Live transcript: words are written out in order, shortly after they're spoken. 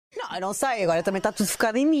Não, eu não sei, agora também está tudo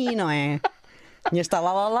focado em mim, não é? Tinha estar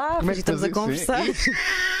lá, Como é depois que estamos a fazes? conversar. Sim.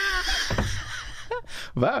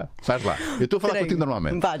 Vá, faz lá. Eu estou a falar Peraí. contigo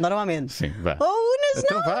normalmente. Vá, normalmente. Sim, vá. Oh, Unas,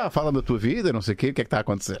 Então vá, fala da tua vida, não sei o quê, o que é que está a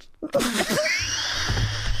acontecer.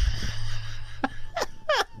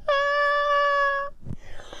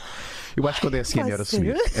 Eu acho que quando é assim é melhor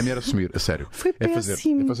assumir. É melhor assumir, a sério. Foi é fazer,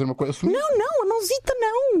 péssimo. é fazer uma coisa. Assumir. Não, a mãozita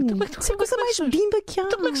não. Isso é a coisa mais bimba que há.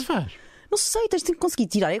 Então como é que se faz? Não sei, tens de conseguir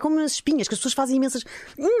tirar. É como as espinhas, que as pessoas fazem imensas.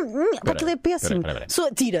 Aquilo é péssimo. Peraí.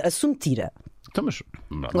 Tira, assume, tira. Então, mas,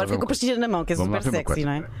 Agora fica com a pastilha na mão, que é super sexy,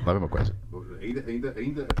 não é? Lá vem uma coisa.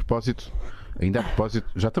 Ainda a propósito,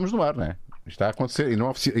 já estamos no ar, não é? Isto está a acontecer e não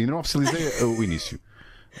oficializei o início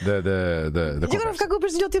da E agora conversa. ficar com a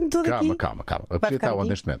pastilha o tempo todo aqui. Calma. A Vai pastilha ficar está onde aqui?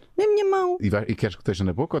 neste momento? Na minha mão. E queres que esteja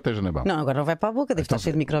na boca ou esteja na mão? Não, agora não vai para a boca, deve estar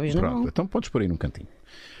cheio de micróbios na Pronto, mão. então podes pôr aí num cantinho.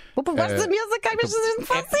 Vou para baixo da mesa, que às vezes a gente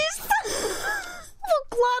faz isto. Vou,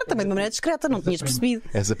 claro, também de uma maneira discreta, não tinhas percebido.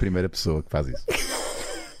 És a primeira pessoa que faz isso.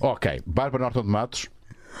 Ok, Bárbara Norton de Matos,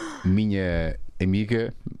 minha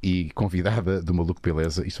amiga e convidada do Maluco,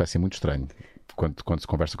 Beleza. Isto vai ser muito estranho quando se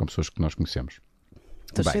conversa com pessoas que nós conhecemos.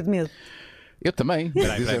 Estou Bem, cheio de medo. Eu também.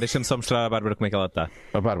 Peraí, deixa-me só mostrar à Bárbara como é que ela está.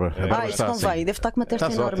 A Bárbara Isto está não assim. vai, deve estar com uma testa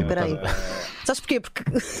Estás enorme. ótima, Espera aí. Sabes porquê? Porque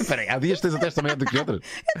Espera aí, há dias tens a testa maior do que outras.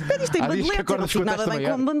 isto tem Há dias que bandelete. Eu não acordas com fico a nada testa bem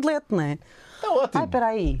maior. com um bandelete, não é? Está ótimo. Espera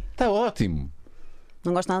aí. Está ótimo.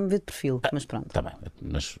 Não gosto nada de ver de perfil, mas pronto. Está bem,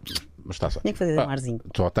 mas está só. Tinha que fazer armarzinho.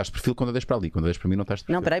 Tu estás de perfil quando a deixas para ali, quando a deixas para mim não estás de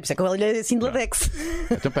perfil. Não, espera aí, por isso é que eu olhei assim de ladex.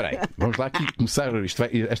 Então, espera aí, vamos lá aqui começar.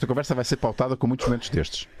 Esta conversa vai ser pautada com muitos momentos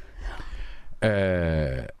destes.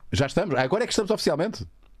 Já estamos? Agora é que estamos oficialmente?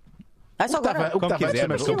 Só agora. O que estava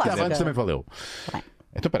quiser, antes, como antes também valeu. Bem.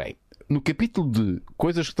 Então, espera aí. No capítulo de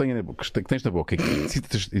coisas que tens na boca e que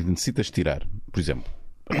necessitas tirar, por exemplo,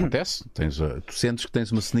 acontece? Tu sentes que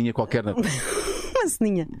tens uma ceninha qualquer na. Uma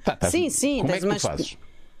ceninha. Sim, Como é tens que tu umas. fazes?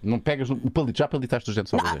 Não pegas no palito? Já palitaste os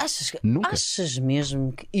dentes Não, alguma vez? achas, achas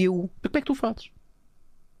mesmo que eu Como é que tu fazes?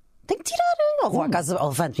 tenho que tirar? Ou vou à casa, ou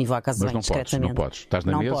levanto-me e vou à casa Mas bem não podes, discretamente. não podes. Estás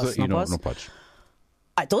na Não mesa posso, e não posso. podes.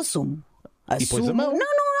 Então assumo. E pões a Assumo. mão?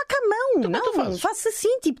 Não, há cá a mão. Como é que tu Não, fazes? faço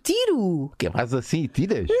assim, tipo, tiro. Que fazes assim e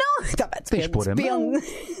tiras? Não, tá, bem, Tens de pôr a mão.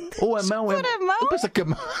 Ou a mão é. pôr a mão? Eu penso que a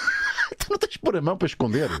mão. Tu não tens de pôr a mão para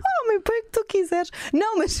esconder. Homem, põe o que tu quiseres.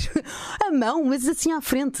 Não, mas a mão, mas assim à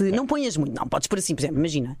frente. Não ponhas muito. Não, podes pôr assim, por exemplo,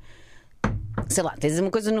 imagina. Sei lá, tens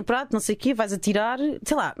uma coisa no prato, não sei o quê, vais a tirar.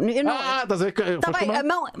 Sei lá, eu não. Estás a ver? Tá Foste bem, com a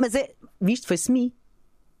mão, mas é. Viste, foi semi.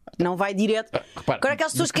 Não vai direto. repara, Agora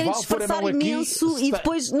aquelas pessoas do que querem vale pôr a disfarçar mão aqui, imenso se e está-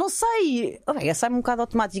 depois, não sei. Sai-me um bocado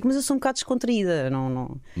automático, mas eu sou um bocado descontraída.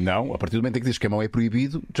 Não. Não, a partir do momento em que dizes que a mão é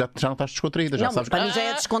proibido, já não estás descontraída. Já Não, sabes para mim já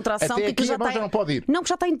é descontração, até porque aqui já a mão está. já não pode ir. Não, que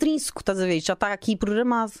já está intrínseco, estás a ver? Isto já está aqui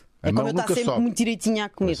programado. A É mão como eu estou nunca sempre sobe. muito direitinha a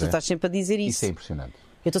comer. Pois Tu é. estás sempre a dizer Isso isso. é impressionante.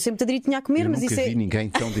 Eu estou sempre a direitinho a comer, Eu mas nunca isso vi é. ninguém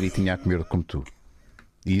tão direitinho a comer como tu.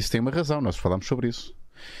 E isso tem uma razão, nós falámos sobre isso.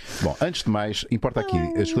 Bom, antes de mais, importa aqui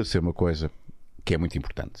esclarecer uma coisa que é muito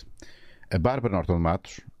importante. A Bárbara Norton de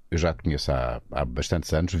Matos, eu já te conheço há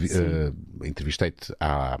bastantes anos, entrevistei-te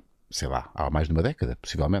sei lá, há mais de uma década,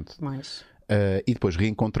 possivelmente. Mais. E depois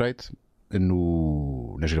reencontrei-te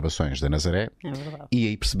nas gravações da Nazaré. É verdade. E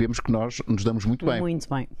aí percebemos que nós nos damos muito bem. Muito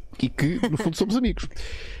bem. E que, no fundo, somos amigos.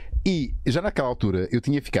 E já naquela altura eu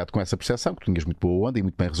tinha ficado com essa percepção que tu tinhas muito boa onda e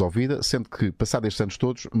muito bem resolvida, sendo que, passados estes anos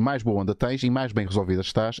todos, mais boa onda tens e mais bem resolvida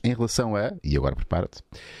estás em relação a, e agora prepara-te,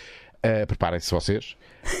 preparem-se vocês,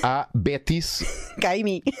 à Betice Cá em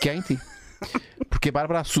mim. que é em ti. Porque a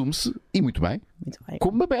Bárbara assume-se, e muito bem, Muito bem.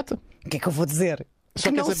 como uma beta. O que é que eu vou dizer?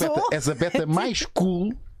 Só que não sou. és a beta mais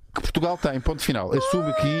cool que Portugal tem, ponto final.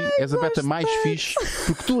 Assume aqui, és a beta mais fixe,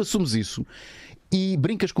 porque tu assumes isso e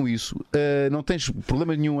brincas com isso. Não tens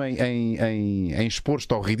problema nenhum em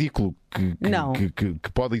expor-te ao ridículo Não.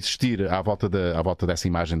 que pode existir à volta dessa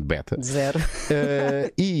imagem de beta. Zero.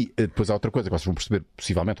 E depois há outra coisa que vocês vão perceber,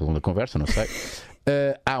 possivelmente ao longo da conversa, não sei.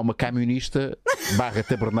 Há uma camionista /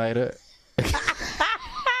 taberneira.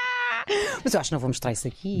 Mas eu acho que não vou mostrar isso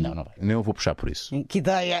aqui. Não vai. Nem eu vou puxar por isso. Que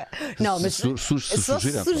ideia. Não, mas Se só se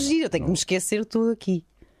surgir, surgir, eu tenho que me esquecer tudo aqui.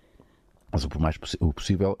 Mas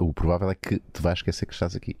o provável é que te vais esquecer que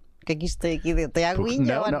estás aqui. O que é que isto tem aqui dentro? Tem Porque-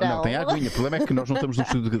 aguinha ou não? não, tem aguinha. O problema é que nós não estamos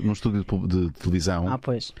num estúdio de televisão. Ah,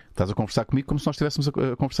 pois. Estás a conversar comigo como se nós estivéssemos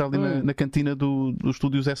a conversar ali na cantina dos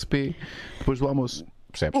estúdios SP depois do almoço.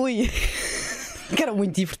 Percebes? Ui. Que eram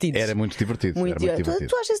muito divertidos. Era muito divertido. Muito Era muito divertido. divertido.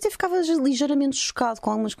 Tu às vezes até ficavas ligeiramente chocado com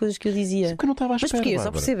algumas coisas que eu dizia. Porque eu não estava à Mas espera, porquê? Só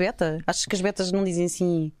por Bárbara. ser beta? Achas que as betas não dizem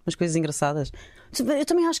assim umas coisas engraçadas? Eu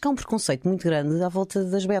também acho que há um preconceito muito grande à volta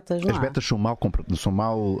das betas, não As há? betas são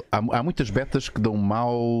mal. Há muitas betas que dão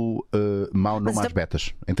mau nome Mas às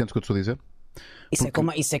betas. Entendes o que eu estou a dizer?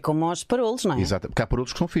 Isso é como aos parolos, não é? Exato, porque há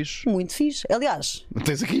parolos que são fixes. Muito fixe. Aliás,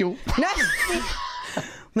 Tens aqui um.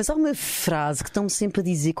 mas há uma frase que estão-me sempre a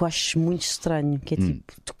dizer que eu acho muito estranho, que é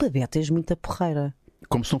tipo, tu para beta és muita porreira.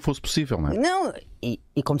 Como se não fosse possível, não é? Não, e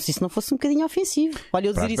como se isso não fosse um bocadinho ofensivo. Olha,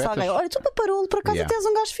 eu Para dizer as isso a alguém, betas. olha, tu para parolo, por acaso Yeah. até és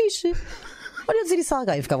um gajo fixe. Olha, eu dizer isso a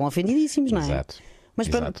alguém, ficavam ofendidíssimos, não é? Exato. Mas,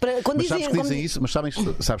 Exato. quando Mas sabes dizem, que quando- dizem isso? Mas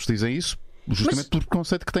sabes que dizem isso justamente pelo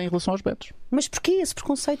preconceito que têm em relação aos betos. Mas porquê esse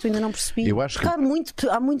preconceito? Eu ainda não percebi. Eu acho que- Porque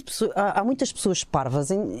há muitas pessoas parvas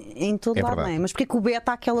em todo É lado, verdade. não é? Mas porquê que o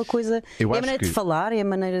beta há aquela coisa. Eu É a acho maneira que- de falar, é a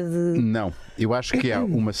maneira de. Não, eu acho que há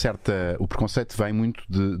uma certa. O preconceito vem muito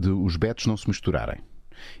de os betos não se misturarem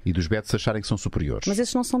e dos betos acharem que são superiores. Mas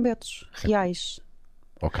esses não são betos reais.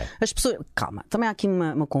 Ok. As pessoas. Calma, também há aqui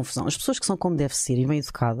uma confusão. As pessoas que são como deve ser e bem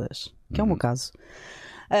educadas, que é o meu caso,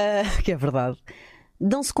 que é verdade,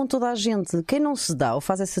 dão-se com toda a gente. Quem não se dá ou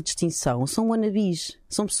faz essa distinção são wannabes.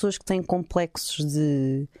 São pessoas que têm complexos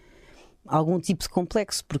de. Algum tipo de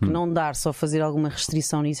complexo, porque não dar só fazer alguma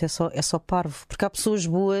restrição nisso é só parvo. Porque há pessoas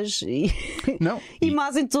boas Não. e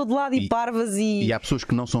más em todo lado e parvas E há pessoas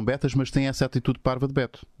que não são betas, mas têm essa atitude parva de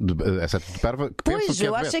beto. Essa atitude parva que pensam Pois, que é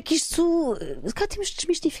eu de acho beto. é que isto. Cá temos de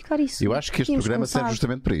desmistificar isso. Eu acho que este Tínhamos programa começado. serve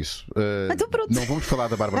justamente para isso. Então pronto. Não vamos falar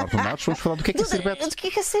da Bárbara Norton Matos, vamos falar do que é ser beto. Do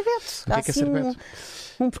que é ser beto? O que é ser beto?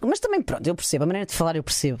 Mas também, pronto, eu percebo. A maneira de falar eu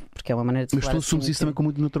percebo. Porque é uma maneira de Mas falar. tu assumes assim, isso também com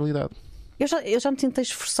muita naturalidade. Eu já me tentei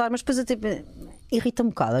esforçar, mas depois até irrita-me um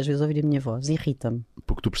bocado às vezes ouvir a minha voz. Irrita-me.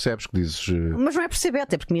 Porque tu percebes que dizes. Mas não é por ser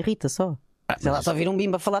beta, é porque me irrita só. Sei lá, só ouvir um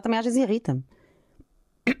bimba falar também às vezes irrita-me.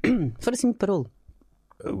 Se for assim de parolo.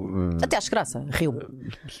 Até acho graça, riu-me.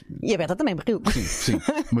 E a beta também me riu. Sim, sim.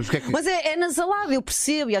 Mas o que é que. Mas é nasalado, eu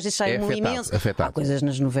percebo, e às vezes sai É um afetado, imenso. afetado. Há coisas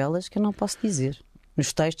nas novelas que eu não posso dizer.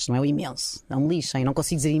 Nos textos, não é o imenso. É um lixo, hein? Não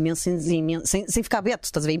consigo dizer imenso sem ficar beto.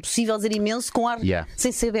 Estás a ver? É impossível dizer imenso com ar Yeah.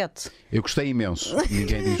 sem ser beto. Eu gostei imenso.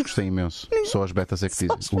 Ninguém diz gostei imenso. Só as betas é que dizem.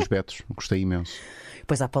 Os betos, gostei imenso.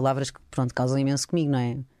 Depois há palavras que, pronto, causam imenso comigo, não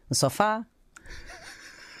é? O sofá.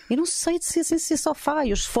 Eu não sei de ser sem ser sofá.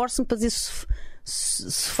 Eu esforço-me para dizer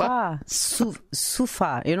sofá.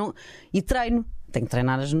 Sofá. Eu não... E treino. Tenho que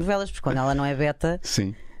treinar as novelas, porque quando ela não é beta.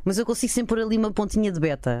 Sim. Mas eu consigo sempre pôr ali uma pontinha de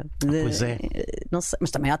beta. Pois é. Não sei, mas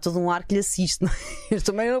também há todo um ar que lhe assiste. Não é? Eu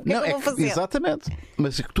também não, porque Não, é que eu vou fazer? exatamente.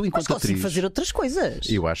 Mas é que tu, Mas enquanto consigo atriz, fazer outras coisas.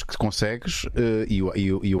 eu acho que consegues, e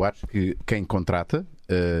eu acho que quem contrata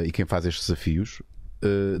e quem faz estes desafios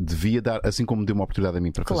devia dar, assim como deu uma oportunidade a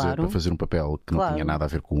mim para Claro. fazer um papel que não Claro. tinha nada a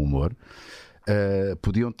ver com o humor.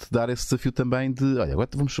 Podiam-te dar esse desafio também de olha, agora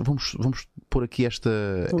vamos pôr aqui esta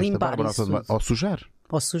Limpar Bárbara isso Norton tudo. ao sujar.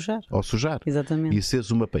 Ou sujar. Exatamente. E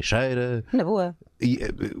seres uma peixeira. Na boa. E,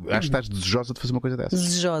 acho que estás desejosa de fazer uma coisa dessas.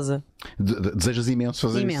 Desejosa. Desejas imenso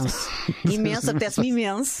fazer isso. Imenso. Imenso, apetece-me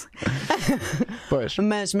imenso. Pois.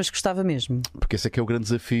 Mas gostava mesmo. Porque esse é que é o grande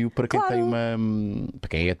desafio para quem Claro. tem para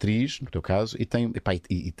quem é atriz, no teu caso, e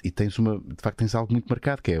tens de facto tens algo muito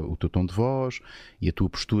marcado, que é o teu tom de voz e a tua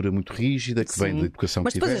postura muito rígida, que vem da educação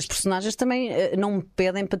Mas que depois as tiveste. personagens também não me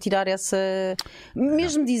pedem para tirar essa.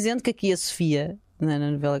 Mesmo dizendo que aqui a Sofia, na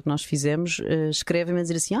novela que nós fizemos, escreve-me a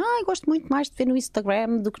dizer assim: gosto muito mais de ver no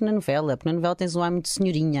Instagram do que na novela, porque na novela tens um ar muito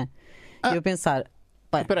senhorinha. E eu pensar.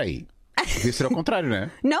 Espera aí, devia ser ao contrário, não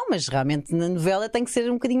é? Não, mas realmente na novela tem que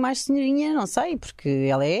ser um bocadinho mais senhorinha, não sei, porque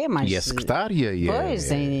ela é mais. E é secretária e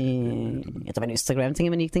Pois, eu também no Instagram tenho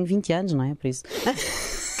a mania que tenho 20 anos, não é? Por isso.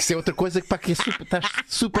 que isso é outra coisa que estás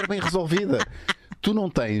super bem resolvida. Tu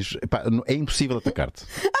não tens, é impossível atacar-te.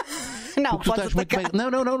 Não, Porque tu podes estás muito atacar.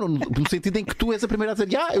 bem. Não, no sentido em que tu és a primeira a dizer,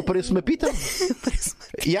 eu pareço uma pita.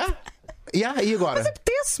 E agora?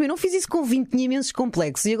 Apetece-me, eu não fiz isso com 20, tinha imensos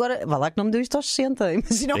complexos e agora, vá lá que não me deu isto aos 60.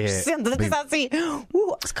 Imagina aos 60, bem- pensar assim,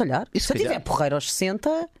 se calhar, E se eu tiver porreiro aos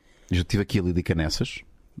 60, Já tive aqui a Lídia Canessas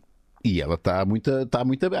e ela está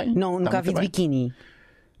muito bem. nunca a vi de bem. biquíni.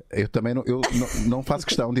 Eu também não faço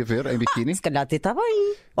questão de a ver em biquíni. Se calhar até está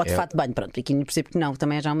bem. Ou de É. fato de banho, pronto, biquíni percebo que não,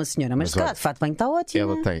 também é já uma senhora, mas se calhar olha, de fato de banho está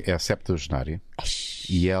ótimo. Ela é septuagenária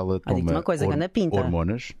e ela digo-te toma uma coisa, ganda pinta.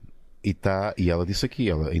 hormonas e ela disse aqui,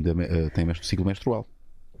 ela ainda tem ciclo menstrual.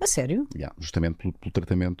 A sério? Justamente pelo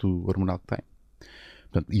tratamento hormonal que tem.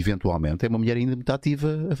 Portanto, eventualmente é uma mulher ainda muito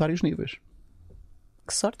ativa a vários níveis.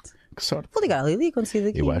 Que sorte. Que sorte. Vou ligar a Lili quando sair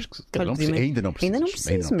daqui. Eu acho que Olha, não primeiro- ainda não precisas. Ainda não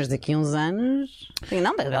preciso, mas daqui a uns anos.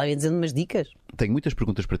 Não, mas ela ia dizendo umas dicas. Tenho muitas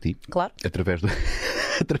perguntas para ti. Claro.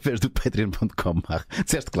 Através do patreon.com.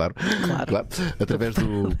 Disseste claro. Claro. Através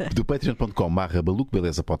do patreon.com/Maluco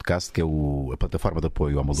Beleza Podcast, que é a plataforma de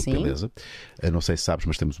apoio ao Maluco Sim. Beleza. Não sei se sabes,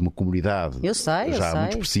 mas temos uma comunidade Eu sei.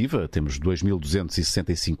 muito expressiva. Temos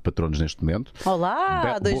 2.265 patronos neste momento. Olá,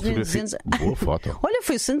 Boa fotografia. 2200. Boa foto. Olha,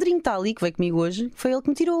 foi o Sandrinho que está ali, que veio comigo hoje, foi ele que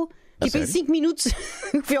me tirou. A Tipo, em sério? 5 minutos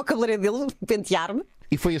fui ao cabeleireiro dele pentear-me.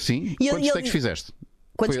 E foi assim? E Quantos ele- takes fizeste?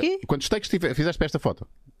 Quantos Foi- quê? Quantos takes fizeste para esta foto?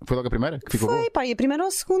 Foi logo a primeira? Que ficou Foi, boa? pá, e a primeira ou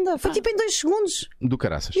a segunda? Foi tipo em 2 segundos. Do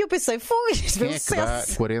caraças. E eu pensei, foi, isto foi Quem um é que dá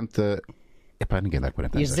sucesso. 40... Epá, ninguém dá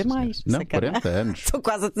 40 anos. Ias dizer esta mais. senhora. Não, sacanagem. 40 anos. Estou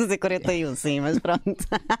quase a dizer 41, sim, mas pronto.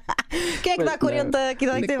 Quem é que dá 40? Que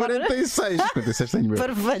idade tem agora? 46. 46 tenho eu.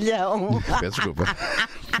 Parvalhão. Peço desculpa.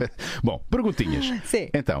 Bom, perguntinhas. Sim.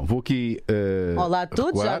 Então, vou aqui. Olá a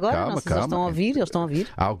todos, já recuar. agora. Calma, Não sei se eles estão a ouvir. Eles estão a ouvir.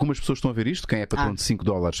 Há algumas pessoas que estão a ver isto. Quem é patrão de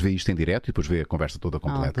 $5 vê isto em direto e depois vê a conversa toda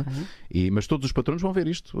completa. Mas todos os patrões vão ver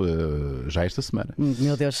isto já esta semana.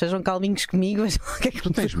 Meu Deus, sejam calminhos comigo. Mas o que é que Tu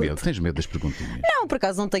me tens perguntam? medo das perguntinhas. Não, por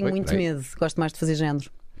acaso não tenho Oi, muito peraí. medo. Gosto mais de fazer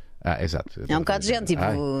género. Exato. É um bocado de gente, tipo,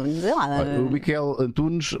 Ai. sei lá. Olha, o Miquel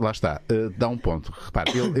Antunes, lá está, dá um ponto.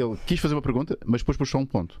 Repare, ele quis fazer uma pergunta, mas depois puxou um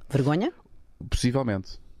ponto. Vergonha?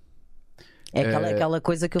 Possivelmente. É aquela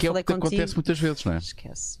coisa que eu Que é o falei que contigo. acontece muitas vezes, não é?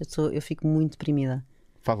 Esquece. Eu fico muito deprimida.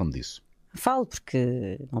 Fala-me disso. Falo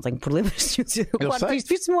porque não tenho problemas. Eu ar sei. triste,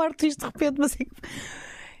 viste-me um ar triste de repente, mas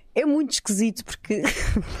é muito esquisito porque.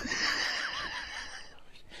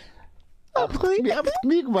 Abre-te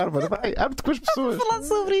comigo, Bárbara, vai, abre-te com as pessoas. Falar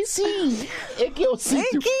sobre isso. Sim. É que é o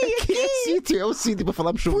sítio. É o sítio para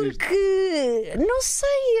falarmos sobre isto. Porque, não sei,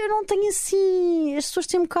 eu não tenho assim. As pessoas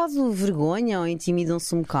têm um bocado de vergonha ou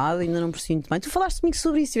intimidam-se um bocado, ainda não percebi muito bem. Tu falaste comigo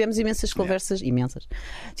sobre isso, tivemos imensas conversas, imensas.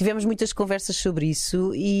 Tivemos muitas conversas sobre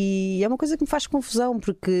isso e é uma coisa que me faz confusão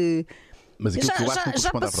porque. Mas aquilo que eu acho que não Já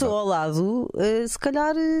corresponde à passou verdade. ao lado, se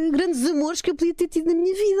calhar, grandes amores que eu podia ter tido na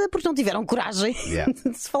minha vida, porque não tiveram coragem Yeah.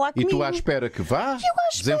 de se falar E comigo. tu à espera que vá,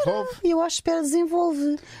 desenvolve. Eu acho que espera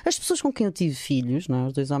desenvolve. As pessoas com quem eu tive filhos, não é?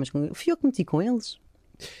 Os 2 homens com fui eu que meti com eles.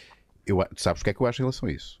 Tu sabes o que é que eu acho em relação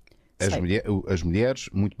a isso? Sei. As mulheres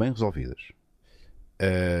muito bem resolvidas,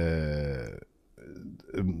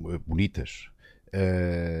 bonitas,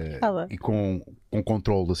 Fala. e com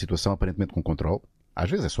controle da situação, aparentemente com controle. Às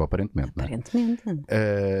vezes é só aparentemente, não é? Aparentemente.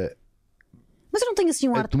 Mas eu não tenho assim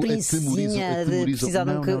um ar de princesinha de precisar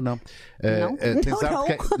de um que. Não. Não? Tens Não, ar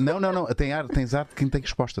de quem... não. Tens ar de quem tem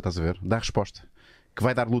resposta, estás a ver? Dá resposta. Que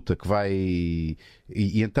vai dar luta, que vai. E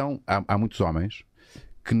então há muitos homens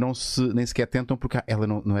que nem sequer tentam porque ela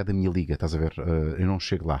não é da minha liga, estás a ver? Eu não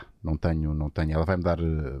chego lá, não tenho. Ela vai-me dar.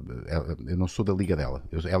 Eu não sou da liga dela.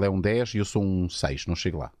 Ela é um 10 e eu sou um 6, não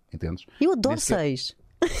chego lá, entendes? Eu adoro Nem sequer- 6.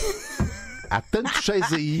 Há tantos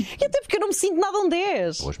 6 aí. E até porque eu não me sinto nada um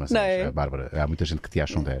 10. Pois, mas não é? Bárbara, há muita gente que te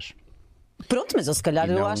acha um 10. Pronto, mas eu se calhar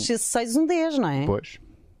E eu não- acho esse 6 um 10, não é? Pois.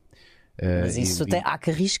 Mas isso há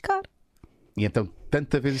que arriscar. E então,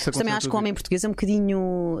 tanta vez isso Mas também acho que o homem português é um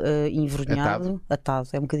bocadinho envergonhado. Atado.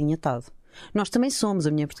 É um bocadinho atado. Nós também somos.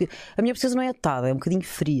 A minha portuguesa não é atada, é um bocadinho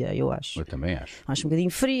fria, eu acho. Eu também acho. Acho um bocadinho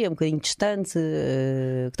fria, um bocadinho distante,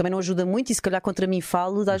 que também não ajuda muito. E se calhar contra mim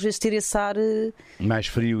falo, de às vezes ter esse ar. Mais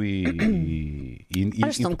frio e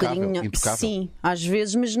Está um bocadinho. intocável. Sim, às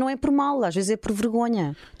vezes, mas não é por mal, às vezes é por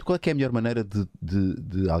vergonha. Tu, qual é que é a melhor maneira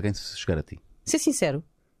de alguém se chegar a ti? Ser sincero.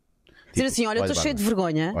 Dizer assim: olha, eu estou cheio de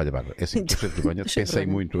vergonha. Olha, Bárbara, é assim, estou cheio de vergonha. Estou cheio de Pensei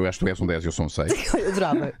vergonha. muito, eu acho que tu és um 10 e eu sou um 6. Eu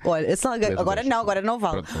adorava. Olha, se alguém... Dez ou agora dez. não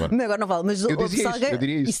vale. Pronto, agora. Não vale. Mas Eu dizia se isso, alguém... eu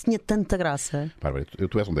diria isso. tinha tanta graça. Bárbara,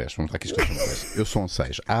 tu és um 10, vamos lá aqui escrever um 10. Eu sou um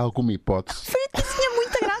 6. Há alguma hipótese? Isso tinha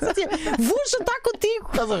muita graça. Vou jantar contigo.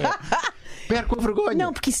 Estás a ver? Perco a vergonha.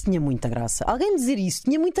 Não, porque isso tinha muita graça. Alguém me dizer isso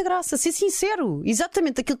tinha muita graça. Ser sincero.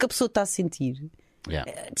 Exatamente aquilo que a pessoa está a sentir.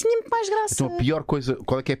 Yeah. Tinha muito mais graça. Então a pior coisa,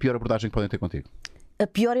 qual é que é a pior abordagem que podem ter contigo? A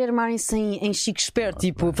pior é armarem-se em chique esperto.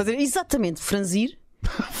 Tipo, fazer exatamente, franzir.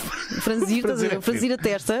 Estás a ver? Franzir a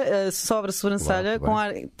testa, sobra a sobrancelha, Claro, com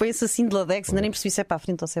ar, põe-se assim de ladex, ainda nem percebi se é para a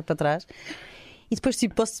frente ou se é para trás. E depois,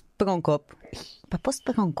 tipo, posso pagar um copo? Pá, posso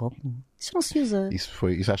pagar um copo? Isso não se usa.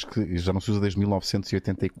 Isso acho que já não se usa desde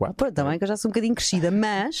 1984. Pô, também que eu já sou um bocadinho crescida,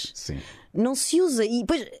 mas Sim. não se usa. E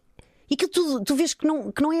depois. E que tu vês que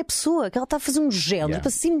não é a pessoa, que ela está a fazer um género, Yeah. para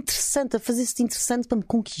ser interessante, a fazer-se interessante para me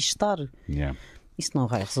conquistar. Yeah. Isso não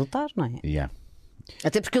vai resultar, não é? Yeah.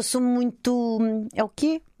 Até porque eu sou muito. É o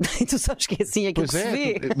quê? E tu sabes que é assim aquilo Pois que se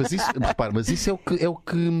vê. mas isso, repara, mas isso é o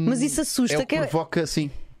que Mas isso assusta, é o que que é- provoca,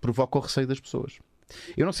 sim, provoca o receio das pessoas.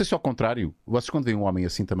 Eu não sei se ao contrário, vocês quando veem um homem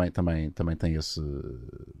assim também tem esse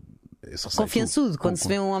receio. Confiançudo, quando se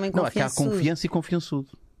vê um homem Não, é que há confiançudo. confiança e confiançudo.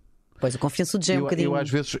 Pois, o confiançudo já é um bocadinho.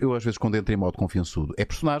 Eu às vezes quando entro em modo confiançudo é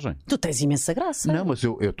personagem. Tu tens imensa graça. Não, mas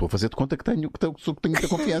eu estou a fazer de conta que tenho muita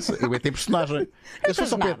confiança. Eu entro em personagem. Eu sou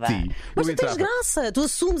só perto de ti. Mas eu tu tens entrava. graça, tu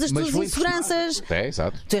assumes as Mas tuas vou em inseguranças. personagem. É,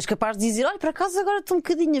 exato. Tu és capaz de dizer: olha, por acaso agora estou um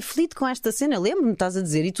bocadinho aflito com esta cena. Lembro-me, estás a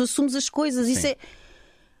dizer, e tu assumes as coisas. Sim.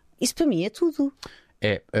 Isso para mim é tudo.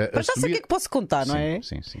 Para já sei o que é que posso contar, não é?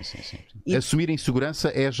 Sim. Assumir a insegurança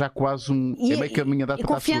é já quase é meio caminho andado para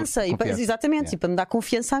confiança. Exatamente, e para me dar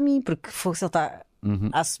confiança a mim, porque se ele está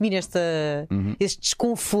a assumir este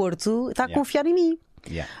desconforto, está a confiar em mim.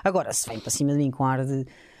 Agora, se vem para cima de mim com ar de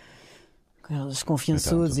aqueles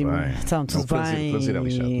confiançudos então, tudo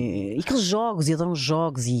bem. E aqueles jogos, e adoram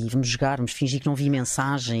jogos, e vamos jogar, vamos fingir que não vi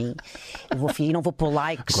mensagem, e não vou pôr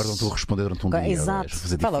likes. Agora não estou a responder durante um dia. Exato,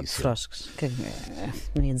 vai logo de froscos.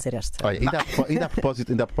 Não ia dizer esta. Olha, ainda a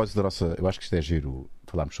propósito da nossa. Eu acho que isto é giro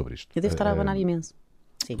falarmos sobre isto. Eu devo estar a abanar imenso.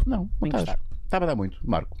 Sim, não está a abanar muito,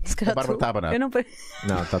 Marco. A Bárbara está a abanar.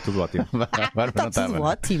 Não, está tudo ótimo. Está tudo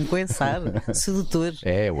ótimo, pensar. Sedutor.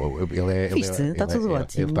 Está tudo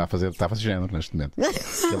ótimo. Ele está a fazer género neste momento.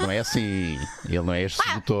 Ele não é assim. Ele não é este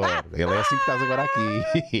sedutor. Ele é assim que estás agora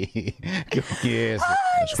aqui. Que eu conheço.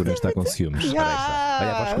 Acho que o está com ciúmes. Olha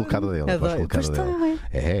a voz colocada dele.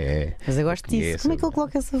 É. Mas eu gosto disso. Como é que ele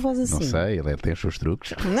coloca essa voz assim? Não sei, ele tem os seus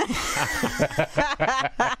truques.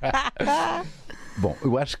 Bom,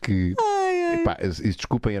 eu acho que.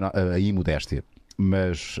 Desculpem a imodéstia,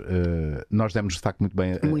 mas nós demos destaque muito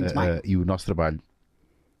bem, e o nosso trabalho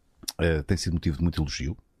tem sido motivo de muito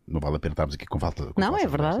elogio. Não vale a pena estarmos aqui com falta. Não, é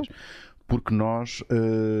verdade. Porque nós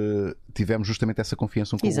tivemos justamente essa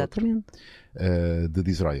confiança um com o outro. De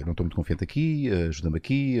dizer, olha, não estou muito confiante aqui, ajuda-me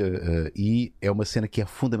aqui, e é uma cena que é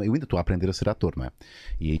fundamental. Eu ainda estou a aprender a ser ator, não é?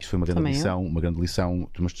 E isto foi uma grande lição,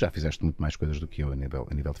 mas tu já fizeste muito mais coisas do que eu a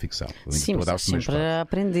nível de ficção. Sim, mas estou sempre a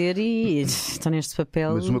aprender e estou neste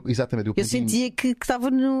papel. Mas exatamente, eu sentia que estava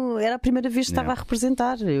era a primeira vez que estava a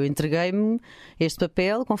representar. Eu entreguei-me este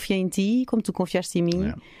papel, confiei em ti, como tu confiaste em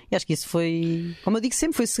mim, e acho que isso foi, como eu digo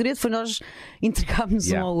sempre, foi o segredo, foi nós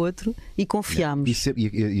entregámos um ao outro e confiámos.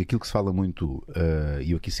 E aquilo que se fala muito,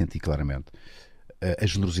 e eu aqui senti claramente a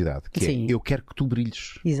generosidade, que é: eu quero que tu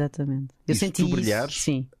brilhes. Exatamente. Eu senti se tu brilhares,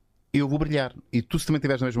 sim, eu vou brilhar. E tu, se também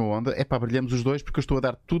estiveres na mesma onda, brilhamos os dois, porque eu estou a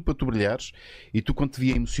dar tudo para tu brilhares. E tu, quando te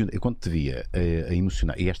via a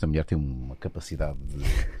emocionar, e esta mulher tem uma capacidade de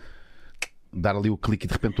dar ali o clique e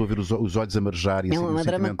de repente estou a ver os olhos a marejar, e assim, uma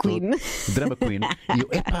drama queen. Drama queen. E eu,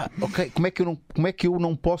 ok, como é que eu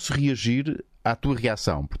não posso reagir à tua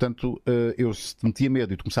reação? Portanto, eu se te metia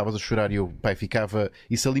medo e tu começavas a chorar, e eu ficava,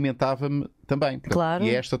 isso alimentava-me também. Portanto, claro. E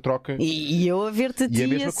é esta troca. E eu a ver-te a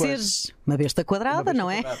ti a seres uma besta quadrada,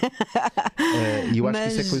 não é? E eu acho que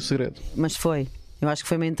isso é que foi o segredo. Mas foi. Eu acho que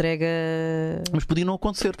foi uma entrega. Mas podia não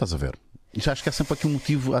acontecer, estás a ver? Já acho que há sempre aqui um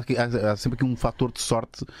motivo, há sempre aqui um fator de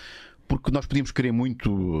sorte. Porque nós podíamos querer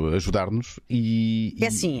muito ajudar-nos e... É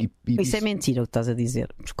assim, isso é mentira o que estás a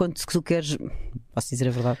dizer. Porque quando tu queres... Posso dizer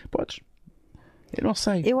a verdade? Podes. Eu não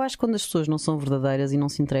sei. Eu acho que quando as pessoas não são verdadeiras e não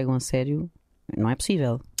se entregam a sério, não é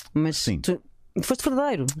possível. Mas sim, tu foste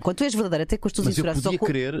verdadeiro. Quando tu és verdadeiro, até com as tuas inseguranças... Mas eu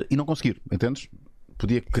podia querer e não conseguir, entendes?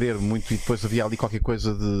 Podia querer muito e depois havia ali qualquer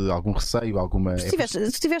coisa de algum receio, alguma... Tu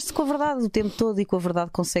estiveste com a verdade o tempo todo, e com a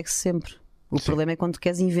verdade consegue-se sempre. O problema é quando tu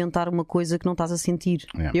queres inventar uma coisa que não estás a sentir.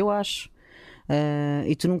 Eu acho.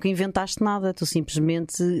 E tu nunca inventaste nada, tu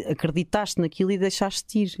simplesmente acreditaste naquilo e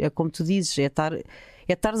deixaste-te ir. É como tu dizes, é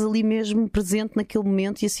estares ali mesmo presente naquele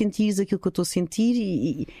momento e a sentires aquilo que eu estou a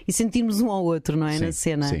sentir e sentirmos um ao outro, não é? Sim, na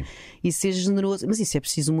cena. Sim. E ser generoso. Mas isso é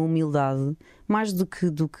preciso uma humildade, mais do que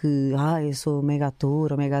eu sou mega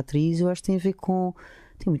ator ou mega atriz. Eu acho que tem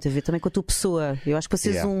muito a ver também com a tua pessoa. Eu acho que para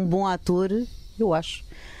seres um bom ator, eu acho.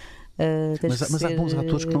 Mas há bons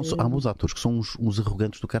atores que não são. Há bons atores que são uns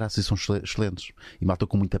arrogantes do caraças e são excelentes. E malta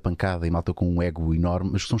com muita pancada, e malta com um ego enorme,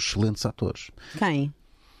 mas que são excelentes atores. Quem?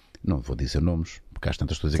 Não vou dizer nomes, porque há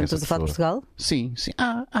tantas coisas que essa pessoa... Estás a falar de Portugal? Sim.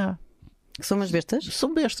 Que são umas bestas?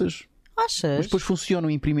 São bestas. Achas? Mas depois funcionam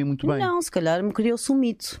e imprimem muito bem. Não, se calhar me criou-se um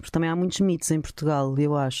mito, porque também há muitos mitos em Portugal,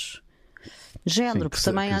 eu acho. Género, porque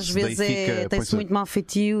também às vezes tem-se muito mal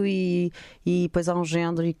feitio e depois há um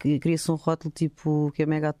género e cria-se um rótulo tipo que é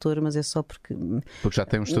mega ator, mas é só porque já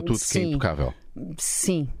tem um estatuto que é intocável.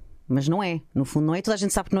 Sim, mas não é, no fundo não é. Toda a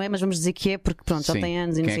gente sabe que não é, mas vamos dizer que é porque pronto, já tem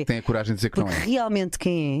anos e não sei. Quem é que tem a coragem de dizer que porque não é? Realmente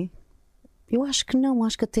quem é? Eu acho que não,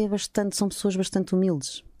 acho que até são pessoas bastante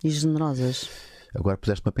humildes e generosas. Agora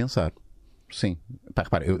puseste-me a pensar. Sim,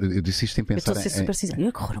 repara, eu disse isto sem pensar. Eu estou a ser super sincero. Eu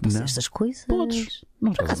agora não posso estas coisas. Podes.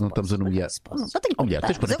 Não estamos a nomear. Mulher,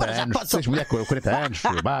 tens 40 anos. Tens mulher com 40 anos,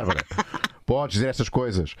 Bárbara. Podes dizer estas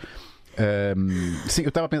coisas. Sim, eu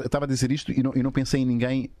estava a dizer isto e não pensei em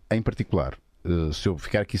ninguém em particular. Se eu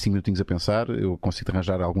ficar aqui 5 minutinhos a pensar, eu consigo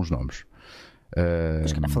arranjar alguns nomes.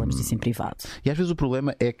 Mas que falamos disso em privado. E às vezes o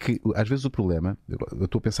problema é que, eu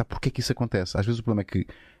estou a pensar porque é que isso acontece. Às vezes o problema é que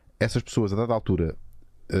essas pessoas, a dada altura,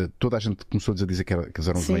 toda a gente começou a dizer que eles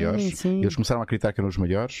eram os maiores. Sim. Eles começaram a acreditar que eram os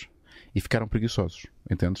maiores e ficaram preguiçosos,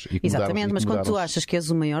 entendes? E Exatamente, mas quando tu acomodaram-se. achas que és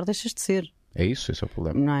o maior, deixas de ser, É isso, esse é o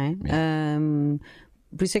problema. não é?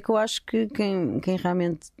 Por isso é que eu acho que quem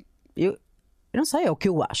realmente. Eu não sei, é o que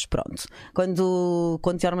eu acho, pronto. Quando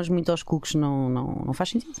te armas muito aos cucos, não faz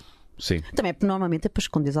sentido. Sim. Também é porque normalmente é para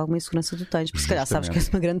esconderes alguma insegurança que tu tens, porque se calhar sabes que és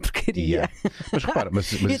uma grande porcaria. Yeah. Mas repara,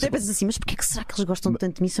 E até pensas assim, mas porquê que será que eles gostam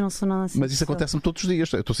tanto de mim se eu não sou nada assim? mas isso acontece-me todos os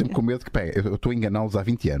dias. Eu estou sempre com medo que, pá, eu estou a enganá-los há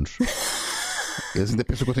 20 anos. Eles ainda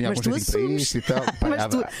pensam que eu tenho Mas algum tu jeitinho para assumes. isto e tal. Pá, Mas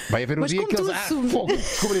tu- vai haver um mas dia como que eles. tu assumes. Fogo,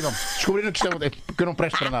 descobriram que eu não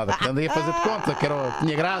presto para nada. Que andei a fazer de conta, que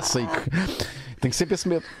tinha graça e que. Tenho sempre esse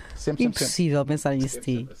medo. Sempre. Impossível pensar nisso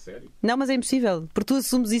de ti. Não, mas é impossível, porque tu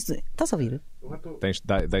assumes isso. Estás a ouvir?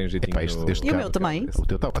 Dá um jeitinho. Epá, este no- carro, E o meu também? O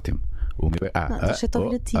teu está ótimo. O meu é. Não, deixa-te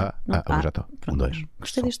ouvir a ti. Não, já está. pronto. 2.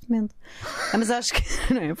 Gostei deste momento. Mas acho que.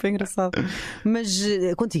 Não é? Foi engraçado. Mas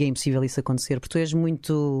contigo é impossível isso acontecer, porque tu és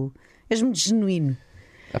muito genuíno.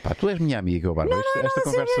 Tu és minha amiga, Bárbara. Esta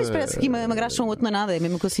conversa. Mas parece que aqui uma graxa um outro não é nada. É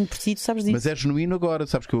mesmo que eu sinto por ti, tu sabes disso. Mas é genuíno agora,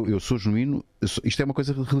 sabes que eu sou genuíno. Isto é uma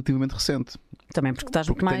coisa relativamente recente. Também porque estás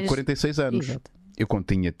Porque muito tenho mais. 46 anos. Exato. Eu quando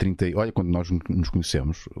tinha 30. Olha, quando nós nos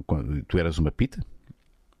conhecemos, tu eras uma pita,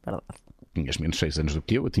 Verdade. tinhas menos 6 anos do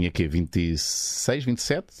que eu tinha aqui 26,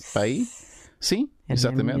 27, para aí. Sim, Era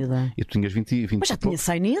exatamente. mesmo miúda. E tu tinhas 20. Mas já tinha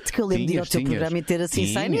sainete, que eu lembro de ir ao teu programa e ter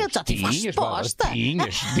assim sainete. Já tive a resposta.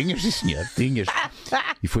 Tinhas, sim senhor, tinhas.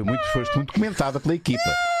 E foste muito comentada pela equipa.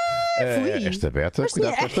 Fui. Esta beta, Mas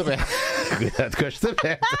cuidado tinha- com esta beta. Cuidado com esta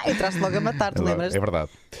beta. Entraste logo a matar, tu lembras? É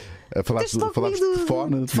verdade. Tens logo Falámos de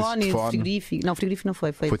telefone, telefone, telefone. frigorífico. Não, frigorífico não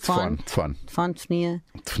foi. Foi Foi telefone. telefone. Telefonia.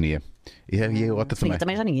 Telefonia. E a outra Telefonia. também.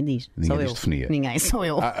 Também já ninguém diz. Ninguém Sou diz eu. telefonia. Ninguém, sou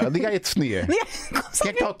eu. Liga aí a telefonia. Quem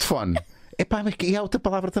é que está ao telefone? Epá, mas e há outra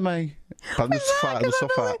palavra também. No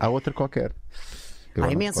sofá. Há outra qualquer. Há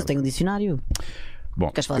imenso, eu tenho um dicionário. Bom,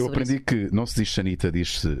 Queres falar eu sobre aprendi que não se diz sanita,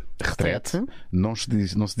 diz-se retrete. Retrete. Não se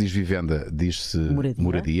diz vivenda, diz-se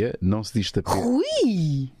moradia. Não se diz tapete.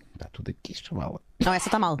 Ui! Está tudo aqui, chavala. Não, essa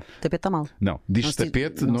está mal. O tapete está mal. Não, diz Não se diz-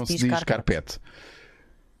 tapete, não não se se diz diz carpete.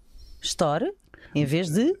 Store, em vez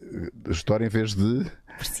de História em vez de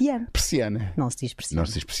persiana. persiana. Não se diz persiana. Não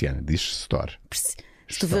se diz persiana, diz store.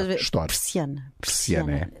 Se tu fores ver- Store. Persiana.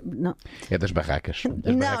 Persiana, é. Não. É das barracas.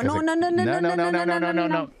 Das Não, barracas não, é- não, não, não,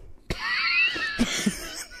 não.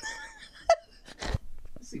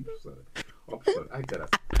 Sim, professora. Ai, caralho.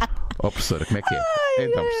 Professora, como é que é?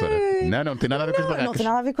 Então, professora. Não tem nada a ver com as barracas. Não tem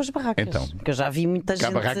nada a ver com as barracas. Então. Porque eu já vi muita Que há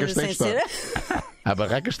gente barracas sem têm ser. Há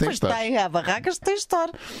barracas têm Pois história. tem, há barracas que têm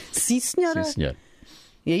store. Sim, senhora. Sim, senhor.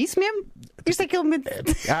 E é isso mesmo. Isto é aquele momento.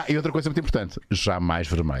 E outra coisa muito importante: jamais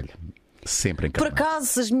vermelho. Sempre Por encarnado.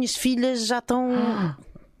 acaso, as minhas filhas já estão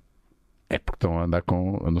É porque estão a andar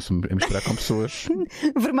com. Andam-se a misturar com pessoas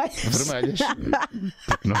vermelhas. vermelhas.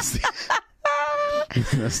 Porque não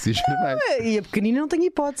se diz vermelho. E a pequenina não tem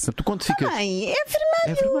hipótese. Tu quando ficas. Mãe, é vermelho.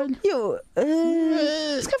 É vermelho. Eu,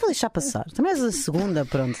 se calhar vou deixar passar. Também és a segunda,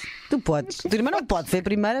 pronto. Tu podes. Tu irmã não pode. Foi a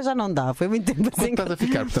primeira, já não dá. Foi muito tempo Quando assim. estás a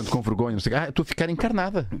ficar, portanto, com vergonha, não sei, estou a ficar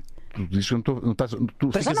encarnada. Tu dizes que não estás. Tu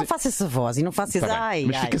Mas já ficas não faço essa voz e não faço esse. Tá bem, Ai,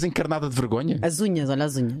 mas ai. ficas encarnada de vergonha. As unhas, olha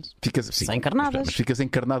as unhas. Ficas, sim, São encarnadas. Mas ficas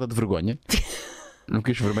encarnada de vergonha. Nunca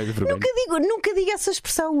és vermelho de vergonha. Nunca digo essa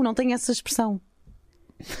expressão. Não tenho essa expressão.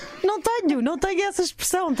 Não tenho essa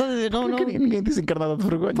expressão. Não, Ninguém diz encarnada de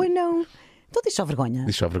vergonha. Pois não. Então deixa a vergonha.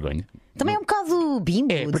 Diz só vergonha. Também é um bocado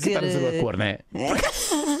bimbo. É, porque dizer... estás a dizer a cor, não é?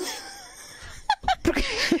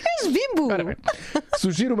 És bimbo. Ora bem,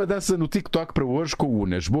 sugiro uma dança no TikTok para hoje com o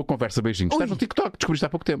Unas. Boa conversa, beijinhos. Estás no TikTok, descobriste há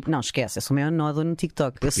pouco tempo. Não, esquece, eu sou meio nódoa no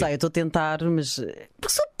TikTok. Eu sei, eu estou a tentar, mas.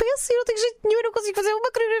 Porque sou péssima, eu não tenho jeito nenhum, eu não consigo fazer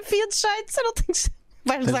uma coreografia de jeito, eu não tenho jeito.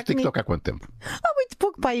 Vais Estás usar no comigo. TikTok há quanto tempo? Há muito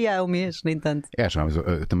pouco, para aí há um mês, nem tanto. Mas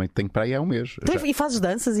eu também tenho para aí há um mês. E fazes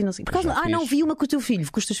danças e não sei. Por causa... Já fiz. não, vi uma com o teu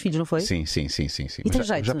filho, com os teus filhos, não foi? Sim. E Mas tens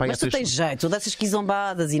jeito. já para aí há Mas tu três- tens jeito, dessas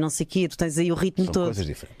quizombadas e não sei o quê, tu tens aí o ritmo São todo. coisas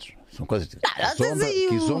diferentes. São coisas diferentes. Não, tens aí o-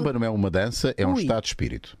 Kizomba não é uma dança, é um Ui. estado de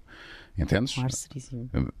espírito. Entendes? Mar seríssimo.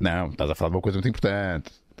 Não, estás a falar de uma coisa muito importante.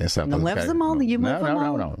 Atenção, Não estás leves ficar- a mal, ninguém me leva a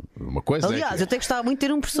mal. Não. Uma coisa Aliás, é que eu até gostava muito de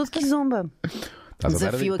ter um professor de kizomba. estás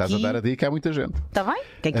a dar a dica a muita gente. Está bem?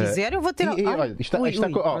 Quem quiser, eu vou ter. Olha, isto está a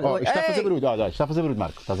fazer barulho. Olha, está a fazer barulho,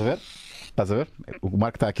 Marco. Estás a ver? Estás a ver? O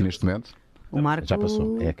Marco está aqui neste momento. O Marco. Já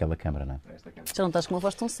passou. É aquela câmara, não é? Já não estás com uma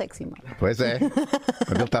voz tão sexy, Marco. Pois é.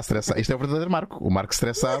 Quando ele está estressado. Isto é o verdadeiro Marco. O Marco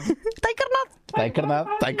estressado. Está encarnado.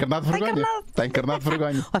 Está encarnado de vergonha. encarnado. Está encarnado de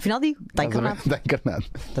vergonha. Afinal digo, está encarnado. Está encarnado.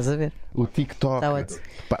 Estás a ver? O TikTok. Está ótimo.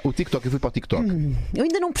 Pá, o TikTok, eu fui para o TikTok. Eu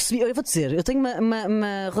ainda não percebi, eu vou dizer, eu tenho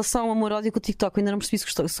uma relação amor-ódio com o TikTok, eu ainda não percebi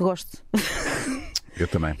se gosto. Eu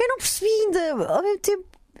também. Eu não percebi ainda, ao mesmo tempo,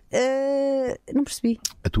 não percebi.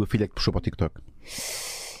 A tua filha é que puxou para o TikTok.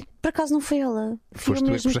 Por acaso não foi ela. Fui Foste eu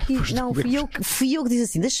tu mesmo que- que. foste Não, tu fui eu que disse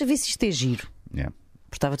assim: deixa ver se isto é giro. Yeah.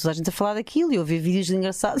 Porque estava toda a gente a falar daquilo e eu vi vídeos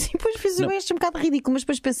engraçados e depois fiz este um bocado ridículo, mas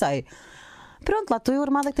depois pensei: pronto, lá estou eu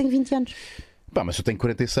armada que tenho 20 anos. Pá, mas eu tenho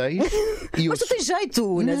 46 e eu Mas tu tens jeito,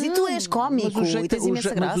 Unas, e tu és cómico mas o jeito, e tens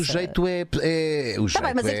imensa graça. mas o jeito é o Tá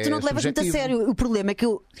bem, mas é que tu não te levas muito a sério. O problema é que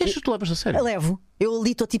eu. Que achas que tu levas a sério? Eu levo. Eu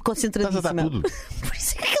ali estou tipo Estás a concentradíssima. dar tudo. Por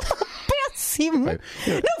isso é que aquilo está péssimo. Bem,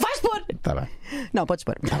 Não vais pôr! Está bem. Não, podes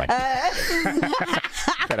pôr. Tá bem.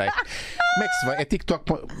 Espera aí. Como é que se vai? É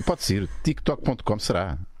TikTok. Pode ser. TikTok.com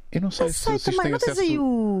será? Eu não sei Não se sei isto também, tem não tens acesso. aí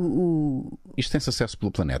o. Isto tem-se acesso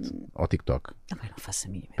pelo planeta ao TikTok. Também não faço a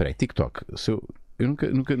mínima. Espera aí, TikTok. Eu nunca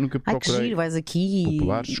Ai, que procurei. giro, vais aqui.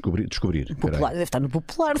 Popular, descobrir. Espera aí. Popular, deve estar no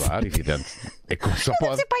popular. Claro, evidente. É como só Deve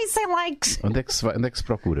pode. ser para aí 100 likes. Onde é que se vai? Onde é que se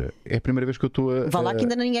procura? É a primeira vez que eu estou a. Vá lá que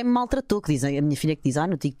ainda ninguém me maltratou. Que dizem, a minha filha que diz: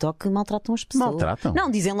 no TikTok maltratam as pessoas. Maltratam?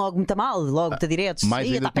 Não, dizem logo muito mal, logo muito diretos. mais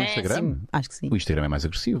Ih, ainda está que no Instagram? péssimo. Acho que sim. O Instagram é mais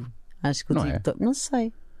agressivo. Acho que o não é? TikTok. Não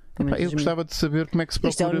sei. Pelo Pá, menos eu os gostava de saber como é que se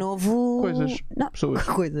Isto é procura o novo. coisas, Não, pessoas.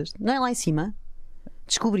 coisas. Não é lá em cima?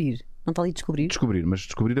 Descobrir. Não está ali descobrir? Descobrir, mas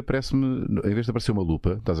descobrir aparece-me, em vez de aparecer uma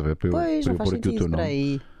lupa, estás a ver? Para eu, Pois, para não eu faz pôr aqui o sentido. teu Espera nome.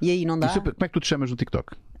 aí. E aí não dá? Como é que tu te chamas no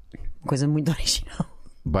TikTok? Coisa muito original.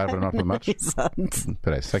 Bárbara Norton Matos? Exato.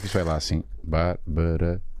 Espera aí, será que isto vai lá assim?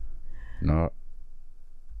 Bárbara Não,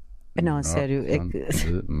 a sério. É que...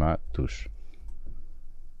 de Matos.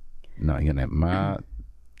 Não, enganei.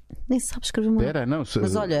 Nem sabes escrever uma. Espera, não.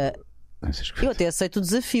 Mas olha, Não sei escrever. eu até aceito o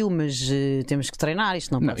desafio, mas temos que treinar.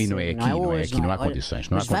 Isto não Não, pode e não ser. é aqui, não é hoje, aqui, não há Olha, condições.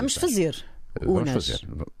 Não há mas vamos condições. fazer. Vamos Unas. fazer.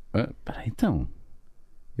 Espera aí, então.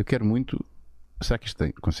 Eu quero muito. Será que isto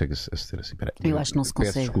consegue aceder assim? Espera aí. Eu acho que não se Peço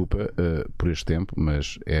consegue. desculpa por este tempo,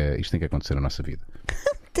 mas isto tem que acontecer na nossa vida.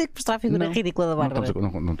 Tem que mostrar a figura Não, ridícula da Bárbara.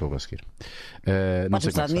 Não estou a conseguir. Não Podes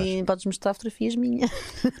sei mostrar, como é que se faz. podes mostrar fotografias minhas.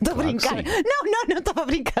 Estou a Claro que brincar. sim. Não, estava a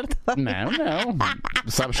brincar. Não.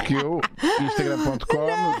 Sabes que eu,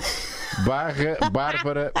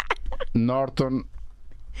 instagram.com/Bárbara Norton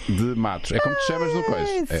de Matos. É como te chamas no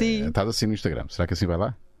coisa. sim. Estás assim no Instagram. Será que assim vai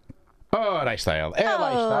lá? Ora, aí está ela. Ela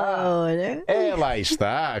está. Olha. Ela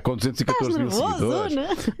está. Com 214 mil Estás nervoso,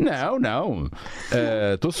 seguidores. Não.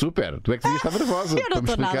 Estou super. Tu é que devias estar nervosa. Eu não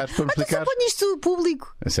estou nada. Para me Então explicar. só ponho isto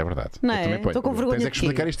público. Isso é verdade. Não Eu é? também ponho. Estou com vergonha Tens é de que quê?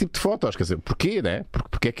 explicar este tipo de fotos. Quer dizer, porquê, né?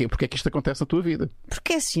 Porque é que isto acontece na tua vida?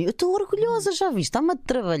 Porque assim, eu estou orgulhosa, já viste? Está uma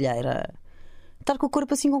trabalheira. Estar com o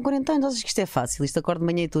corpo assim com 40 anos, achas que isto é fácil? Isto acordo de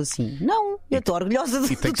manhã e estou assim. Não, eu estou orgulhosa do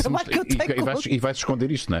tem que se trabalho que eu tenho. e vais esconder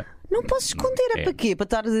isto, não é? Não posso esconder, é para quê? Para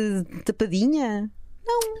estar tapadinha?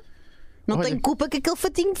 Não Olha. tenho culpa que aquele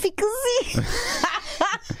fatinho fique assim.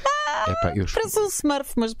 Epá, Parece um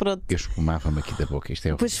Smurf, mas pronto. eu espumava-me aqui da boca. Isto é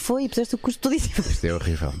horrível. Pois foi, puseste o cuspo todo em cima. Isto é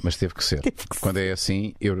horrível, mas teve que ser. Quando é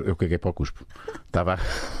assim, eu caguei para o cuspo. Estava.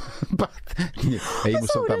 A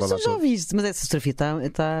emoção estava lá Mas já toda. viste, mas essa fotografia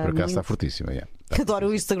está Por acaso está muito... fortíssima. Yeah. Adoro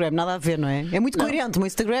o Instagram, nada a ver, não é? É muito coerente, o meu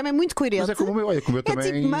Instagram é muito coerente. Mas é como o meu, olha, como eu É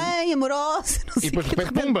também. tipo mãe, amorosa, não sei E depois de o quê,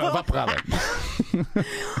 repente, pumba, vá porrada.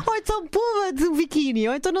 Ou então puma de biquíni,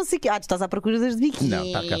 ou então não sei o quê. Tu estás à procura das de biquíni. Não,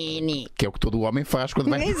 está cá. Que é o que todo o homem faz quando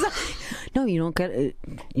vai. Exato. Não, e não quero.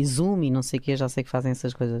 E zoom e não sei o quê, já sei que fazem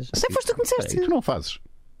essas coisas. Até foste tu que me disseste. E tu não fazes?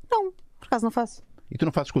 Não, por acaso não faço. E tu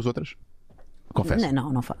não fazes com as outras? Confessa.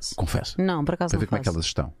 Não faço. Confessa. Não, por acaso Para não ver como é que faço. elas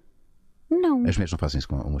estão. Não. As mulheres não fazem isso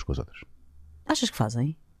umas com as outras. Achas que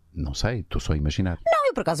fazem? Não sei, estou só a imaginar. Não,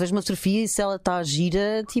 eu por acaso vejo uma fotografia e se ela está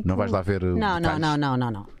gira, tipo. Não vais lá ver. Não.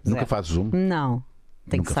 Nunca Zero. fazes zoom? Não.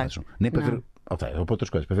 Tem Nunca que fazes ser. zoom. Nem para Não. ver. Ou para outras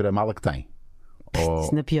coisas, para ver a mala que tem. Ou...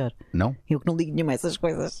 Isso não é pior. Não? Eu que não ligo nenhuma a essas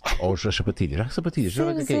coisas. Ou as sapatilhas. Já sapatilhas. Já,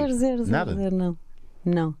 o que é que é isto? Zero, Nada. não.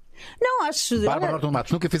 Não, acho. Bárbara olha, Norton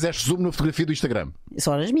Matos, nunca fizeste zoom na fotografia do Instagram.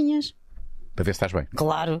 só nas minhas. Para ver se estás bem.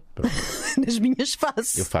 Claro. Nas minhas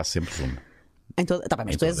faço. Eu faço sempre zoom. Tá bem,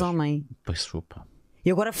 mas Em tu és todas. homem. Pois sopa.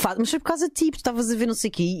 E agora faço. Mas foi por causa de ti, porque tu estavas a ver não sei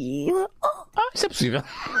o quê. E eu, Isso é possível.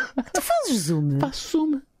 tu fazes zoom? Faço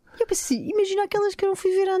zoom. E eu pensei, imagina aquelas que eu não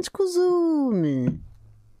fui ver antes com o zoom.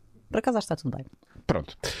 Por acaso já está tudo bem.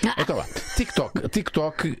 Pronto. Então lá.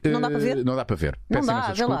 TikTok. Não dá para ver? Não dá para ver. Não Peço dá,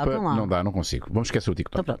 imensa vê lá, desculpa. vê lá. Não dá, não consigo. Vamos esquecer o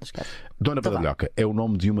TikTok. Então pronto, esquece. Dona Então vá. Badalhoca é o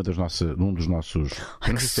nome de um dos nossos.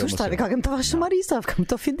 Ai, que susto, olha que alguém me estava a chamar isso, estava a ficar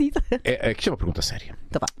muito ofendida. Aqui é uma pergunta séria.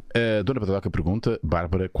 Tá bem. A Dona Badalhoca pergunta,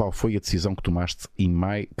 Bárbara, qual foi a decisão que tomaste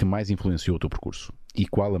que mais influenciou o teu percurso? E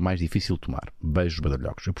qual a mais difícil de tomar? Beijos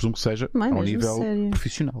badalhocos. Eu presumo que seja Mãe, ao mesmo nível sério.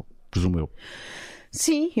 profissional. Presumo eu.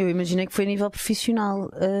 Sim, eu imaginei que foi a nível profissional.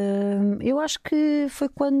 Eu acho que foi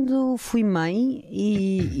quando fui mãe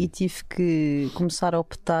e tive que começar a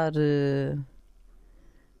optar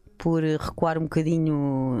por recuar um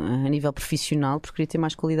bocadinho a nível profissional, porque queria ter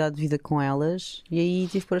mais qualidade de vida com elas. E aí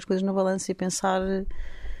tive que pôr as coisas na balança e pensar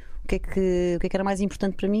o que é que era mais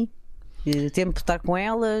importante para mim. Tempo de estar com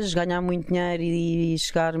elas, ganhar muito dinheiro e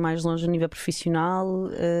chegar mais longe no nível profissional.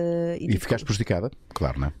 E ficaste prejudicada?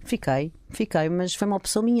 Claro, não é? Fiquei, mas foi uma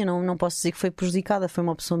opção minha. Não posso dizer que foi prejudicada, foi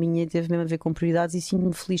uma opção minha e teve mesmo a ver com prioridades e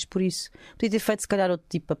sinto-me feliz por isso. Podia ter feito, se calhar, outro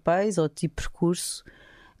tipo de papéis, outro tipo de percurso,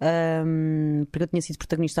 porque eu tinha sido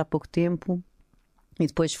protagonista há pouco tempo. E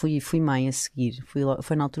depois fui mãe a seguir.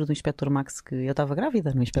 Foi na altura do Inspector Max que eu estava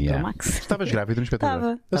grávida no Inspector Max. Estavas grávida no Inspector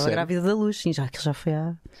Max? Estava grávida da Luz, sim, aquilo já foi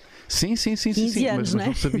há. Sim, 15 anos, mas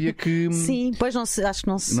não sabia que. Sim, pois acho que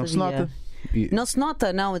não se Não se sabia. nota. Não se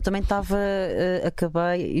nota, não. Eu também estava.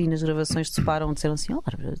 Acabei e nas gravações de separam disseram assim: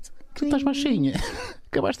 Bárbara, Tu estás mais cheinha.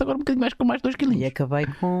 Acabaste agora um bocadinho mais com mais 2 quilos. E acabei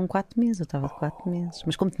com 4 meses. Eu estava de 4 meses.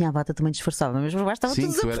 Mas como tinha a bata também disfarçava. Mas por baixo estava Sim,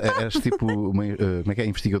 tudo tu desapertado. eras tipo uma, como é que é?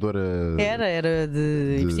 Investigadora. Era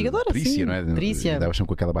de investigadora. Perícia, sim, não é? Perícia. Davas sempre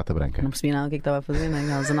com aquela bata branca. Não percebi nada do que é que estava a fazer,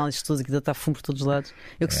 né? As análises de estudos, aquilo está fumo por todos os lados.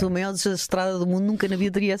 Eu que sou a maior desastrada do mundo, nunca na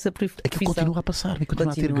vida teria essa profissão. Aquilo continua a passar,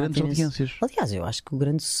 continua a ter grandes audiências. Aliás, eu acho que o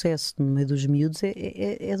grande sucesso no meio dos miúdos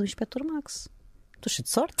é do Inspector Max. Estou cheio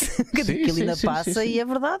de sorte. Aquilo ainda passa e é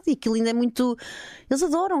verdade. E aquilo ainda é muito. Eles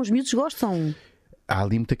adoram, os miúdos gostam. Há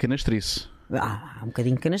ali muita canastrice. Há um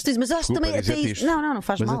bocadinho de canastrice, mas eu acho que também até isso. Não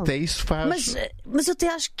faz mas mal. Mas até isso faz. Mas eu até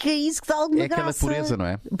acho que é isso que dá alguma graça. É aquela pureza, não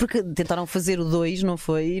é? Porque tentaram fazer o 2, não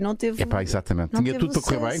foi? E não teve. Exatamente. Tinha tudo para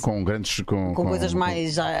correr bem, com grandes. Com coisas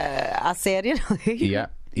mais à séria, não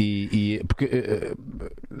é? Porque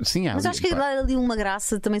sim, mas acho que dá ali uma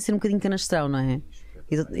graça também ser um bocadinho canastrão, não é?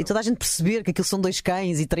 E toda a gente perceber que aquilo são 2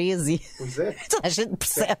 cães e 13. Pois é. Toda a gente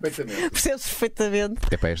percebe perfeitamente.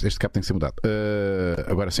 Este cabo tem que ser mudado.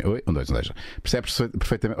 Agora sim, oi, 1, 2, 1, 2. Percebes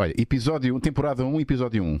perfeitamente. Olha, episódio 1, temporada 1,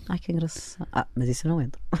 episódio 1. Ai, que engraçado. Mas isso eu não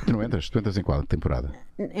entro. Tu não entras? Tu entras em qual temporada?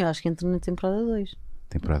 Eu acho que entro na temporada 2.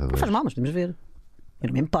 Temporada 2. Não faz mal, mas podemos ver. Eu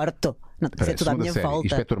não me importo. Não, isso é tudo à minha série. volta.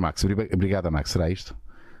 Inspector Max, obrigada, Max. Será isto?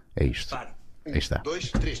 É isto. Aí está.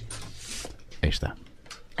 2, 3. Aí está.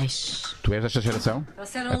 Tu és desta geração?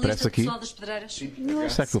 Aparece aqui?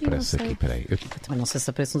 Será que eu apareço aqui? Espera aí. Eu também não sei se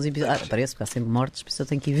aparece uns episódios. Aparece, porque há sempre mortes, por isso eu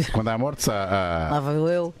tenho que ir ver. Quando há mortes, há. Lá vou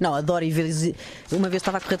eu. Não, adoro ir ver. Uma vez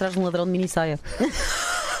estava a correr atrás de um ladrão de minissaia.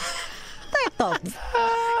 É top.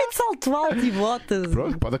 É de salto alto e botas.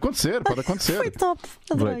 Pronto, pode acontecer. Foi top.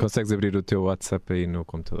 Adorei. Consegues abrir o teu WhatsApp aí no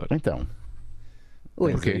computador? Então.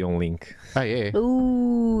 Oi. Tens aí um link. É?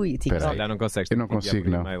 Ui, Espera aí. Já não consegues. Eu não consigo,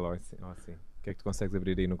 não. Assim. O que é que tu consegues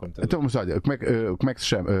abrir aí no computador? Então, mas olha, como é que se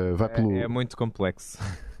chama? Vai pelo. É muito complexo.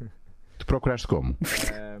 Tu procuraste como?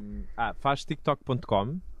 Faz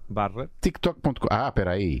tiktok.com/ TikTok.com.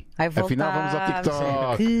 Espera aí. Afinal, vamos ao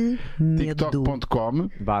TikTok. Que medo. TikTok.com/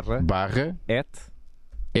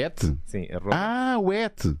 @. Sim, o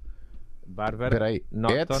 @. Bárbara. Espera aí.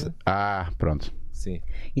 Norton. Pronto. Sim.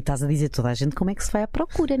 E estás a dizer a toda a gente como é que se vai à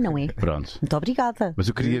procura, não é? Pronto. Muito obrigada. Mas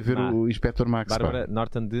eu queria ver o Inspector Max. Bárbara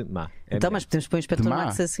Norton de Má. Então, mas podemos pôr o Inspector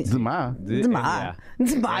Max assim. De Má? De Má.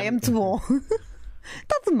 De Má é muito bom.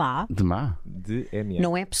 Está de Má. De Má? De MA.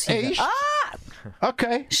 Não é possível. É isto?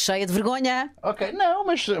 Ok. Cheia de vergonha. Ok. Não,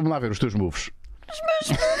 mas vamos lá ver os teus moves. Os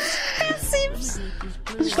meus péssimos.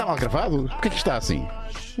 Mas isto está mal gravado? Porquê que está assim?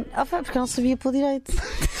 Porque eu não sabia pôr direito.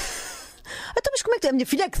 Então, mas como é que a minha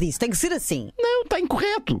filha é que disse? Tem que ser assim. Não, está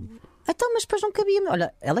incorreto. Então, mas depois não cabia.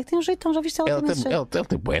 Olha, ela é que tem um jeitão, já viste ela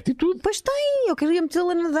tem boa atitude. Pois tem, eu queria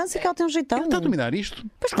metê-la na dança que ela tem um jeitão. Ela está a dominar isto.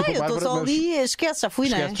 Pois tem, eu estou só ali, esquece, já fui,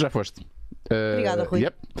 não é? Esquece, já foste. Obrigada, Rui.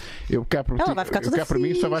 Yep. Eu cá para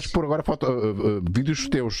mim só vais pôr agora vídeos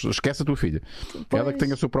teus. Esquece a tua filha. Pois. Ela que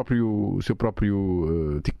tem o seu próprio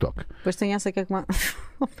TikTok. Depois tem essa que é com uma.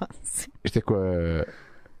 Isto é com a.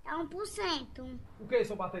 É 1%. O que?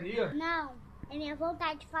 Sua bateria? Não, é minha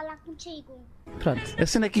vontade de falar contigo. Pronto. A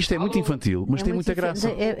cena é que isto é muito infantil, mas tem muita graça.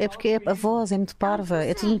 É porque a voz é muito parva,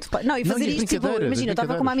 é tudo muito parva. Não, e fazer isto, tipo, imagina, eu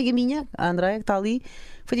estava com uma amiga minha, a Andréia, que está ali,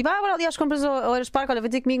 foi tipo, bora ali às compras ao Aerospark, olha,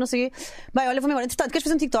 vem ter comigo, não sei o quê. Bem, olha, vou-me embora. Entretanto, queres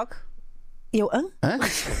fazer um TikTok? E eu, hã?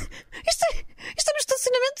 Isto é no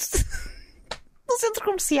estacionamento do centro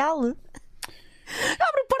comercial.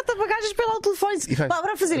 Abre o porta-bagagens pelo ao telefone.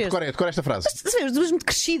 Bora fazer isto. Decora esta frase. As duas muito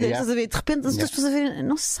crescidas, estás a ver? De repente as pessoas a ver.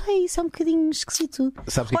 Não sei, isso é um bocadinho esquisito.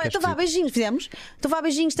 Sabes o que Olha, então vá, beijinhos, fizemos. Então vá,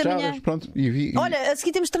 beijinhos também. Pronto. Olha, a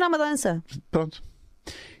seguir temos de treinar uma dança. Pronto.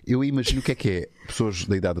 Eu imagino o que é pessoas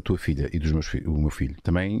da idade da tua filha e dos o meu filho.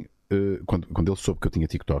 Também, quando ele soube que eu tinha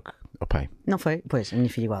TikTok, pai. Não foi? Pois, a minha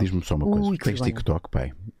filha igual. Diz-me só uma coisa. Ui, tens TikTok,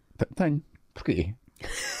 pai? Tenho. Porquê?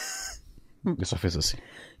 Ele só fez assim.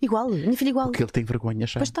 Igual, a minha filha igual. Porque ele tem vergonha,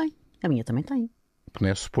 já. Pois tem. A minha também tem. Porque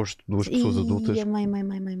não é suposto duas pessoas adultas. Mãe.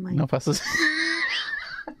 Não faças.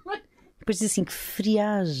 Depois diz assim, que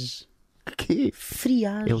friagem. Que?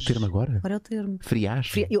 Friagem. É o termo agora? Agora é o termo.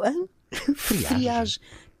 Friagem? Friagem.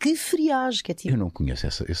 Que friagem, que é tipo. Eu não conheço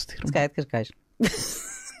esse termo. Se calhar é de Cascais.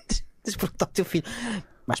 Tens de perguntar ao teu filho.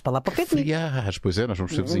 Vais para lá para o pé de mim. Friagem, pois é, nós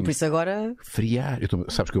vamos ser Por vizinhos. isso agora. Friagem.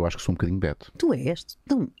 Sabes que eu acho que sou um bocadinho Beto. Tu és.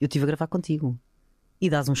 Então, eu estive a gravar contigo. E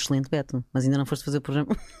dás um excelente Beto. Mas ainda não foste fazer o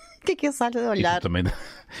programa. O que é essa área de olhar?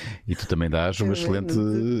 E tu também dás uma excelente.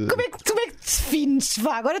 Como é que te defines?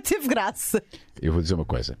 Vá, agora teve graça. Eu vou dizer uma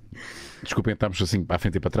coisa. Desculpem, estamos assim para a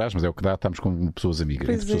frente e para trás, mas é o que dá, estamos com pessoas amigas.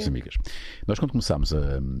 Pois Entre pessoas é. amigas. Nós, quando começámos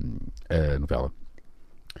a novela,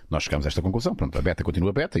 nós chegámos a esta conclusão. Pronto, a Beta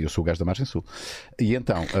continua Beta e eu sou o gajo da Margem Sul. E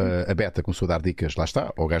então a Beta começou a dar dicas, lá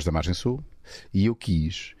está, ao gajo da Margem Sul. E eu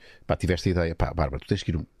quis, pá, tiveste a ideia, pá, Bárbara, tu tens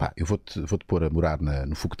que ir, pá, eu vou-te pôr a morar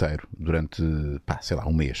no fogueteiro durante, pá, sei lá,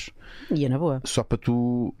 um mês. E é na boa. Só para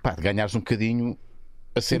tu, pá, ganhares um bocadinho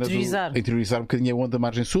a cena interiorizar um bocadinho a onda da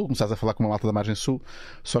Margem Sul, começares a falar com uma malta da Margem Sul.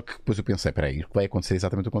 Só que depois eu pensei, espera aí, vai acontecer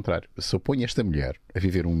exatamente o contrário. Se eu ponho esta mulher a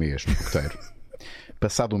viver um mês no fogueteiro,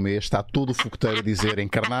 passado um mês está todo o fogueteiro a dizer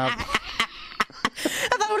encarnado,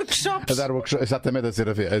 A dar workshops. exatamente,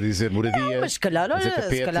 a dizer moradia. Mas se calhar, a dizer olha,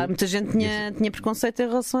 tapete. se calhar muita gente tinha preconceito em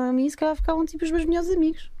relação a mim e se calhar ficavam tipo os meus melhores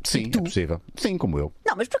amigos. Sim, Tipo é possível. Sim, como eu.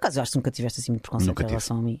 Não, mas por acaso eu acho que nunca tiveste assim muito preconceito Nunca em tive.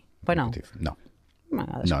 relação a mim. Pois não. Tive. Não.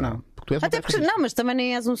 Acho que Não. Porque tu és Até um porque, gajo não, mas também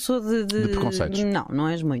nem és um pessoa de preconceitos. Não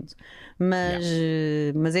és muito.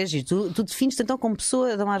 Mas é giro. Tu defines-te então como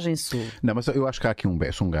pessoa da Margem Sul. Não, mas eu acho que há aqui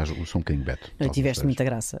sou um bocadinho Beto. Eu tiveste muita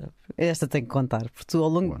graça. Esta tenho que contar, porque tu ao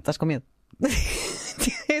longo. Estás com medo?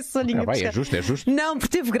 É soninho. Vai, é justo, é justo. Não,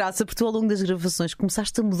 porque teve graça, porque tu ao longo das gravações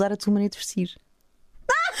começaste a mudar a tua maneira de vestir.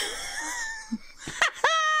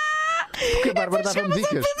 Porque a Bárbara dava-me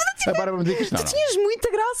dicas. A Bárbara me dicas. Não, Tu tinhas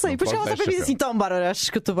muita graça. Não E depois pode chegavas dar para mim chapéu. assim: então, Bárbara, achas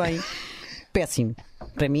que eu estou bem? Péssimo.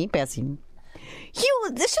 Para mim, péssimo. E eu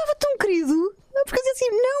achava tão querido, porque eu dizia assim: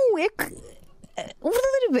 não, é que o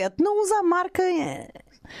verdadeiro Beto não usa a marca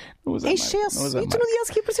Não usa em a marca, excesso. não usa a E tu no marca. dia a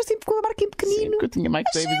seguir apareceste sempre com a marca em Sim, pequenino. porque eu tinha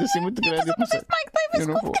Mike Davis assim muito grande. Eu pensei, Mike Davis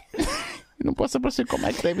eu não vou. Eu não posso aparecer com o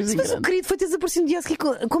Mike Davis em Mas o grande. querido foi teres aparecido no dia a seguir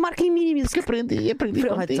com a marca em mínimo. Porque aprendi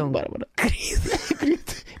Pronto, contigo, então, Bárbara.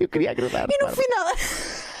 Querido. Eu queria agradar. E no Bárbara. final.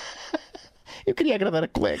 Eu queria agradar a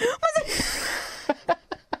colega.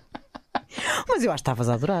 Mas eu acho que estavas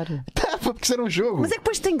a adorar. Porque isso era um jogo. Mas é que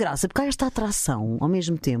depois tem graça, porque há esta atração ao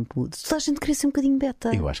mesmo tempo de toda a gente querer ser um bocadinho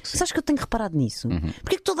beta. Eu acho que sim. Sabes que eu tenho reparado nisso?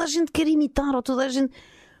 Porque é que toda a gente quer imitar ou toda a gente.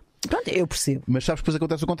 Pronto, eu percebo. Mas sabes que depois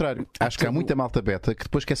acontece o contrário. Acho que há muita malta beta que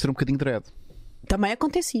depois quer ser um bocadinho dread. Também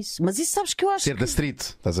acontece isso. Mas isso sabes que eu acho Ser da street,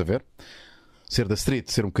 estás a ver? Ser da street,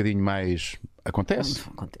 ser um bocadinho mais. Acontece.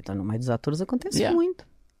 Então, no meio dos atores acontece Yeah. muito.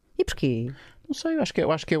 E porquê? Não sei, eu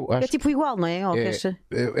acho que É tipo igual, não é? Ou queixa?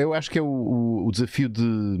 eu acho que é o desafio de.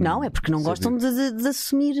 Não, é porque não de- gostam de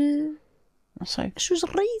assumir Não sei. as suas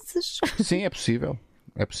raízes. Sim, é possível.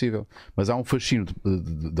 É possível. Mas há um fascínio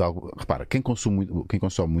de algo. Repara, quem consome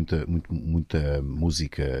muita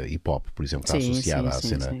música hip hop, por exemplo, está associada à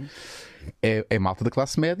cena. sim. É malta da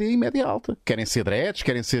classe média e média alta. Querem ser dreads,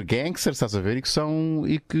 querem ser gangsters, estás a ver? E que são.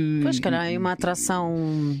 Pois, se calhar é uma atração.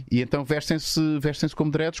 E então vestem-se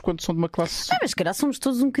como dreads quando são de uma classe. Mas se calhar somos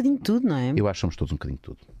todos um bocadinho de tudo, não é? Eu acho que somos todos um bocadinho de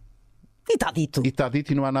tudo. E está dito. E está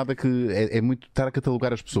dito e não há nada que. É muito estar a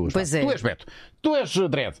catalogar as pessoas. Pois tá? é. Tu és Beto, tu és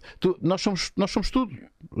dread, nós somos tudo.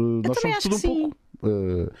 Nós também somos acho tudo um que sim. pouco.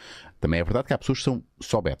 Também é verdade que há pessoas que são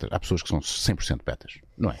só betas. Há pessoas que são 100% betas.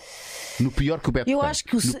 Não é? No pior que o Beto Eu tem. acho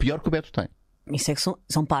que No pior que o Beto tem. Isso é que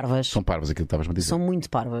são parvas. São parvas aquilo que estavas-me a dizer. São muito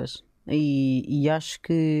parvas. E acho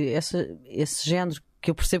que esse género que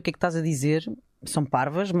eu percebo o que é que estás a dizer são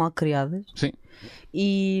parvas, mal criadas Sim.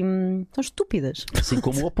 e são estúpidas. Assim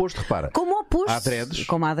como o oposto, repara. Como o oposto. Há dreads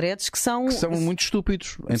como há dreads que são. Que são muito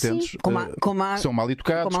estúpidos, entendes? como há- que são mal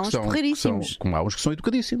educados, como há uns que são, porreiríssimos. como há uns que são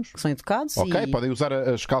educadíssimos. que são educados. Ok, e... podem usar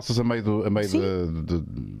as calças a meio Sim.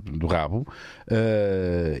 do rabo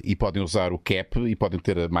e podem usar o cap e podem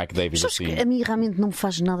ter a Mike Davis Sabes assim. que a mim realmente não me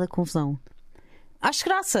faz nada confusão. Acho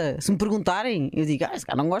graça. Se me perguntarem, eu digo, se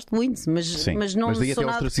calhar não gosto muito, Sim, mas não mas daí sou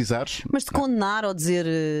até nada. ostracizares. Mas de condenar ou dizer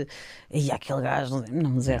aquele gajo,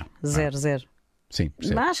 não, zero. Sim,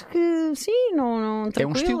 percebo. Mas acho que sim,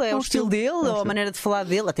 tranquilo, é o estilo dele, ou a estilo. maneira de falar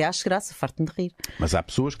dele, até acho graça, farto-me de rir. Mas há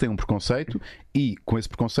pessoas que têm um preconceito e com esse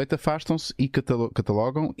preconceito afastam-se e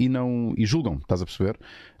catalogam e julgam, estás a perceber?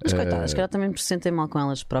 Mas coitadas, se calhar também se sentem mal com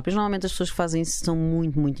elas próprias. Normalmente as pessoas que fazem isso estão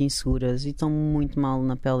muito, muito inseguras e estão muito mal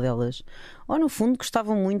na pele delas. Ou no fundo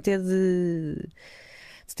gostavam muito é de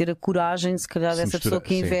de ter a coragem, se calhar, Se dessa mistura- pessoa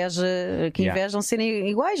que inveja, que Yeah. invejam serem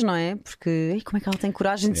iguais, não é? Porque ei, como é que ela tem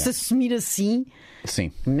coragem de se assumir assim?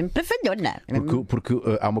 Sim. Mesmo para falhona. Porque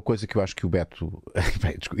há uma coisa que eu acho que o Beto.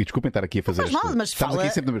 Bem, e desculpem estar aqui a fazer Faz mal, mas estamos fala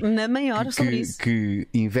aqui sempre na maior sobre isso. que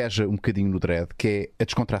inveja um bocadinho no dread, que é a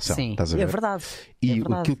descontração. Sim, Estás a ver? é verdade. E é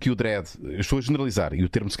verdade. aquilo que o dread. Eu estou a generalizar e o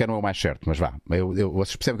termo sequer não é o mais certo, mas vá.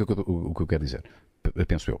 Vocês percebem o que eu quero dizer.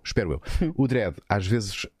 Penso eu, espero eu. O dread, às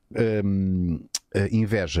vezes,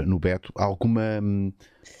 inveja no Beto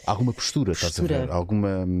alguma postura, estás a ver?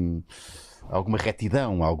 Alguma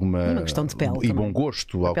retidão, Uma questão de pele e também. bom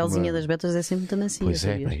gosto. A pelzinha das betas é sempre muito macia. Pois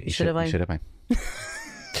é, sabias? bem, e Cheira bem. cheira bem.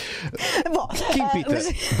 Bom, Kim Pita,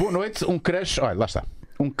 mas- boa noite. Um crush, olha, lá está.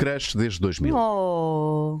 Um crush desde 2000.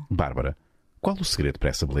 Oh, Bárbara, qual o segredo para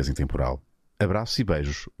essa beleza intemporal? Abraços e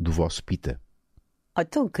beijos do vosso Pita, oh,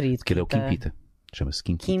 tão querido. que ele é o Kim Pita. Pita. Chama-se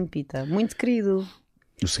Kim Pita. Kim Pita, muito querido.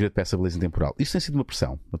 O segredo para essa beleza intemporal. Isso tem sido uma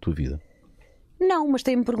pressão na tua vida? Não, mas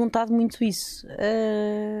tem-me perguntado muito isso.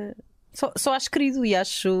 Só acho querido e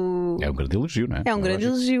acho. É um grande elogio, não é? É um grande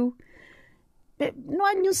lógico. elogio. Não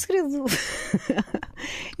há nenhum segredo.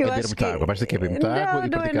 Eu beber muita água. Basta que é beber muita água e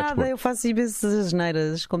não é praticar nada. desporto. Eu faço imensas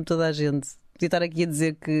asneiras, como toda a gente. Podia estar aqui a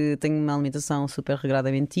dizer que tenho uma alimentação super regrada,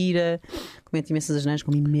 é mentira. Cometo imensas asneiras,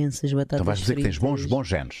 como imensas batatas. Então vais dizer que tens fritas. bons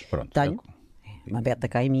genes. Pronto. Tenho. Uma beta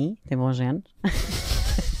cá em mim, tem bons genes.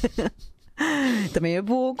 Também é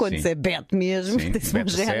boa quando Sim. se é beto mesmo, Sim, tem-se beta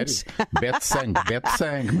bons sério. genes. Beta sangue, não é beta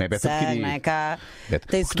Sangue, adquirido. não é cá. Beta-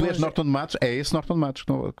 Tem-se Porque tu és bons- Norton de Matos, é esse Norton de Matos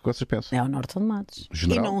que vocês pensam. É o Norton de Matos.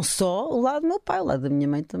 General? E não só o lado do meu pai, o lado da minha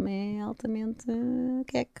mãe também é altamente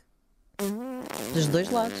queque. Dos dois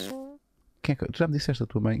lados. Tu já me disseste a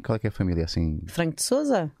tua mãe qual é que é a família assim? Franco de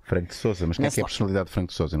Souza? Franco de Souza, mas quem é Nesse que é a lado. personalidade de Franco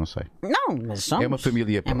de Souza? Eu não sei. Não, mas somos. É uma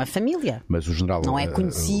família. É pronto. uma família. Mas o general. Não é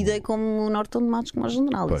conhecida como o Norton de Matos como o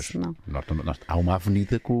general. Pois, Isso não. há uma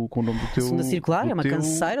avenida com o nome do teu. Segunda circular, do é uma teu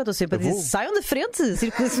canseira. Eu estou sempre a dizer: avô. saiam da frente.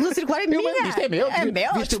 Segunda circular é minha. Isto é meu. É meu.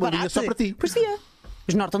 Devias ter uma linha disparate. só para ti. Pois é.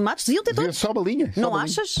 Os Norton de Matos deviam ter Vê todos. só uma linha. Não uma linha.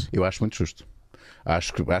 achas? Eu acho muito justo.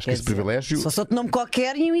 Acho que Quer esse dizer, privilégio. Só outro nome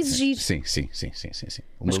qualquer iam exigir. Sim.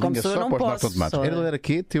 Uma Mas como linha sou eu, só não para os posso, Norton de Matos. só- Ele era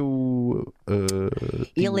quê? Teu.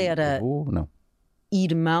 Ele era- Avô? Não.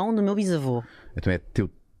 Irmão do meu bisavô. Então é teu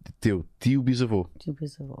tio bisavô. Tio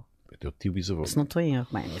bisavô. É teu tio bisavô. Se não estou em erro.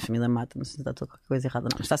 Bem, a minha família mata, não sei se está toda qualquer coisa errada.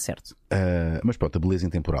 Não, mas está certo. Mas pronto, a beleza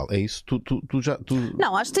intemporal. É isso? Tu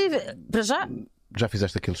Não, acho que teve. Para já. já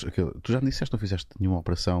fizeste Tu já me disseste que não fizeste nenhuma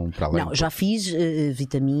operação para além? Não, já fiz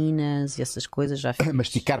vitaminas e essas coisas. Já fiz.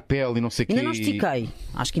 Masticar pele e não sei o quê. Ainda não estiquei.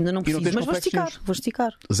 Acho que ainda não não preciso. tens Mas vou complexos esticar. nenhuns? Vou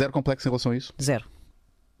esticar. Zero complexo em relação a isso? Zero.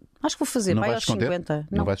 Acho que vou fazer. Não Vai vais aos esconder? 50.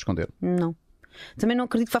 Não vais esconder. Não. Também não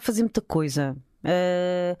acredito que vá fazer muita coisa.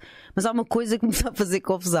 Mas há uma coisa que me está a fazer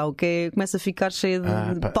confusão, que é começa a ficar cheia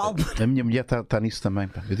de Pá, pálpebra. a minha mulher está nisso também.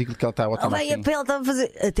 Pá. Eu digo-lhe que ela está ótima. Bem, a assim. pele está a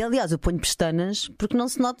fazer. Até aliás, eu ponho pestanas porque não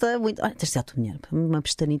se nota muito. Olha, tens de ser a tua mulher. Uma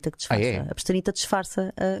pestanita que disfarça. É? A pestanita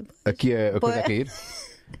disfarça. Aqui é a coisa a Pois. cair.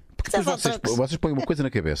 Porque Mas é depois só vocês põem uma coisa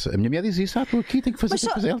na cabeça. A minha mulher diz isso. Estou aqui, tenho que fazer. Mas,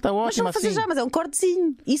 Tenho que fazer. Ela está mas não ótima vou fazer assim. já, mas é um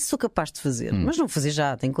cortezinho. Isso sou capaz de fazer. Mas não vou fazer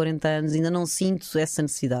já. Tenho 40 anos, ainda não sinto essa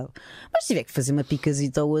necessidade. Mas se tiver que fazer uma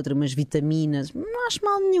picazita ou outra, umas vitaminas, não acho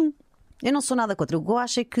mal nenhum. Eu não sou nada contra. O que eu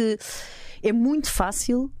acho é que é muito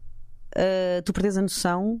fácil tu perderes a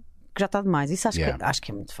noção que já está demais. Isso Yeah. acho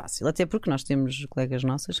que é muito fácil. Até porque nós temos colegas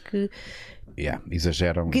nossas que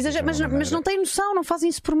Exageram. mas não têm noção, não fazem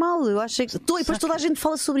isso por mal. Eu acho que. E depois toda a gente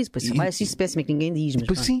fala sobre isso. Pois isso péssimo é que ninguém diz. Mas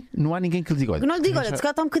Pois sim, não há ninguém que lhe diga. Olha, eu não lhe digo, olha, se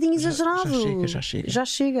calhar está um bocadinho exagerado. já chega. Já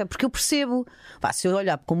chega, porque eu percebo. Pá, se eu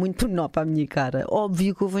olhar com muito pormenor para a minha cara,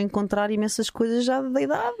 óbvio que eu vou encontrar imensas coisas já da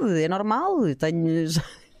idade. É normal. Eu tenho,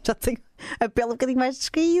 já tenho a pele um bocadinho mais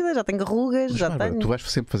descaída, já tenho rugas, Mas, já Bárbara, tenho. tu vais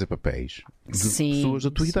sempre fazer papéis de Sim, pessoas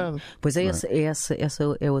da tua sim. idade. Pois é, não é?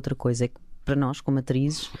 essa é outra coisa. É que para nós, como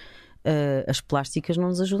atrizes, as plásticas não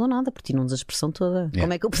nos ajudam nada, porque tiram-nos a expressão toda.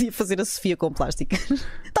 Como é que eu podia fazer a Sofia com plásticas?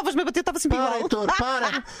 Estavas-me a bater, estava sempre igual. Heitor,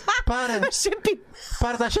 para! Mas sempre.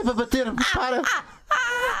 Para, estás sempre a bater-me, para! O que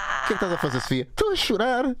é que estás a fazer, Sofia? Estou a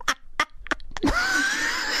chorar!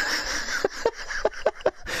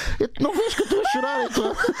 Não vês que eu estou a chorar,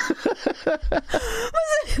 Heitor?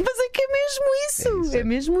 Mas é que é mesmo isso. É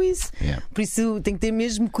mesmo isso. Yeah. Por isso tenho que ter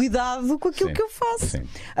mesmo cuidado com aquilo Sim, que eu faço. sim.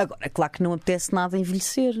 Agora, claro que não apetece nada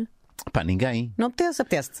envelhecer. Pá, ninguém. Não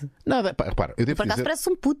apetece-te. Nada, pá, repara, eu devo Por acaso dizer. parece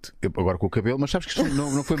um puto. Agora com o cabelo, mas sabes que isto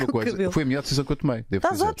não foi uma Com o coisa. cabelo. Foi a melhor decisão que eu tomei. Devo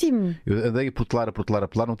Estás dizer. ótimo. Eu andei a protelar,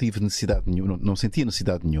 não tive necessidade nenhuma, não sentia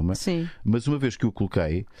necessidade nenhuma. Sim. Mas uma vez que o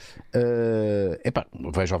coloquei,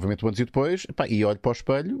 vejo obviamente o antes e depois, e olho para o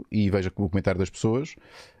espelho e vejo o comentário das pessoas,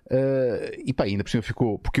 ainda por cima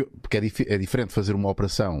ficou. Porque é diferente fazer uma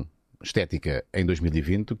operação estética em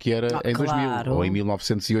 2020 que era em 2000 claro. ou em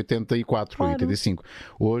 1984 ou Claro. 85.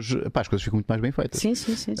 Hoje, pá, as coisas ficam muito mais bem feitas. Sim.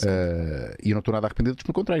 E eu não estou nada arrependido,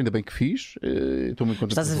 pelo contrário, ainda bem que fiz. Estou muito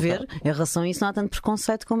contente. Estás a com o ver? resultado. Em relação a isso, não há tanto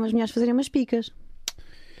preconceito como as mulheres fazerem umas picas.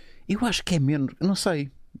 Eu acho que é menos, não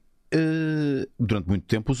sei. Durante muito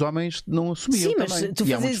tempo os homens não assumiam. Sim, mas também. tu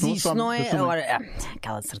E há fazes muitos que isso, assumem, não é? que assumem. Agora,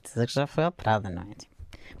 aquela certeza que já foi operada, não é? Tipo,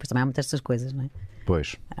 pois também há muitas destas coisas, não é?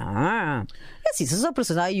 Pois. É assim, se as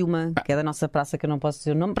operações. Há aí uma que é da nossa praça que eu não posso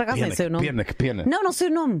dizer o nome, por acaso nem sei o nome. Que pena. Não sei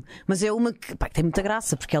o nome, mas é uma que, pá, que tem muita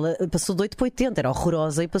graça, porque ela passou de 8 para 80, era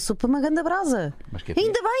horrorosa e passou para uma grande brasa. Mas que é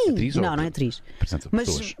Ainda bem! atriz ou Não é atriz. Apresenta Mas-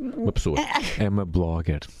 pessoas. Uma pessoa. É uma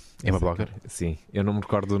blogger. É uma blogger? Sim, eu não me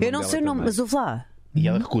recordo do nome Eu não dela sei o nome, também. mas ouve lá. E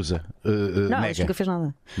ela recusa. Não, ela Nega. nunca fez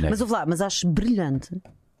nada. Nega. Mas ouve lá, mas acho brilhante.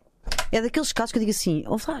 É daqueles casos que eu digo assim,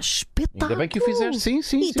 ouve lá, espetáculo. Ainda bem que o fizeste, sim. E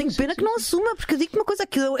sim, tenho sim, pena sim, que não sim. assuma, porque eu digo uma coisa,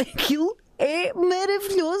 aquilo é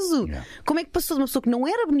maravilhoso. Yeah. Como é que passou de uma pessoa que não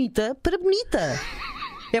era bonita para bonita?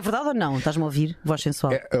 É verdade ou não? Estás-me a ouvir? Voz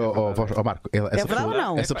sensual. Marco, essa verdade ou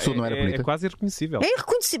não? Essa pessoa não era bonita? É quase irreconhecível. É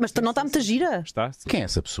irreconhecível, mas não está muita gira. Está? Sim. Quem é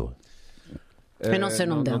essa pessoa? Eu não sei o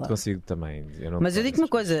nome Não dela. te consigo também. Mas eu digo uma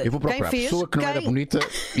coisa, Eu vou procurar quem fez. pessoa que não era bonita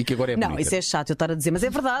e que agora é Não, bonita. isso é chato eu estar a dizer, mas é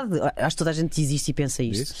verdade. Acho que toda a gente existe e pensa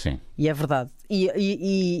isto. Sim. E é verdade.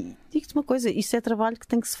 E digo-te uma coisa, isso é trabalho que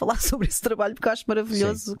tem que se falar sobre esse trabalho, porque eu acho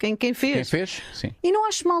maravilhoso quem fez. Quem fez? Sim. E não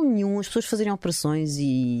acho mal nenhum as pessoas fazerem operações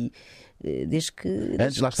e desde que.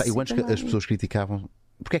 Antes, lá está. Eu antes que as pessoas criticavam.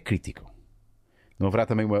 Porque é que criticam? Não haverá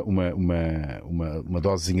também uma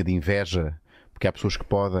dosezinha de inveja? Porque há pessoas que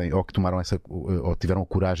podem, ou que tomaram ou tiveram a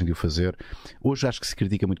coragem de o fazer. Hoje acho que se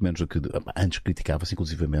critica muito menos do que antes criticava-se,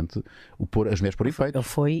 inclusivamente, as mulheres por efeito.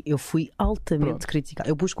 Eu fui altamente Pronto. criticada.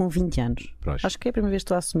 Eu pus com 20 anos. Pois. Acho que é a primeira vez que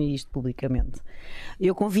estou a assumir isto publicamente.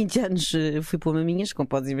 Eu com 20 anos fui pôr maminhas, como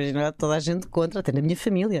podes imaginar, toda a gente contra, até na minha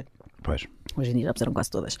família. Pois. Hoje em dia já puseram quase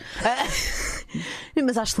todas.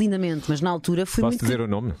 Mas acho lindamente, mas na altura fui Posso muito. dizer o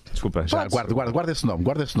nome? Desculpa. Já, guarda esse nome,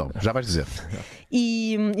 já vais dizer.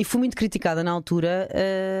 E fui muito criticada na altura.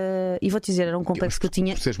 E vou-te dizer, era um complexo que eu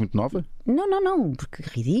tinha. Por seres muito nova? Não, porque é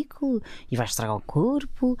ridículo e vai estragar o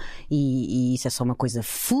corpo e isso é só uma coisa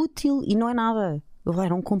fútil e não é nada.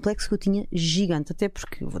 Era um complexo que eu tinha gigante, até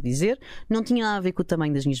porque, vou dizer, não tinha nada a ver com o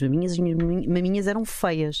tamanho das minhas maminhas. As minhas maminhas eram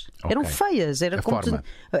feias. Ok. Eram feias. Era A como, forma.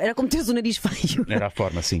 era como teres o nariz feio. Era a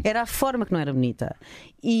forma, sim. Era a forma que não era bonita.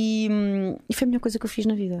 E foi a melhor coisa que eu fiz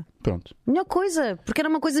na vida. Pronto. Melhor coisa, porque era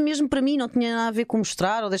uma coisa mesmo para mim, não tinha nada a ver com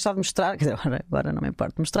mostrar ou deixar de mostrar. Quer dizer, agora não me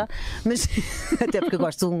importa de mostrar, mas até porque eu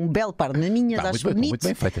gosto de um belo par de maminhas, acho bonito. Muito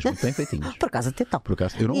bem feitas, muito bem feitinhas. Por acaso até tal. Por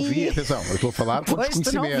acaso, eu não vi, atenção, eu estou a falar com Pois, tu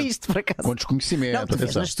desconhecimento. não viste, por acaso. Com desconhecimento, Não, tu vês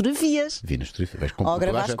atenção. nas fotografias. Vi nas fotografias. Ou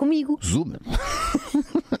gravaste comigo. Zoom.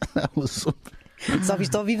 O zoom. Só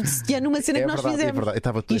viste ao vivo de Setiano uma cena que nós fizemos. É verdade. Eu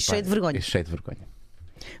estava E cheio de vergonha. Cheio de vergonha.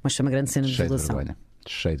 Mas foi uma grande cena de Cheio de violação. vergonha.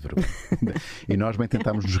 Cheio de vergonha. E nós bem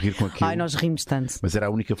tentámos nos rir com aquilo. Ai, nós rimos tanto. Mas era a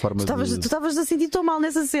única forma Tu estavas a sentir tão mal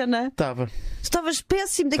nessa cena. Estava. Tu estavas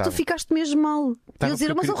péssimo, daí que tu Estava. ficaste mesmo mal. E eu dizer,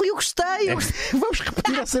 porque mas eu o Rui, eu gostei. Vamos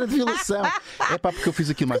repetir a cena de violação. É pá, porque eu fiz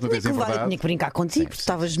aquilo mais uma vez em Eu verdade. tinha que brincar contigo, Sim, porque tu sim,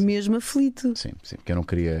 estavas sim. mesmo aflito. Sim, porque eu não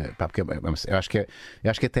queria. Pá, porque eu acho que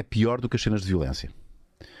é até pior do que as cenas de violência.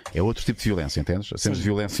 É outro tipo de violência, entendes? As cenas de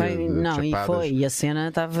violência. Foi, de não, e chapadas. foi. E a cena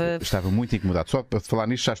estava. Estava muito incomodado. Só para falar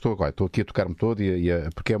nisto, já estou agora. Estou aqui a tocar-me todo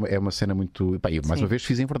porque é uma cena muito. Pá, eu mais Sim. uma vez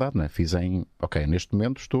fiz em verdade, não é? Fiz em. Ok, neste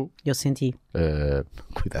momento estou. Eu senti.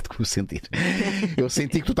 Cuidado com o sentir. Eu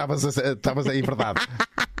senti que tu estavas aí em verdade.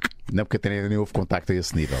 Não, porque até nem houve contacto a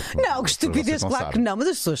esse nível. Não, que estupidez, Vocês não claro que sabem. não, mas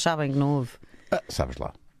as pessoas sabem que não houve. Sabes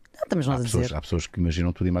lá. Não, estamos nós a dizer. Há pessoas que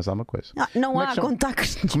imaginam tudo e mais alguma coisa. Não Como é que há chama-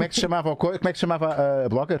 contactos. Como é que se chamava a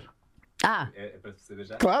blogger? É para saber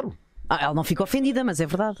já? Claro. Ela não fica ofendida, mas é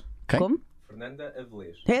verdade. Quem? Como? Fernanda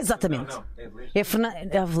Avelês. É exatamente. Não, é Avelês. É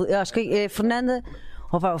Fernanda. Acho que é Fernanda.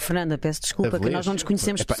 Fernanda, peço desculpa, que Avelês? nós não nos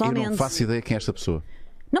conhecemos Epá, eu pessoalmente. não faço ideia quem é esta pessoa.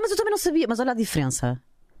 Não, mas eu também não sabia. Mas olha a diferença.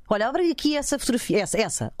 Olha, abre aqui essa fotografia.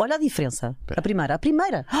 Essa. Olha a diferença. A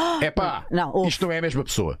primeira. Epá, Não, houve. isto não é a mesma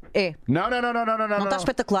pessoa. É. Não. Não está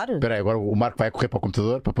espetacular? Espera aí, agora o Marco vai correr para o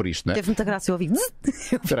computador para pôr isto, não é? Teve muita graça eu ouvi.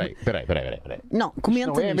 Espera aí. Não, comenta.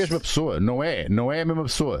 Não é a nisto. mesma pessoa. Não é a mesma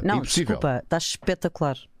pessoa. Não, Impossível. desculpa, está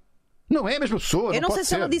espetacular. Não é a mesma pessoa. Eu não sei pode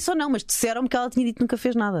se ela ser. disse ou não, mas disseram-me que ela tinha dito que nunca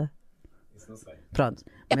fez nada. Isso não sei. Pronto.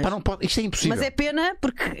 Epá, não pode. Isto é impossível. Mas é pena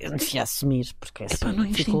porque enfim, assumir. Porque assim, Epá, não,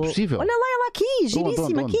 isto é ficou... impossível. Olha lá ela aqui,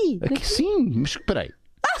 giríssima Onde? aqui. Aqui sim, mas espera aí.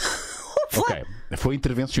 Ok, foi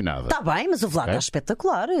intervencionada. Está bem, mas o Vlad Ok. está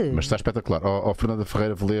espetacular. Mas está espetacular. Ó Fernanda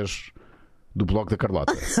Ferreira Velez do blog da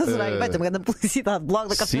Carlota. Adorei, vai ter uma grande publicidade. Blog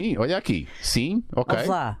da Carta. Sim, olha aqui. Sim, ok. Ó,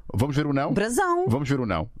 Flá. Vamos ver o não? Brasão. Vamos ver o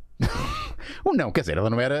não. Não, quer dizer, ela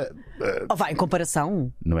não era. Em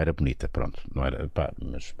comparação. Não era bonita, pronto. Não era. Pá,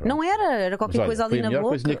 mas pronto. Não era qualquer Mas, olha, coisa ali foi na a melhor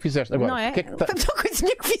boca. coisinha que fizeste. Agora, Não é? o que é que tá- Foi a melhor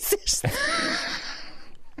coisinha que fizeste.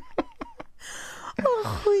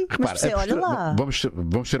 Rui. Repara, Mas olha lá.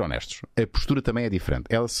 vamos ser honestos. A postura também é diferente.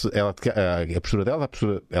 A postura dela,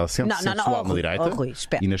 ela sente-se sensual na direita Rui,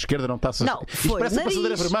 espera. e na esquerda não está. Não, Isto parece a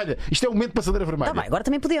passadeira vermelha. Isto é o momento de passadeira vermelha. Tá bem, agora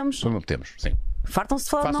também podemos. Não temos, sim. Fartam-se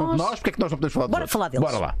de falar de Façam de nós. nós, porque é que nós não podemos falar de Bora nós? falar deles.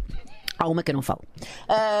 Bora lá. Há uma que eu não falo.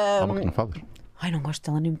 Há uma que não falas. Ai, não gosto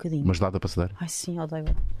dela nem um bocadinho. Mas lá da passadeira. Ai, sim, odeio.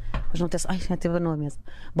 Mas não tem. Ai, teve na mesa.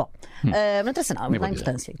 Bom, não interessa nada, Nem não há vou dizer.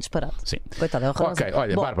 importância. Disparado. Sim. Coitada, é horrorosa. Ok,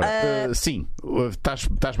 olha, Bom, Bárbara, sim,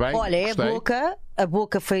 estás bem? olha, é Gostei. a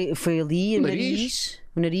boca foi ali, o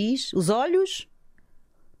nariz, os olhos.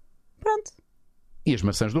 Pronto. E as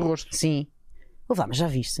maçãs do rosto. Sim. Mas já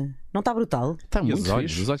viste? Não está brutal? Está E muito os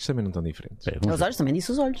olhos? fixe. Os olhos também não estão diferentes. Espera, vamos Os ver. olhos também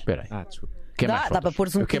disse os olhos. Espera aí. Desculpa. Quer Dá mais fotos? para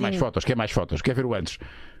pôr-se um Quer mais bocadinho. fotos? Quer mais fotos? Quer ver o antes?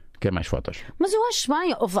 Quer mais fotos? Mas eu acho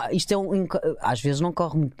bem. Isto é às vezes não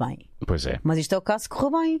corre muito bem. Pois é. Mas isto é o caso que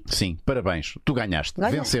correu bem. Sim, parabéns. Tu ganhaste.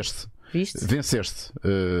 Ganhei. Venceste. Viste? Venceste,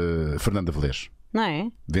 Fernanda Velez. Não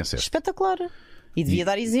é? Venceste. Espetacular. E devia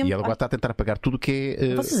dar exemplo. E ela agora está a tentar apagar tudo o que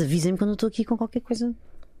é. Vocês avisem-me quando eu estou aqui com qualquer coisa.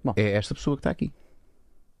 É esta pessoa que está aqui.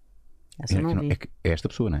 Essa eu não vi. É esta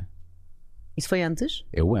pessoa, não é? Isso foi antes?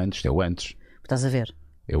 É o antes, é o antes. Estás a ver?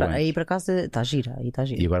 É o antes. Aí para casa está gira. Aí está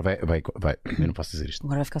gira. E agora vai. Eu não posso dizer isto.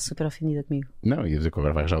 Agora vai ficar super ofendida comigo. Não, ia dizer que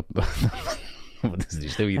agora vai arranjar. Não vou dizer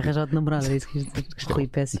isto. Eu ia Vai dizer. arranjar de namorado, é isso que isto é Rui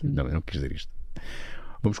péssimo. Não, eu não quis dizer isto.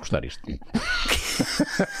 Vamos cortar isto.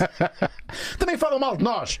 Também falam mal de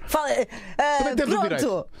nós. Fala, Também temos o direito.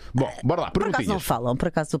 pronto. Bom, bora lá. Por acaso não Perguntinhas. falam, por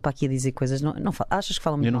acaso estou para aqui a dizer coisas. Não falam. Achas que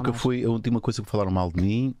falam muito Eu mal nunca de nós? fui. A última coisa que falaram mal de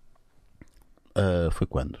mim foi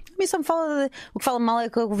quando? A mim só me fala. O que fala mal é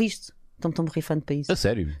que eu viste. Estou-me rifando para isso. A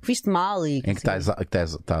sério? Viste mal e. Em que estás.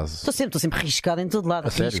 Estou sempre riscada em todo lado.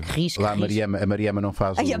 A sério? Risco. Lá a Mariama não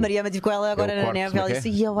faz. Ai, a Mariama estive com ela agora o na corte, neve. como é Ela que é?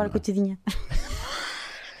 disse: e agora, coitadinha.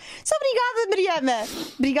 Só obrigada, Mariama.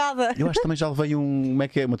 Obrigada. Eu acho que também já levei como é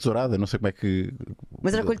que é? Uma tesourada, não sei como é que.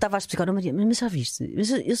 Mas era o que eu lhe estava a explicar. Oh, Mariama, mas já viste?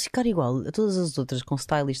 Mas eu se ficar igual a todas as outras com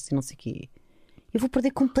stylists e não sei o quê, eu vou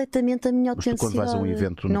perder completamente a minha Mas tu autenticidade. quando vais a um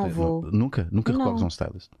evento não vou. Nunca Não. recorres a um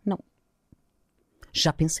stylist. Não.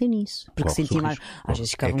 Já pensei nisso. Porque Corres senti o mais. risco. Às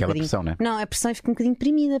vezes ficava É aquela um bocadinho. pressão, né? Não, é pressão e fico um bocadinho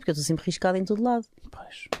deprimida, porque eu estou sempre riscada em todo lado.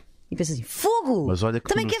 Pois. E penso assim: fogo! Mas olha que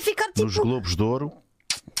Também tu quer ficar tipo. nos Globos de Ouro.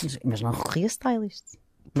 Mas não recorri a stylist.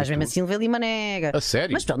 Mas mesmo assim levei ali uma nega. A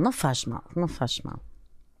sério? Mas pronto, não faz mal. Não faz mal.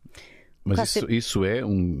 Mas Cá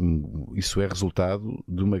isso é resultado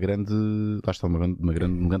de uma grande. Lá está,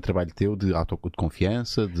 um grande trabalho teu de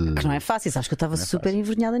autoconfiança. Que não é fácil. Sabes que eu estava Não é super fácil.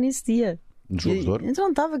 envergonhada nesse dia. Nos Globos de Ouro. Então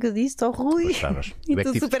não estava que eu disse, estou Rui. Pois estavas. E Eu é que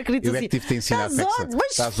tu tive- super querido Eu é assim. que tive de te ensinar Estás como é que ótimo,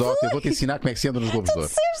 mas Estás ótimo. Eu vou-te ensinar como é que se anda nos Globos de Ouro.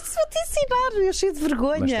 Disseste, vou-te ensinar. Eu cheio de Mas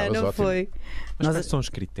vergonha, estavas não ótimo. foi? Mas Nós- quais são os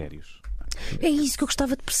critérios? É isso que eu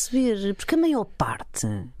gostava de perceber. Porque a maior parte,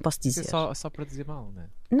 posso Isso dizer. é só para dizer mal, não é?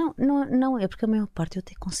 Não, é porque a maior parte eu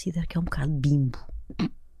até considero que é um bocado bimbo.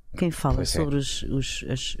 Quem fala Pois é. sobre os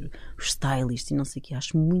stylists e não sei o que,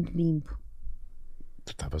 acho muito bimbo.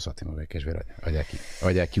 Tu estavas ótimo, bem, queres ver?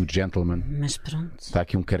 Olha aqui o gentleman. Mas pronto. Está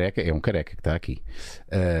aqui um careca, é um careca que está aqui.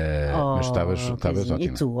 Mas estavas coisinha. ótimo.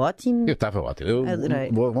 E tu, ótimo. Eu estava ótimo.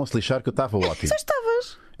 Adorei. Vão-se lixar que eu estava ótimo. Só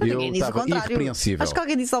estavas. Mas Eu ninguém disse o estava contrário. irrepreensível. Acho que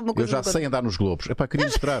alguém disse alguma Eu coisa. já do sei contrário. andar nos Globos. Epá, queria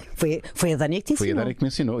mostrar. Foi a Dani que te Foi a ensinou. Dani que me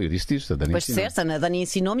ensinou. Eu disse isto. A Dani Pois ensinou. certo, a Dani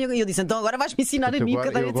ensinou-me e eu disse: então agora vais-me ensinar a mim, porque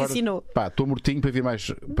a Dani te ensinou. Pá, estou mortinho para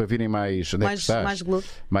virem mais. Onde é que estás? Mais globos.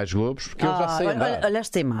 Mais Globos, porque eu já sei andar. Olha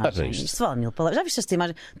esta imagem. Olha isto. Isto vale 1000 palavras. Já viste esta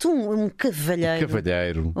imagem? Tu, um cavalheiro.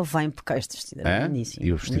 Cavalheiro. Ou vai impecar este vestido. É Hã? lindíssimo.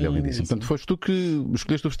 E o vestido é lindíssimo. Portanto, foste tu que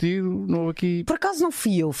escolheste o vestido, não houve aqui. Por acaso não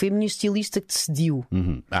fui eu, foi a minha estilista que decidiu.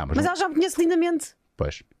 Uhum. Mas Não- ela já me conhece lindamente.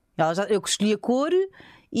 Pois. Eu que escolhi a cor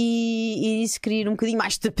e disse que queria ir um bocadinho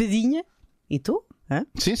mais tapadinha. E tu? Hã?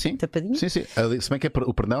 Sim. Tapadinho? Sim. Ali, se bem que é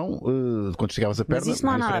o perdão, quando chegavas a perna. isso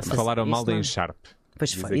não há nada a parece- fazer. Falaram mal isso da não. Encharp.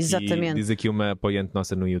 Pois foi, exatamente. Diz aqui uma apoiante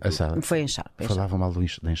nossa no YouTube. Assada. Foi em Sharp. Falava mal do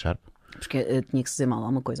Encharp. Porque tinha que se dizer mal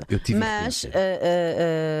alguma coisa. Eu tive mas.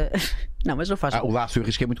 Não, mas não faz mal. O laço, eu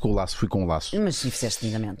arrisquei muito com o laço, fui com o laço. Mas sim, fizeste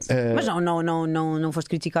lindamente. Mas não foste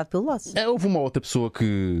criticado pelo laço. Houve uma outra pessa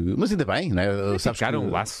que. Mas ainda bem, né? Sabes que Criticaram o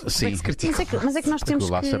laço? Sim. Mas é que nós temos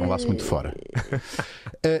O laço que... era um laço muito fora.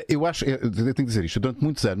 Eu tenho que dizer isto. Durante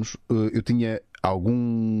muitos anos eu tinha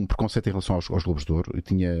algum preconceito em relação aos Globos de Ouro. Eu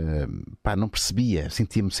tinha. Não percebia.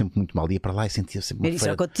 Sentia-me sempre muito mal. Ia para lá e sentia sempre Isso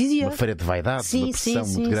era o que eu te dizia. uma feira de vaidade, Sim, uma pressão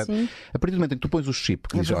sim, muito sim, grande. sim. A partir do momento em que tu pões o chip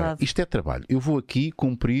que É diz: olha, verdade. isto é trabalho, eu vou aqui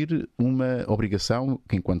cumprir uma obrigação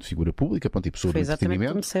que, enquanto figura pública, pronto, e pessoa do Foi exatamente como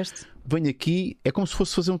entretenimento, disseste. venho aqui, é como se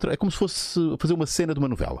fosse fazer uma cena de uma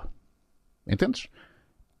novela. Entendes?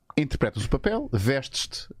 Interpretas o papel,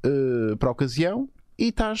 vestes-te para a ocasião e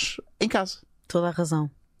estás em casa. Toda a razão.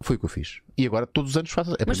 Foi o que eu fiz. E agora todos os anos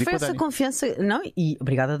faço. Mas foi essa confiança. Não, e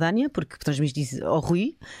obrigada, Dânia, porque transmitiste isso ao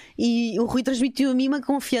Rui. E o Rui transmitiu a mim uma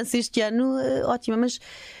confiança este ano ótima.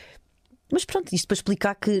 Mas pronto, isto para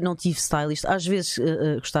explicar que não tive stylist. Às vezes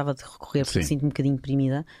gostava de recorrer porque sinto-me um bocadinho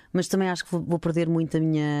deprimida. Mas também acho que vou perder muito a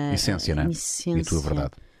minha essência, não é? Essência. E a tua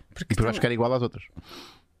verdade. Porque tu vais ficar igual às outras.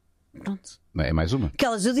 Pronto. É mais uma.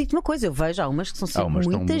 Aquelas, eu digo-te uma coisa, eu vejo algumas que são sempre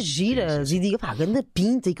muitas giras sim. E digo, pá, ganda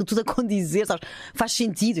pinta e que tudo a condizer, sabes? Faz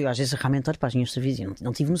sentido. Eu às vezes realmente olho para as minhas serviços e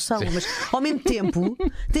não tive noção, mas ao mesmo tempo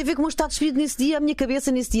tem a ver com o meu estado de espírito nesse dia, a minha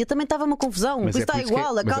cabeça nesse dia também estava uma confusão. Mas está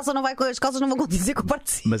igual, a calça não vai, as calças não vão condizer com a parte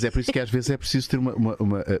de cima. Mas é por isso que às vezes é preciso ter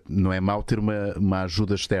não é mau ter uma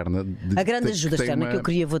ajuda externa. A grande ajuda externa que eu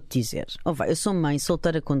queria, vou-te dizer. Eu sou mãe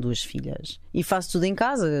solteira com 2 filhas e faço tudo em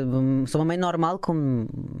casa. Sou uma mãe normal como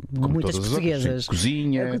muitas portuguesas.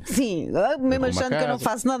 Cozinha. Sim, mesmo achando que eu não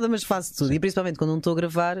faço nada, mas faço tudo. Sim. E principalmente quando não estou a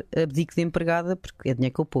gravar, abdico de empregada, porque é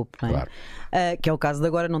dinheiro que eu poupo, não é? Claro. Que é o caso de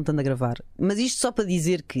agora, não estando a gravar. Mas isto só para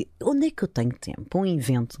dizer que onde é que eu tenho tempo para um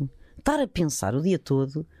evento? Estar a pensar o dia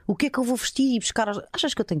todo o que é que eu vou vestir e buscar.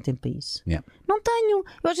 Achas que eu tenho tempo para isso? Yeah. Não tenho.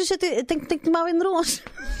 Eu às vezes tenho que tomar vendrões.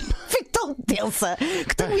 Fico tão tensa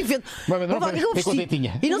que tenho um evento.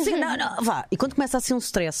 E não sei, não, vá. E quando começa a ser um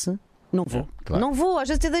stress. Não vou, claro. Não vou. Às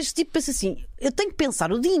vezes até deixo tipo, penso assim: eu tenho que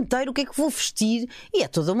pensar o dia inteiro o que é que vou vestir, e é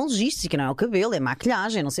toda uma logística, não é o cabelo, é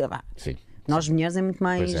maquilhagem, não sei. Sim. Nós mulheres é muito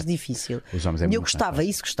mais difícil. E eu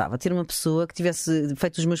gostava, ter uma pessoa que tivesse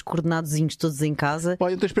feito os meus coordenadozinhos todos em casa.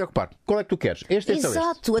 Olha, não tens de preocupar. Qual é que tu queres? Este.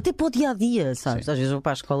 Exato, até para o dia a dia, sabes? Sim. Às vezes vou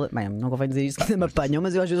para a escola, bem, não convém dizer isso que ainda me apanham,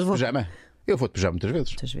 mas eu às vezes vou. Pijama? Eu vou-te pijar muitas vezes.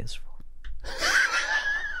 Muitas vezes vou.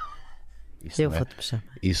 Isso eu vou-te pijar.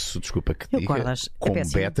 Isso, desculpa que diga, com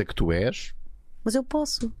beta que tu és. Mas eu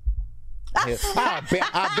posso. Há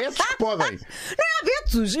betos que podem. Não há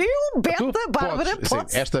betos. Eu, beta, Bárbara, posso.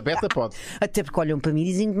 Sim, esta beta pode. Até porque olham para mim e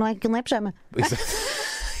dizem que aquilo não é pijama.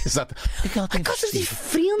 Exato. Há coisas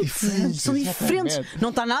diferentes. São diferentes. Não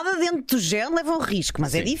está nada dentro do género, leva um risco,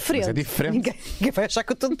 mas é diferente. Mas é diferente. Ninguém vai achar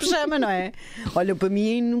que eu estou de pijama, não é? Olham para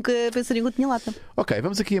mim e nunca pensariam que eu tinha lata. Ok,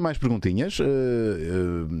 vamos aqui a mais perguntinhas.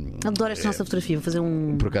 Adoro esta nossa fotografia. Vou fazer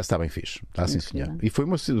um. Por acaso está bem fixe. Está sim, senhor. E foi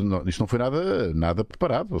isto não foi nada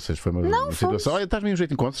preparado. Ou seja, foi uma situação. Olha, estás-me um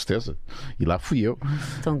jeitinho, com certeza. E lá fui eu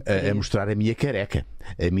a mostrar a minha careca.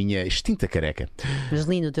 A minha extinta careca. Mas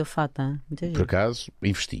lindo o teu fato, hein? Por acaso,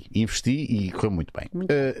 investi e correu muito bem.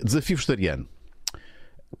 Desafio vegetariano.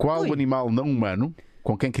 Qual o animal não humano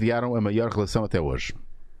com quem criaram a maior relação até hoje?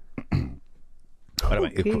 Ora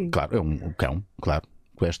bem, claro, é um cão, claro.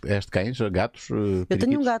 Tu és de cães, gatos? Eu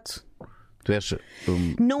tenho um gato. Tu és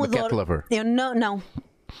não adoro, cat lover? Eu não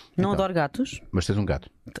então, adoro gatos. Mas tens um gato?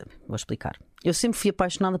 Vou explicar. Eu sempre fui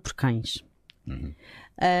apaixonada por cães.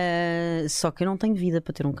 Só que eu não tenho vida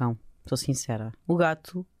para ter um cão. Sou sincera. O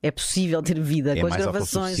gato é possível ter vida com as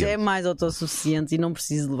gravações, é mais autossuficiente e não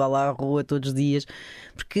preciso levar lá à rua todos os dias,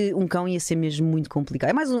 porque um cão ia ser mesmo muito complicado.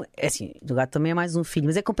 É mais é assim, o gato também é mais um filho,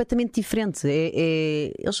 mas é completamente diferente.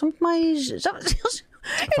 Eles são muito mais.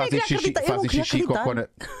 Fazem xixi cocona.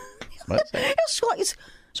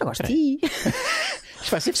 Já gosto de ti. Isto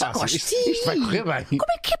vai ser fácil. Isto vai correr bem.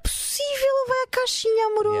 Como é que é possível? Vai à caixinha,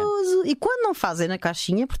 amoroso. E quando não fazem na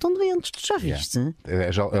caixinha, porque estão doentes. Tu já viste?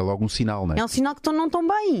 É logo um sinal, não é? É um sinal que não estão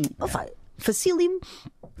bem. Facílimo.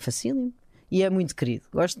 E é muito querido.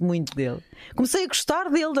 Gosto muito dele. Comecei a gostar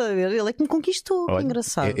dele. Ele é que me conquistou. Olha, que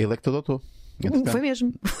engraçado. Ele é que te adotou. Foi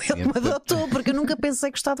mesmo. Ele que me adotou, porque eu nunca pensei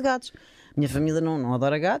gostar de gatos. Minha família não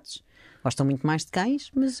adora gatos. Gostam muito mais de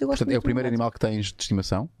cães, mas eu gosto. Portanto, muito é o primeiro animal que tens de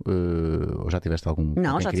estimação? Ou já tiveste algum?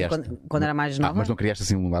 Não, já tive quando era mais nova. Mas não criaste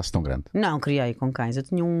assim um laço tão grande? Não, criei com cães. Eu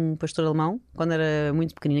tinha um pastor alemão, quando era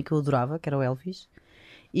muito pequenina, que eu adorava, que era o Elvis,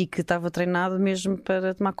 e que estava treinado mesmo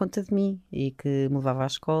para tomar conta de mim e que me levava à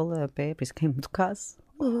escola a pé, por isso que me tocasse.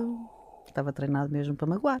 Estava treinado mesmo para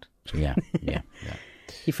magoar. Yeah.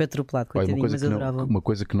 E foi atropelado, coitadinho, mas eu adorava. Uma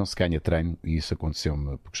coisa que não se ganha treino, e isso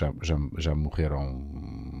aconteceu-me porque já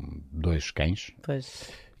morreram 2 cães. Pois.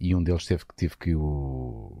 E um deles tive que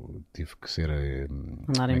ser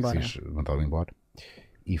mandado embora.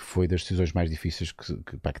 E foi das decisões mais difíceis que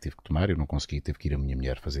tive que tomar. Eu não consegui, teve que ir a minha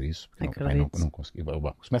mulher fazer isso. Não consegui.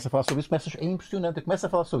 Bom, começa a falar sobre isso, é impressionante. Eu começo a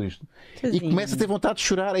falar sobre isto e começo a ter vontade de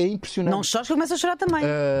chorar, é impressionante. Não chores que eu começo a chorar também.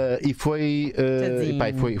 E foi,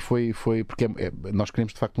 foi porque nós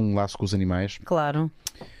queremos de facto um laço com os animais. Claro.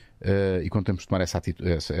 E quando temos de tomar essa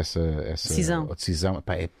decisão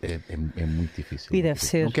pá, é muito difícil. E deve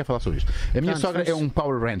ser. Não quero falar sobre isto. A minha sogra é um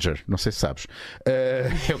Power Ranger, não sei se sabes.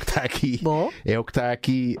 É o que está aqui. Bom. É o que está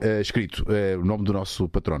aqui escrito, o nome do nosso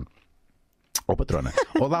patrono. Ou patrona.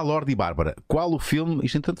 Olá, Lorde e Bárbara. Qual o filme?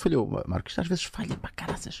 Isto entanto falhou. Marcos, isto às vezes falha para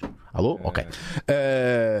caraças. Alô? Ok.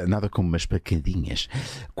 Nada como umas pacadinhas.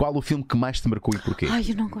 Qual o filme que mais te marcou e porquê? Ai,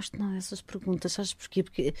 eu não gosto nada dessas perguntas. Sabes porquê?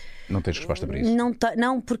 Porque não tens resposta para isso?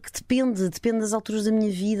 Não, porque depende das alturas da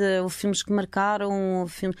minha vida. Os filmes que marcaram,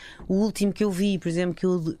 o último que eu vi, por exemplo, que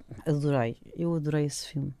eu adorei. Eu adorei esse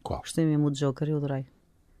filme. Qual? Gostei mesmo do Joker, eu adorei.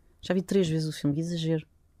 Já vi 3 vezes o filme, que exagero.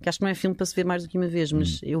 Que acho que não é filme para se ver mais do que uma vez,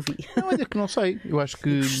 mas eu vi. Não, é que não sei. Eu acho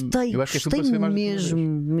que gostei, eu acho que é filme para se ver mais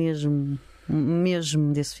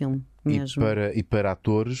mesmo desse filme. Mesmo. E para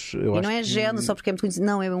atores, eu e acho não é que... género só porque é muito conhecido.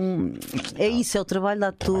 Não, é isso, é o trabalho de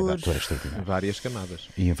ator. Em várias camadas.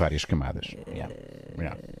 E em várias camadas. Yeah.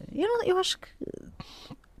 Eu acho que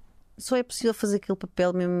só é possível fazer aquele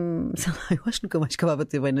papel mesmo. Sei lá, eu acho que nunca mais acabava de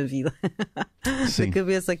ter bem na vida. Sim. Na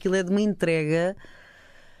cabeça, aquilo é de uma entrega.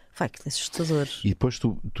 Vai, que é assustador. E depois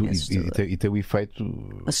e tem o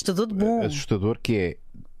efeito assustador de bom. Assustador, que é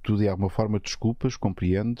tu de alguma forma desculpas,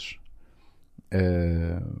 compreendes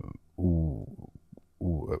como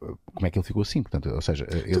é que ele ficou assim. Portanto, ou seja,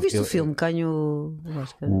 tu viste o filme? Ganho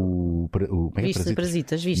como é que é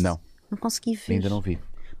Parasitas? Viste? Não consegui ver. Ainda não vi.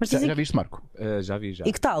 Mas já viste, Marco? Já vi.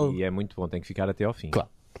 E que tal? E é muito bom, tem que ficar até ao fim. Claro.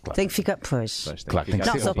 Tem que ficar. Pois. Claro, tem que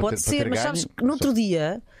não, ser, só pode ser, mas sabes que no outro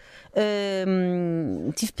dia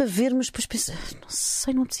tive para ver, mas depois pensei, não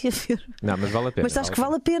sei, não podia ver. Não, mas vale a pena. Mas acho que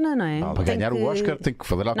vale a pena, não é? Para ganhar o Oscar tem que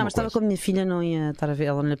fazer alguma coisa. Não, mas estava com a minha filha, não ia estar a ver,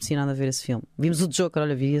 ela não lhe apetecia nada a ver esse filme. Vimos o Joker,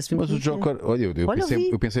 olha, vi esse filme. Mas o Joker, olha,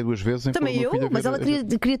 eu pensei 2 vezes em também eu, mas ela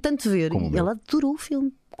queria tanto ver e ela adorou o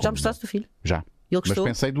filme. Já mostraste o filho? Já. Ele gostou?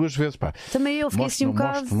 Mas pensei 2 vezes, pá. Também eu fiquei assim um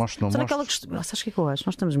bocado. Será que ela gostou? Sabes o que é que eu acho?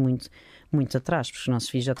 Nós estamos muito atrás, porque os nossos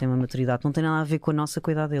filhos já têm uma maturidade, não tem nada a ver com a nossa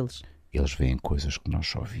cuidar deles. Eles veem coisas que nós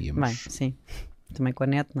só víamos. Bem, sim. Também com a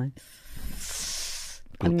net, não é?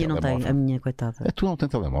 A minha não tem, a minha, coitada. A tua não tem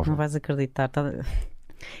telemóvel. Não vais acreditar.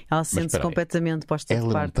 Ela sente-se completamente posta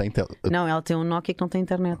de parte. Não, ela tem um Nokia que não tem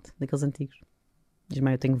internet, daqueles antigos.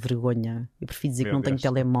 Diz-me, eu tenho vergonha. Eu prefiro dizer que não tenho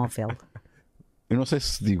telemóvel. Eu não sei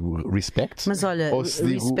se digo respect, mas olha, ou se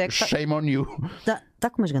digo shame on you. Está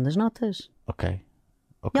com umas grandes notas. Ok. E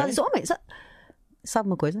ela diz, homem, sabe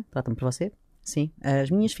uma coisa? Tratam por você? Sim,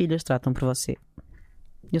 as minhas filhas tratam por você.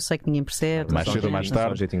 Eu sei que ninguém percebe. Mais cedo ou mais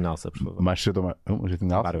tarde. Um jeitinho de alça, por favor. Mais cedo ou mais um jeitinho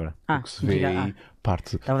de alça. Bárbara. O que se vê aí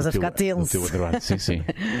parte. Estavas a ficar tenso. Sim.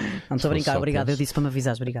 Não estou a brincar, obrigado. Eu disse para me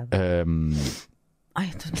avisares, obrigado. Ai,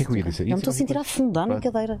 o que é que eu ia dizer? Eu me estou a sentir a afundar na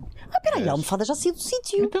cadeira. Peraí, a almofada já saiu do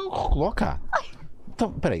sítio. Então recoloca.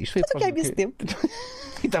 Então, peraí, isto foi para imenso tempo.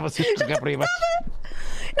 E estava-se a escorregar para aí baixo.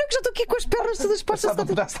 Não, que já estou aqui com as pernas todas postas.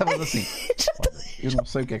 Estavas assim. Eu não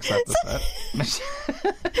sei o que é que está a passar, mas é que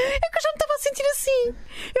eu já me estava a sentir assim.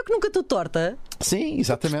 Eu que nunca estou torta. Sim,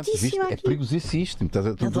 exatamente. Viste? É perigosíssimo.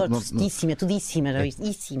 Adoro, é tudíssima.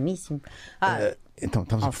 Isso. Então,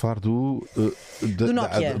 estamos a falar do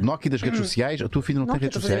Nokia. Nokia das redes sociais. A tua filha não tem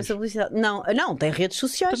redes sociais? Não, tem redes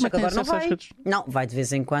sociais, só que agora não vai. Não, vai de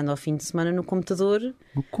vez em quando ao fim de semana no computador.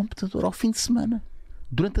 No computador ao fim de semana?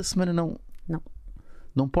 Durante a semana não? Não.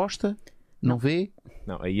 Não posta? Não vê?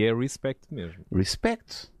 Não, aí é respect mesmo.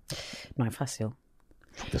 Respect? Não é fácil.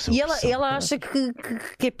 E ela acha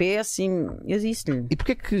que é péssimo. Eu disse-lhe. E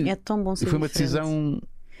porquê que é tão bom ser foi uma diferente. Decisão...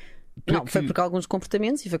 Não, foi porque alguns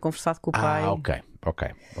comportamentos e foi conversado com o pai. Ok.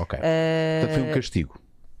 Portanto foi um castigo.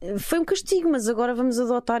 Foi um castigo, mas agora vamos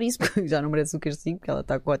adotar isso, porque já não merece o castigo, porque ela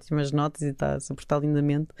está com ótimas notas e está a se portar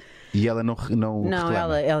lindamente. E ela não reclama? Não,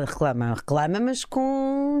 ela reclama, mas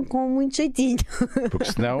com muito jeitinho.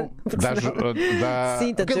 Porque senão dá...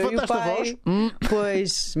 Sim, tanto eu e o pai.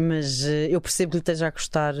 Pois, mas eu percebo que lhe esteja a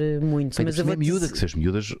gostar muito. Mas eu vou miúda, que as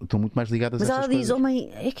miúdas estão muito mais ligadas a essas coisas. Mas ela diz,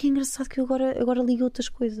 mãe, é que é engraçado que eu agora ligo outras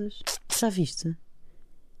coisas. Já viste?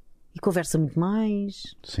 E conversa muito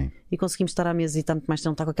mais. Sim. E conseguimos estar à mesa e está muito mais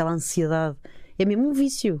tempo, não está com aquela ansiedade. É mesmo um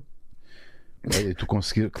vício. Tu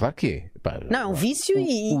conseguir, claro que é. Pá, não, é um vício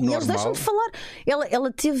e eles deixam de falar. Ela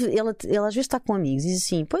às vezes está com amigos e diz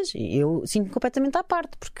assim: pois, eu sinto-me completamente à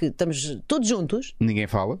parte, porque estamos todos juntos. Ninguém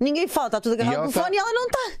fala, está tudo agarrado no telefone e ela não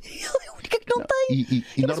está. Ela é a única que não tem.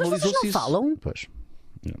 E normalizou-se isso. Não falam? Pois.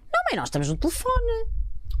 Não, mãe, nós estamos no telefone.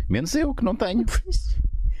 Menos eu, que não tenho.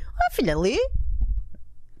 Filha, lê.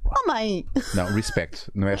 Mãe! Não,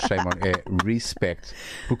 respect, não é shame on, é respect.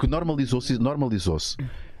 Porque normalizou-se.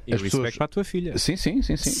 E respeito pessoas... para a tua filha. Sim. Sim,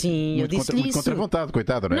 eu disse-lhe muito contra vontade,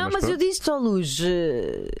 coitada, não é? Não, mas eu disse-te, Luz,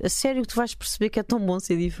 a sério que tu vais perceber que é tão bom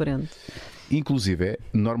ser diferente. inclusive,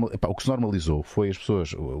 o que se normalizou foi as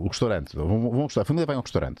pessoas, o restaurante, vão gostar, a família vai a um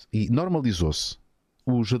restaurante e normalizou-se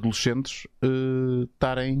os adolescentes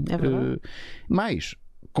estarem mais.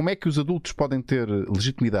 Como é que os adultos podem ter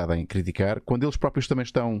legitimidade em criticar quando eles próprios também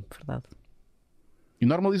estão? Verdade. E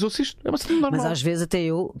normalizou-se isto. É uma cena normal. Mas às vezes até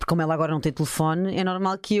eu, porque como ela agora não tem telefone, é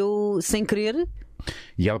normal que eu, sem querer,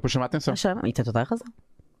 E ela depois chama a atenção. e tem toda a razão.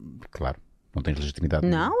 Claro, não tens legitimidade.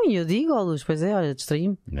 Não, e eu digo, ó Luz, pois é, olha,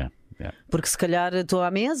 distraí-me. Porque se calhar estou à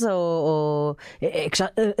mesa é que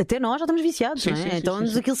até nós já estamos viciados, não é? Então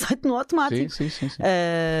aquilo sai-te no automático. Sim.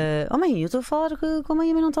 Oh mãe, eu estou a falar com a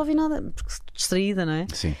mãe não está a ouvir nada, porque estou distraída, não é?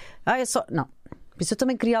 Sim. É só. Não. Por isso eu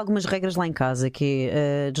também criei algumas regras lá em casa, que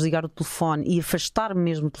é desligar o telefone e afastar-me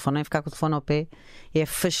mesmo do telefone, não é ficar com o telefone ao pé, é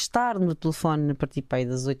afastar-me do telefone a partir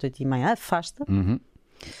das 8, 8 e meia, afasta.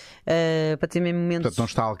 Para ter mesmo momentos. Portanto, não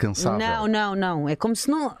está alcançável. Não. É como se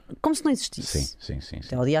não existisse. Sim.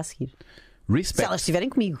 Até ao dia a seguir. Respect. Se elas estiverem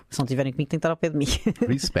comigo. Se não estiverem comigo, tem que estar ao pé de mim.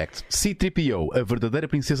 Respect. C-3PO, a verdadeira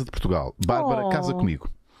princesa de Portugal. Bárbara, casa comigo.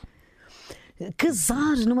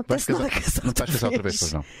 Casar, não me apetece nada casar. Não estás casar outra vez,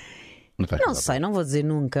 pois não? Não sei, não vou dizer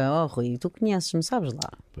nunca. Oh Rui, tu conheces-me, sabes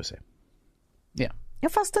lá. Pois é. Yeah.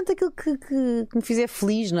 Eu faço tanto aquilo que me fizer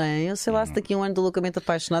feliz, não é? Eu sei lá se daqui a um ano estou loucamente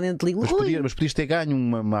apaixonado e te ligo. Mas podias ter ganho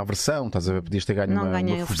uma aversão, estás a ver? Podias ter ganho não uma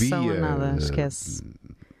ganhei fobia. Não ganhei nada, esquece.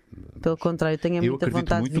 Pelo contrário, tenho muita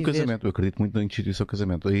vontade de viver. Eu acredito muito na instituição do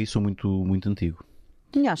casamento. Aí sou muito, muito antigo.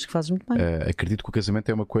 E acho que fazes muito bem. Acredito que o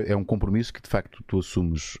casamento é um compromisso que de facto tu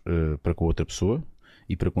assumes para com a outra pessoa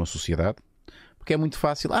e para com a sociedade. Porque é muito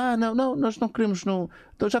fácil. Não, nós não queremos. Não,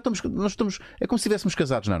 então já estamos. Nós estamos. É como se estivéssemos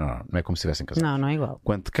casados. Não é como se estivessem casados. Não é igual.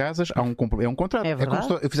 Quando te casas, é um contrato. É verdade,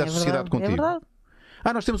 como se eu fizesse sociedade contigo. É verdade.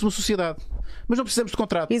 Nós temos uma sociedade, mas não precisamos de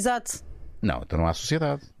contrato. Exato. Não, então não há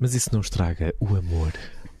sociedade. Mas isso não estraga o amor.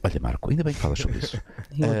 Olha, Marco, ainda bem que falas sobre isso.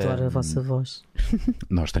 Eu adoro a vossa voz.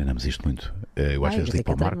 Nós treinamos isto muito. Eu às vezes ligo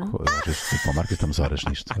para o Marco, e estamos horas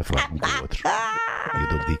nisto, a falar um com o outro. E eu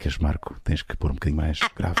dou-lhe dicas, Marco, tens que pôr um bocadinho mais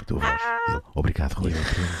grave a tua voz. Ele, obrigado, Rui.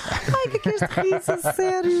 Ai, que é este riso, a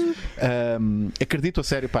sério? Acredito a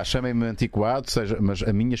sério, chamem-me antiquado, mas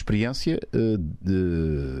a minha experiência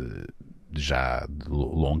já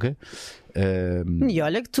longa. E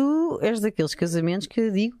olha que tu és daqueles casamentos que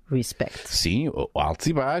eu digo respect. Sim, altos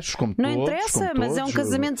e baixos, como não todos. Interessa, mas é um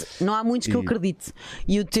casamento. Não há muitos que eu acredite.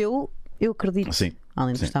 E o teu, eu acredito. Sim.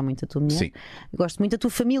 Além de gostar muito da tua mulher, Sim. gosto muito da tua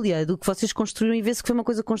família, do que vocês construíram e vê-se que foi uma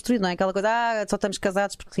coisa construída, não é aquela coisa, só estamos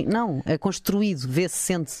casados porque sim. Não, é construído, vê-se,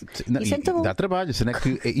 sente-se. Isso é muito bom. Dá trabalho, não é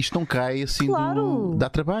que isto não cai assim. Claro. Dá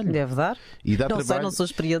trabalho. Deve dar. E dá não trabalho. sei, não sou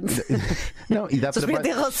experiente. Não, e dá sou trabalho. experiente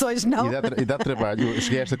em relações, não. E dá trabalho. Eu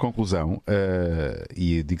cheguei a esta conclusão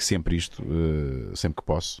e digo sempre isto, sempre que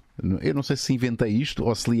posso. Eu não sei se inventei isto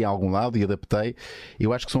ou se li a algum lado e adaptei.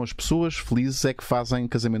 Eu acho que são as pessoas felizes é que fazem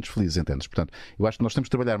casamentos felizes, entendes? Portanto, eu acho que nós temos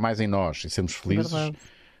de trabalhar mais em nós e sermos felizes. Também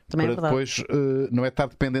para é verdade. Depois não é estar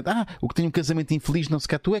dependente. O que tem um casamento infeliz, não se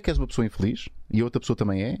quer. Tu é que és uma pessoa infeliz e a outra pessoa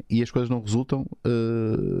também é, e as coisas não resultam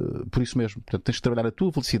por isso mesmo. Portanto, tens de trabalhar a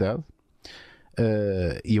tua felicidade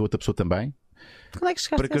e a outra pessoa também. Como é que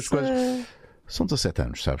chegaste para que as coisas. São 17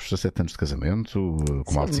 anos, sabes? 17 anos de casamento,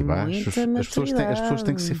 com altos e baixos. As pessoas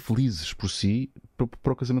têm que ser felizes por si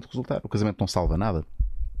para o casamento resultar. O casamento não salva nada.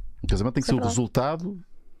 O casamento tem que ser o resultado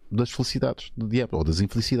das felicidades ou das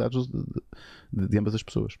infelicidades de ambas as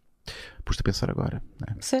pessoas. Pus-te a pensar agora.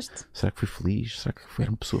 Não é? Será que fui feliz? Será que era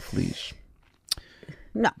uma pessoa feliz?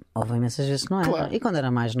 Não, houve imensas vezes que não era. Claro. E quando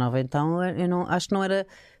era mais nova, então, eu não, acho que não era.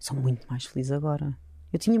 Sou muito mais feliz agora.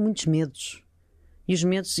 Eu tinha muitos medos. E os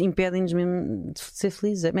medos impedem-nos mesmo de ser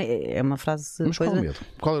felizes. É uma frase. Mas qual medo?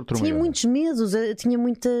 Qual era o teu Tinha maior? muitos medos. Tinha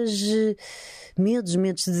muitos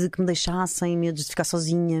medos de que me deixassem, medos de ficar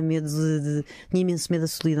sozinha, tinha imenso medo da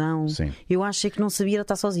solidão. Sim. Eu achei que não sabia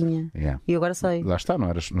estar sozinha. Yeah. E agora sei. Lá está, não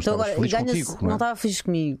Então estavas agora, feliz contigo. não estava feliz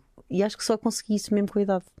comigo. E acho que só consegui isso mesmo com a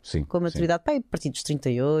idade. Sim, com a maturidade. Pai, a partir dos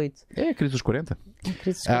 38. É a crise dos 40. A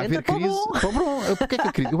crise dos Há 40. a haver crise. Porquê que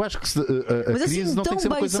a crise? Eu acho que a Mas crise assim, não tão tem que ser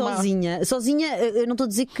uma bem coisa sozinha. má. Sozinha, eu não estou a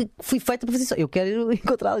dizer que fui feita para fazer isso. Eu quero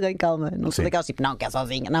encontrar alguém, calma. Não sou daquelas tipo, não, quer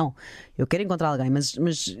sozinha. Não. Eu quero encontrar alguém, mas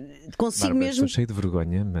consigo Bárbara, mesmo. Estou cheio de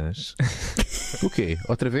vergonha, mas. O quê?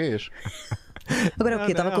 Outra vez? Agora é o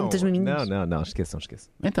quê? Estava com muitas maminhas? Não, esqueçam.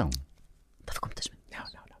 Então. Estava com muitas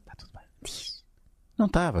maminhas. Não, está tudo bem. Diz. Não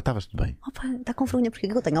estavas tudo bem. Opa, está com vergonha porque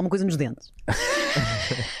eu tenho alguma coisa nos dentes.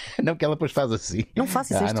 Não, que ela depois faz assim. Não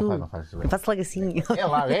faço isso, és tu. Não faz. Eu faço logo assim. É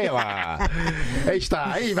lá. Aí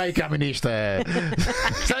está, aí vai a caminista.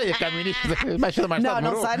 Sai a caminista. Mais cedo, mais tarde.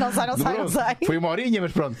 Não sai. Foi uma horinha,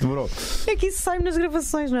 mas pronto, demorou. É que isso sai nas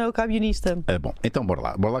gravações, não é? O camionista. Bom, então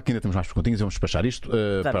bora lá que ainda temos mais perguntinhas e vamos despachar isto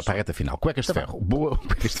para a reta final. Cuecas de ferro. Boa.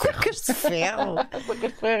 Cuecas de ferro.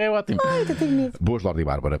 Cuecas de ferro é ótimo. Ai, que eu tenho medo. Boas, Lorde e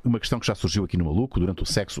Bárbara. Uma questão que já surgiu aqui no Maluco: durante o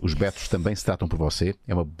sexo, os betos também se tratam por você?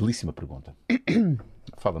 É uma belíssima pergunta.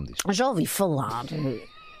 Fala-me disto. Já ouvi falar.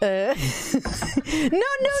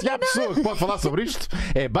 Não. Se há pessoa que pode falar sobre isto,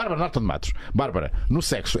 é Bárbara Norton de Matos. Bárbara, no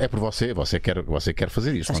sexo é por você, você quer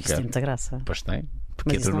fazer isto, Acho não que isso quer? tem muita graça. Pois tem.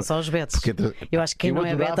 Mas isso não são os betos. Eu acho que quem não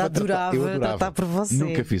é beta adorava tratar por você.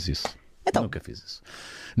 Nunca fiz isso. Então. Nunca fiz isso.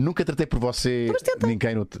 Nunca tratei por você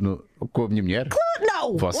ninguém com a minha mulher.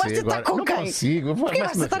 Não! Você agora com não quem? consigo. Porquê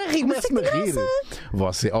vais estar a rir? Mas Começa-me a rir.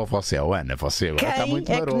 Você, Ana, você agora está Quem muito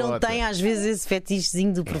é marota. que não tem às vezes esse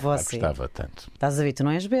fetichezinho do por você? Gostava tanto. Estás a ver? Tu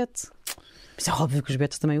não és beto. Mas é óbvio que os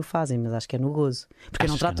betos também o fazem, mas acho que é no gozo. Porque eu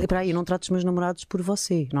não trato os meus namorados por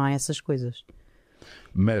você. Não há essas coisas.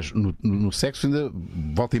 Mas no sexo ainda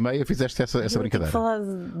volta e meia fizeste essa brincadeira.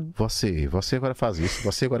 Você agora faz isso.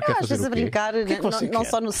 Você agora quer Às fazer vezes o a quê? brincar, O que é que você não quer?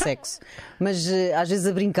 só no sexo, mas às vezes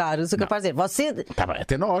a brincar, sou capaz de dizer, você. Tá bem,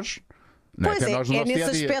 até nós. Não, Pois até é, nós no é nosso nesse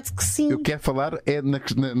dia-a-dia. aspecto que sim. Eu quero falar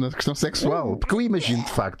na questão sexual. Porque eu imagino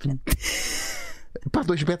de facto. Pá,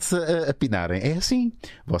 dois betos a pinarem. É assim.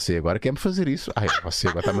 Você agora quer-me fazer isso. Ai, você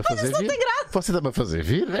agora está-me a fazer vir. Você está-me a fazer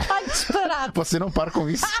vir. Ai, disparate. Você não para com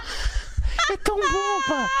isso. É tão bom,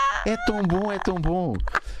 pá. É tão bom.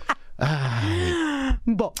 Ai.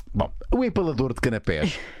 Bom, O empalador de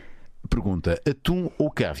canapés pergunta: atum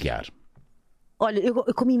ou caviar? olha, eu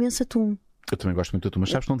como imenso atum. Eu também gosto muito de atum, mas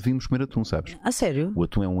sabes que não devíamos comer atum, sabes? A sério? O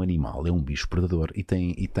atum é um animal, é um bicho predador e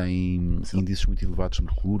tem índices muito elevados de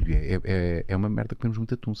mercúrio. É uma merda comermos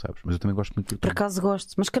muito atum, sabes? Mas eu também gosto muito de atum. Por acaso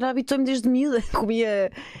gosto, mas calhar habituei-me desde miúda.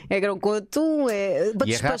 Comia grão com atum, para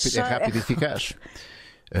E despachar. é rápido e eficaz.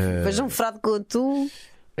 Feijão frado com atum.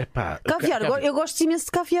 Epá, Caviar, eu gosto imenso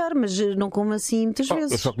de caviar, mas não como assim muitas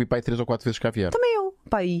vezes. Eu só comi pai 3 ou 4 vezes caviar. Também eu,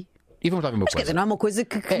 pá, aí. E vamos lá ver uma Mas quer coisa. dizer, não é uma coisa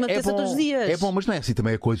que me apeteça todos os dias. É bom, mas não é assim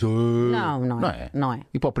também a coisa. Não é.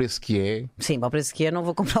 E para o preço que é. Sim, para o preço que é, não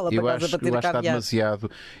vou comprá-la para casa para ter eu acho que está caviar. demasiado.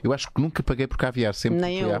 Eu acho que nunca paguei por caviar, sempre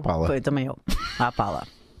Nem fui eu. à pala. Foi, também eu. À pala.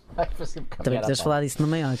 Também precisas falar disso no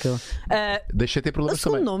maior. Que eu... Deixei ter o problemas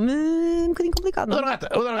segundo também. nome é um bocadinho complicado, não?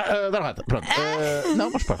 Dorrata. Pronto. Não,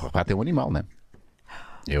 mas para o rato é um animal, não é?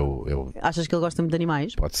 Eu... Achas que ele gosta muito de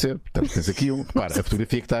animais? Pode ser. Portanto, tens aqui um. Repara, a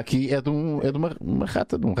fotografia que está aqui é de uma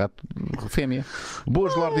rata, de um rato fêmea.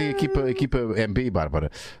 Boas, Lorde e equipa MB e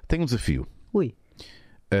Bárbara. Tenho um desafio. Ui.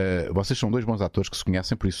 Vocês são dois bons atores que se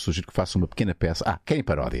conhecem, por isso sugiro que façam uma pequena peça. Querem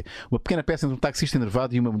paródia? Uma pequena peça entre um taxista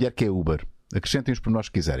enervado e uma mulher que é Uber. Acrescentem os pormenores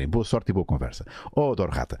que quiserem. Boa sorte e boa conversa.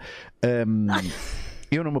 Adoro rata.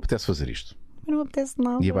 Eu não me apetece fazer isto. Não me apetece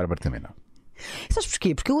nada. E a Bárbara também não. Sabes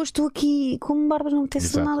porquê? Porque eu hoje estou aqui como Bárbara, não me apetece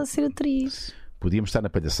Exato. nada a ser atriz. Podíamos estar na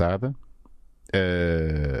palhaçada,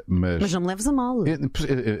 mas não me leves a mal.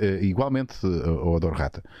 igualmente, adoro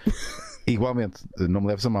rata. Igualmente, não me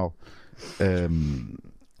leves a mal.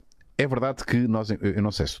 É verdade que nós, eu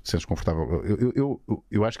não sei se te sentes confortável.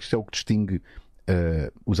 Eu acho que isto é o que distingue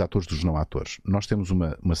os atores dos não atores. Nós temos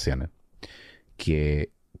uma cena que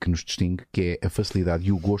nos distingue, que é a facilidade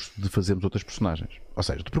e o gosto de fazermos outras personagens. Ou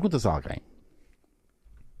seja, tu perguntas a alguém,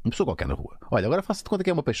 uma pessoa qualquer na rua, olha, agora faça-te conta que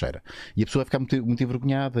é uma peixeira, e a pessoa vai ficar muito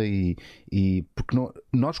envergonhada e porque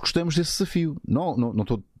nós gostamos desse desafio. Não é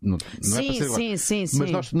para ser sim. mas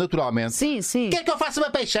nós naturalmente Sim. quer que eu faça uma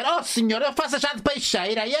peixeira? Oh senhor, eu faço já de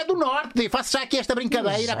peixeira e é do norte, faço já aqui esta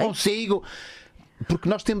brincadeira consigo, porque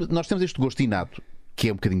nós temos este gosto inato, que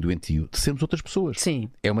é um bocadinho doentio, de sermos outras pessoas. Sim.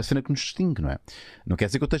 É uma cena que nos distingue, não é? Não quer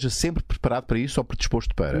dizer que eu esteja sempre preparado para isso ou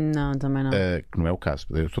predisposto para. Não, também não. Que não é o caso.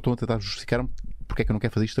 Eu só estou a tentar justificar-me porque é que eu não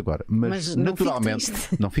quero fazer isto agora. Mas naturalmente.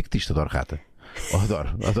 Não fico triste, adoro rata.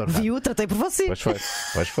 Adoro rata. Viu? Tratei por você.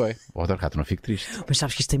 Pois foi. Adoro rata, não fico triste. Mas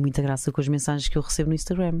sabes que isto tem muita graça com as mensagens que eu recebo no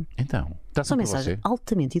Instagram. Então, está São sempre por mensagens você.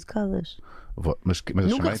 altamente educadas. Mas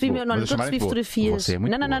Nunca recebi fotografias. Você é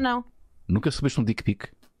muito boa. Não. Nunca recebeste um dick pic?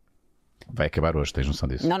 Vai acabar hoje, tens noção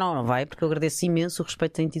disso? Não vai, porque eu agradeço imenso o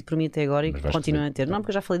respeito que têm tido por mim até agora e que continuam a ter. Não,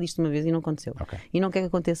 porque eu já falei disto uma vez e não aconteceu. Okay. E não quero que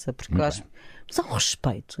aconteça, porque eu acho. Mas há um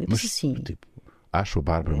respeito. Eu penso assim. Tipo, acho a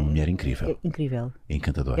Bárbara uma mulher incrível. É incrível.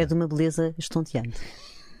 Encantadora. É de uma beleza estonteante.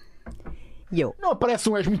 E eu? Não parece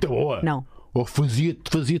um és muito boa. Não. Ou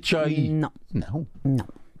fazia-te já aí? Não. Não.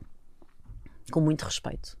 Com muito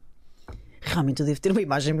respeito. Porque realmente eu devo ter uma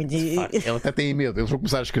imagem muito. Ela até tem medo. Eles vão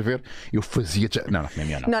começar a escrever. Eu fazia. Não, é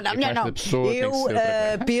melhor não. Não, É que melhor esta não. pessoa tem que Eu ser outra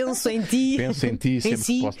coisa. penso em ti. Penso em ti sempre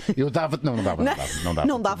si. que posso. Eu dava. Não dava.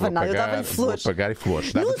 Não dava Vou nada, eu pagar, dava-lhe flores. Vou pagar e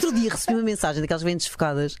flores. No outro dia recebi uma mensagem daquelas bem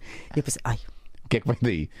desfocadas e eu pensei, ai, O que é que vem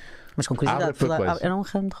daí? mas com curiosidade, Abre a tua coisa. era um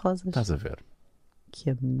ramo de rosas. Estás a ver? Que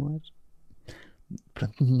amor.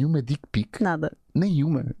 Portanto, nenhuma dick pic. Nada.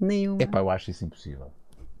 Nenhuma. Nenhuma. Epá, eu acho isso impossível.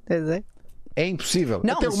 Pois é. É impossível.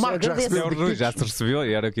 Não, Até mas o Marco já agradeço. recebeu dick pics. Já se recebeu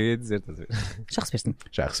e era o que eu ia dizer. Estás a ver? Já recebeste-me?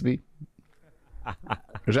 Já recebi.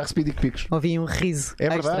 Eu já recebi dick pics. Ouvi um riso. É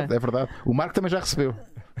extra. verdade, é verdade. O Marco também já recebeu.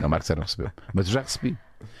 Não, o Marco já não recebeu. Mas eu já recebi.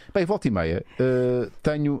 Bem, volta e meia.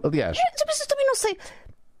 Tenho, aliás, Mas eu também não sei.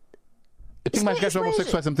 eu tenho mais gajos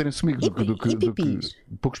homossexuais a meterem-se comigo do que pipis?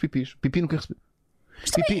 poucos pipis. Pipi nunca recebi.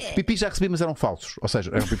 Pipi já recebi, mas eram falsos. Ou seja,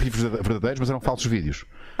 eram pipis verdadeiros, mas eram falsos vídeos.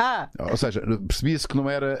 Ou seja, percebia-se que não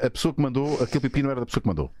era a pessoa que mandou, aquele pipi não era da pessoa que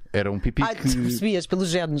mandou. Era um pipi que. Tu percebias pelos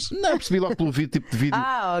genes. Não, percebi logo pelo tipo de vídeo.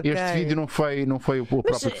 Ok. Este vídeo não foi o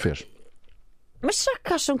próprio que fez. Mas será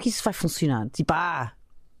que acham que isso vai funcionar? Tipo,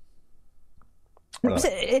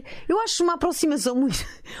 eu acho uma aproximação muito.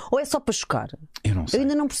 Ou é só para chocar? Eu não sei. Eu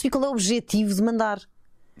ainda não percebi qual é o objetivo de mandar.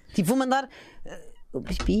 Tipo, vou mandar. O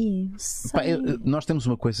pipi. Pá, nós temos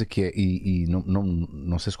uma coisa que é, e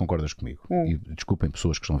não sei se concordas comigo, e desculpem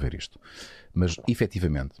pessoas que estão a ver isto, mas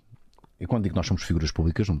efetivamente, eu quando digo que nós somos figuras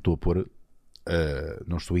públicas, não me estou a pôr,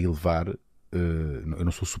 não estou a elevar, eu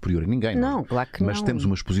não sou superior a ninguém, Não, claro que mas não. temos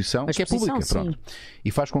uma exposição que é pública, pronto,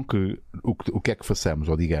 e faz com que o que é que façamos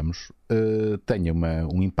ou digamos tenha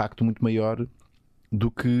um impacto muito maior do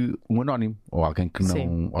que um anónimo ou alguém que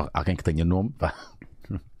não, ou alguém que tenha nome.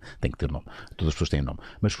 Tem que ter nome. Todas as pessoas têm nome.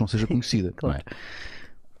 Mas que não seja conhecida. Claro. Não é?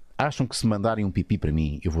 Acham que se mandarem um pipi para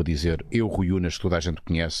mim, eu vou dizer, eu, Rui Unas, que toda a gente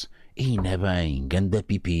conhece, ainda bem, ganda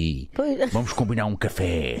pipi. Pois. Vamos combinar um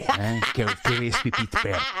café. Hein? Quero ter esse pipi de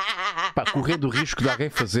perto. Pá, correndo o risco de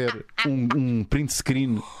alguém fazer um print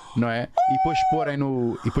screen, não é? E depois porem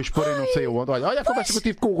não sei aonde. Olha a conversa que eu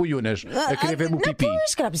tive com o Rui Unas a querer ver-me o pipi.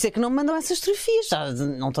 Pois, cara, por isso é que não me mandam essas fotografias. Já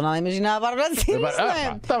não estou nada a imaginar a Bárbara a dizer isso, não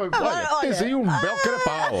é? Olha, tens aí um belo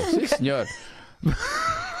carapau. Sim, senhor.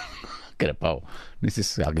 Carapau. Nem sei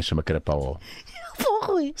se alguém chama carapau ou Pô,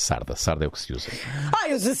 Rui. sarda. Sarda é o que se usa.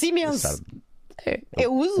 Eu uso imenso. Sarda.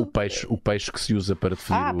 Eu uso. O peixe que se usa para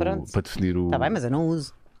definir pronto. para definir o. Está bem, mas eu não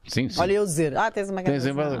uso. Sim. Olha, eu dizer, tens uma Tens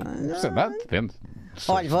grande. depende.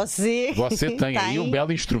 Olha, você tem aí um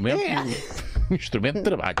belo instrumento, um instrumento de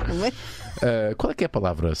trabalho. Qual é que é a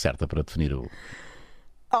palavra certa para definir o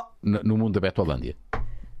no mundo da Betolândia?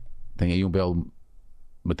 Tem aí um belo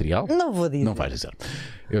material? Não vou dizer. Não vais dizer.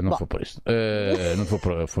 Eu não vou pôr isto. Não vou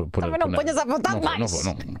pôr. Também não ponhas à vontade mais. Não vou.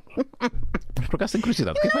 Mas por acaso tenho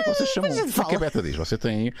curiosidade. O que é que vocês chamam? O que é que a beta diz? Você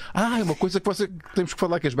tem. É uma coisa que temos que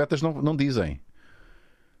falar que as betas não dizem.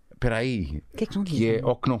 Espera aí. O que é que não dizem?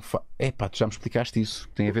 Ou que não tu já me explicaste isso.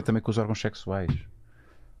 Tem a ver também com os órgãos sexuais.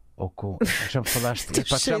 Ou com. Já me falaste.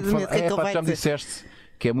 Já me disseste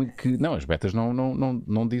que é muito que. Não, as betas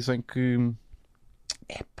não dizem que.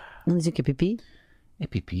 Não dizem que é pipi? É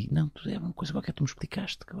pipi? Não, é uma coisa qualquer que tu me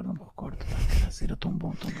explicaste, que agora não me recordo. Era tão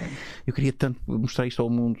bom. Eu queria tanto mostrar isto ao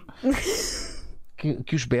mundo.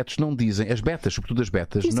 Que os betos não dizem, as betas, sobretudo as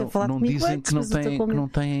betas, não dizem que não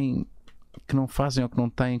têm, que não fazem ou que não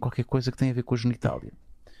têm qualquer coisa que tenha a ver com a genitália.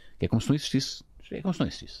 Que é como se não existisse.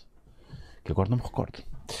 Que agora não me recordo.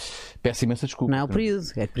 Peço imensa desculpa. Não é o período.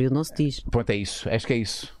 É período não se diz. Pronto, é isso. Acho que é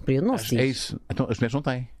isso. Período não se diz. É isso. Então as mulheres não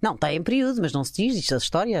têm. Não, está em período, mas não se diz. Isto é a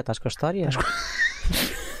história. Estás com a história.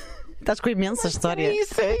 Estás com a imensa história. É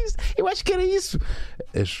isso. Eu acho que era isso.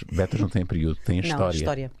 As betas não têm período, têm a Não,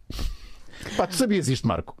 história. Pá, tu sabias isto,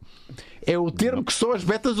 Marco? É o termo que só as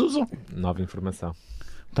betas usam. Nova informação.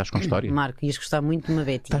 Estás com história? Marco, ias gostar muito de uma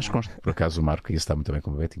betinha. Por acaso o Marco ia estar muito bem com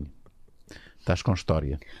uma betinha. Estás com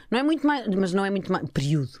história. Não é muito mais, mas não é muito mais.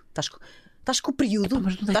 Período. Estás com o período.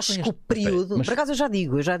 Estás com o período. Mas... Por acaso eu já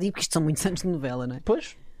digo que isto são muitos anos de novela, não é?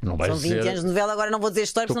 Pois. Não vais São 20 dizer... anos de novela, agora não vou dizer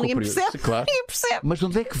história, porque ninguém percebe. Claro. Ninguém percebe. Mas de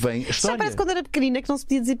onde é que vem a história? Já parece quando era pequenina que não se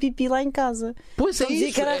podia dizer pipi lá em casa. Pois é, dizia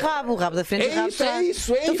isso. Que era rabo, o rabo da frente e o rabo de trás.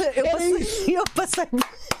 Eu passei.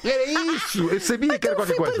 Era isso. Eu sabia que era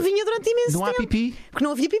qualquer coisa. Eu vinha durante imenso tempo. Não há pipi. Porque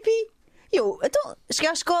não havia pipi. Eu, então, cheguei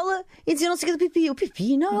à escola e dizia não sei o que do pipi. O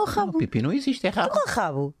pipi não é o rabo. O pipi não existe, é rabo. Qual é o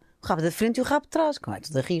rabo? O rabo da frente e o rabo de trás. Como é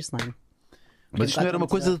tudo a rir-se, não é? Mas isto não era uma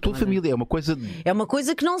coisa da tua família, é uma coisa. É uma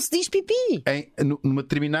coisa que não se diz pipi. Numa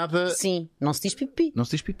determinada. Sim, não se diz pipi. Não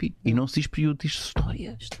se diz pipi. E não se diz período, diz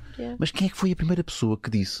história. Mas quem é que foi a primeira pessoa que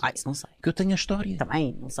disse? Isso não sei. Que eu tenho a história.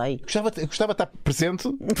 Também, não sei. Gostava de estar presente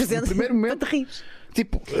no primeiro momento. Para te rir.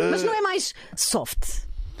 Tipo, Mas não é mais soft.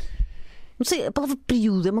 Não sei, a palavra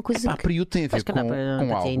período é uma coisa. Pá, período tem a ver Acho que com, dá para- com para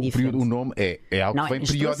ti é algo. O, indiferente. período, o nome é algo Não, que vem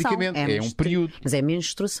menstruação, periodicamente. É um menstru- período. Mas é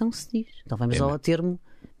menstruação que se diz. Então vamos É, ao termo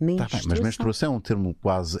Tá menstruação. bem, mas menstruação é um termo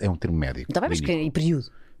quase. É um termo médico. Está bem, mas que clínico. e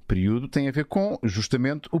período? Período tem a ver com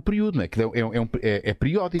justamente o período, não é? Que é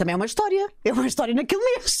periódico. Também é uma história. É uma história naquele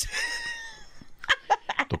mês.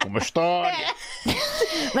 Estou com uma história.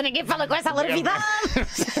 Mas ninguém fala com essa alarvidade.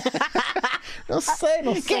 Não sei,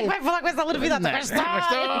 não Quem é que vai falar com essa alarvidade? Não, Uma é uma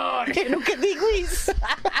história. Eu nunca digo isso.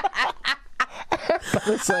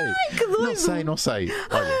 Não sei. que doido. Não sei.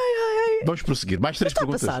 Olha, vamos prosseguir. Mais 3 Está a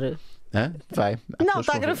perguntas. passar? Hã? Vai. Há Não, pessoas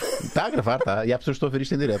está a que gravar. Está a gravar, está. E há pessoas que estão a ver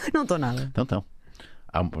isto em direto. Não estou nada. Então.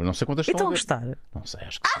 Não sei quantas Então estão a a ver. gostar. Não sei,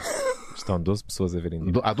 acho que Estão 12 pessoas a verem.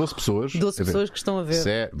 há 12 pessoas. 12 a ver. pessoas que estão a ver. Isso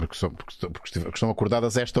é, porque estão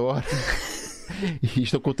acordadas a esta hora e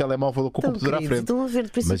estão com o telemóvel com o Tão computador à querido, frente. estão a ver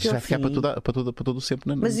de princípio Mas isto ao vai ficar fim. para todo sempre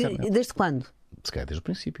na Mas internet. desde quando? Se calhar desde o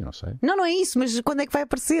princípio, não sei. Não é isso, mas quando é que vai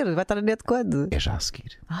aparecer? Vai estar na net quando? É já a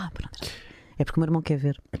seguir. Pronto. É porque o meu irmão quer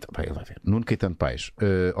ver. Então, bem, ele vai ver. Nuno Caetano Paes,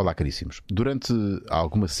 olá caríssimos. Durante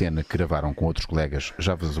alguma cena que gravaram com outros colegas,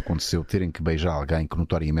 já vos aconteceu terem que beijar alguém que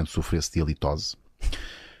notoriamente sofresse de halitose?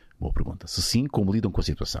 Boa pergunta. Se sim, como lidam com a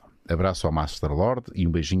situação? Abraço ao Master Lord e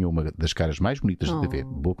um beijinho a uma das caras mais bonitas da TV.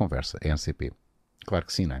 Boa conversa. É NCP. Claro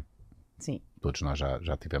que sim, não é? Sim. Todos nós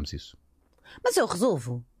já tivemos isso. Mas eu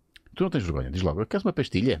resolvo. Tu não tens vergonha? Diz logo, queres uma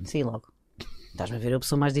pastilha? Sim, logo. Estás-me a ver a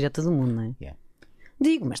pessoa mais direta do mundo, não é? Yeah.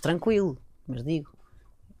 Digo, mas tranquilo. Mas digo.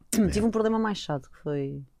 Tive um problema mais chato que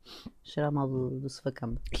foi cheirar mal do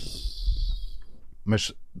sofacama.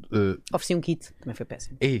 Mas. Ofereci um kit, também foi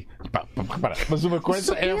péssimo. Ei, repara, mas uma coisa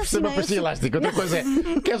Sou é oferecer péssima, uma pastilha elástica, outra coisa é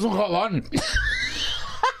queres um roll-on?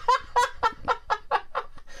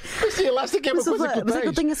 Pastilha elástica é uma coisa que tu Mas é que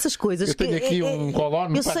eu tens. tenho essas coisas. Eu tenho que aqui um roll-on,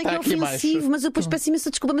 Eu pá, sei que está é aqui mais. ofensivo, mas eu depois peço imensa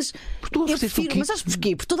desculpa. Mas tu eu ofereceste um prefiro. kit. Mas sabes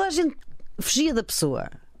porquê? Porque toda a gente fugia da pessoa.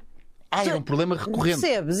 É um problema recorrente.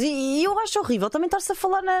 Percebes? E eu acho horrível também estar-se a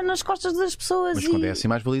falar nas costas das pessoas. Mas quando é assim,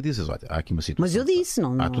 mais valia dizes: olha, há aqui uma situação. Mas eu disse,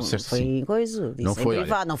 não, tu disseste foi sim. coisa. Disse Não foi, em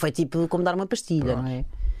privado, não foi tipo como dar uma pastilha, Pronto. não é?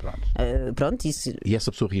 Pronto. Pronto, isso. E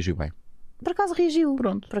essa pessoa reagiu bem. Por acaso reagiu.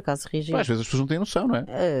 Pronto. Por acaso reagiu. Às vezes as pessoas não têm noção, não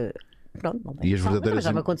é? Pronto, não tem E as noção. verdadeiras Mas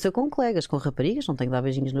já me aconteceu com colegas, com raparigas, não tenho que dar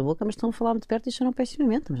beijinhos na boca, mas estão a falar muito perto e cheiram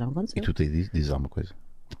pessimamente, mas já me aconteceu. E tu dizes alguma coisa.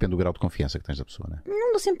 Depende do grau de confiança que tens da pessoa, não é?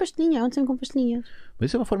 Não dou sempre pastilhinha, eu ando sempre com pastilhinhas. Mas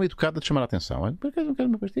isso é uma forma educada de chamar a atenção. Olha, por acaso não queres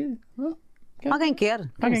uma pastilha? Alguém quer.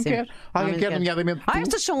 Alguém Sempre. quer. Alguém quer, nomeadamente tu.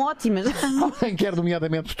 Estas são ótimas. Alguém quer,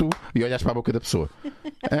 nomeadamente tu, e olhas para a boca da pessoa.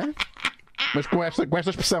 Hã? Mas com esta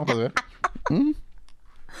expressão, estás a ver?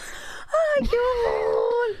 Ai, que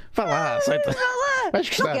horror! Vá lá, aceita. Vais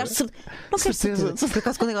Não gostar. quero certeza. Por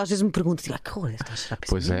acaso, quando às vezes me perguntam, digo, que horror, está a cheirar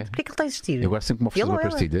Pois é. Porquê é que ele está a existir? Eu agora sempre que me oferecer Ele uma ou ela?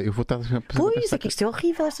 pastilha, eu vou estar a Pois, é que isto é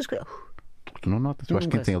horrível, estas coisas. Tu não notas. Eu acho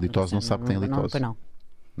que quem tem halitose não sabe que tem halitose. Não,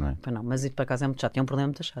 Não é? não. Mas isso por acaso é muito chato. É um problema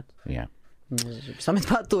muito chato. Yeah. Mas, principalmente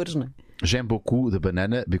para atores, não é? J'aime beaucoup de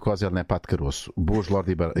banana because elle n'est pas de caroço. Boas,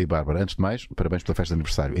 Lorde e Bárbara. Antes de mais, parabéns pela festa de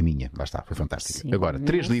aniversário. A minha, lá está, foi fantástica. Sim, Agora,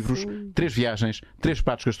 3 não livros, fui. 3 viagens, 3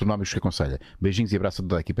 pratos gastronómicos que aconselha. Beijinhos e abraço a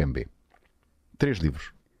toda a equipa MB. 3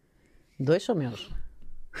 livros. 2 são meus.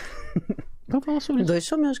 Então fala sobre isso. 2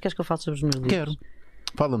 são meus. Queres que eu fale sobre os meus livros? Quero.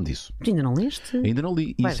 Fala-me disso. Tu ainda não leste? Ainda não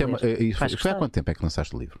li. Vais Isso ler. isso Vais foi há gostar. quanto tempo é que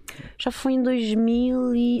lançaste o livro? Já foi em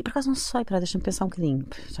 2000 e... Por acaso não sei, pera, deixa-me pensar um bocadinho.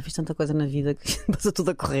 Já fiz tanta coisa na vida que passa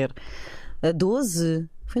tudo a correr. 12?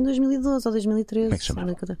 Foi em 2012 ou 2013. Como é que se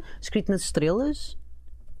chamava? Escrito nas estrelas.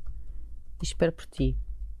 E espero por ti.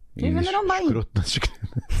 E E venderam bem. Escroto nas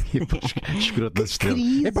estrelas. Escroto nas estrelas.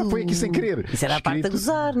 querido. Epá, foi aqui sem querer. Isso era a parte a Escrito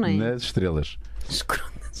gozar, não é? Nas estrelas.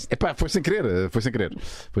 Escroto. Epá, foi sem querer. Foi sem querer.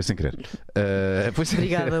 Foi sem querer. Foi sem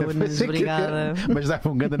Obrigada, querer. Foi Unas, sem obrigada. querer. Mas dava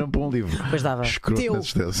um ganda não para um livro. Pois dava. Escroto Teu. nas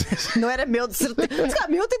estrelas. Não era meu, de certeza. Se calhar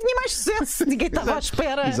meu até tinha mais sucesso. Ninguém estava à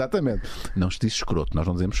espera. Exatamente. Não se diz escroto. Nós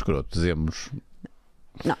não dizemos escroto. Dizemos.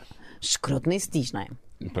 Não, escroto nem se diz, não é?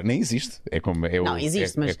 Nem existe. É como, Não,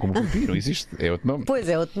 existe, mas- é como vampiro. Não existe. É outro nome. Pois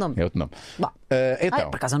é, outro nome. É outro nome. Bom. Então. Ai,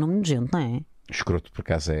 por acaso é um nome nojento, não é? Escroto, por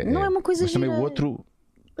acaso é. Não é uma coisa Mas também gira. o outro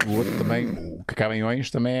também, o que acaba em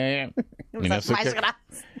ões, também é. Mas acho mais graça.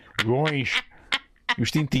 Ões. E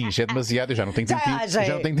os tintins, é demasiado. Eu já não tenho Já, tintins. já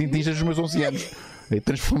Já é. não tenho tintins desde os meus 11 anos. E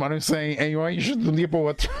transformaram-se em ões de um dia para o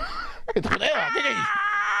outro. Eu estou, o que é isso?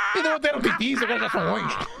 Ainda não deram tintins, agora já são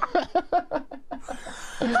ões.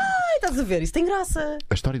 Ai, estás a ver? Isto tem graça.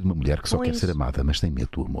 A história de uma mulher que só quer Ões. ser amada, mas tem medo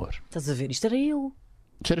do amor. Estás a ver? Isto era eu.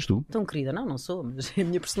 Já eras tu? Tão querida. Não sou, mas é a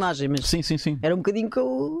minha personagem. Mas Sim, sim, sim. era um bocadinho que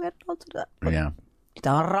eu era na altura. Yeah. Isto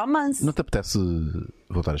é um romance. Não te apetece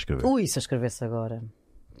voltar a escrever? Ui, se eu escrevesse agora.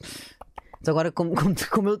 Mas agora, como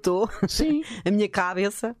eu estou, Sim. a minha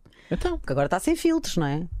cabeça, Então. que agora está sem filtros, não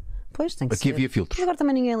é? Pois, tem que Aqui ser. havia filtros. Mas agora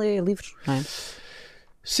também ninguém lê livros, não é?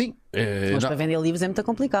 Sim. Mas para vender livros é muito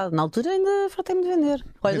complicado. Na altura ainda fartei-me de vender.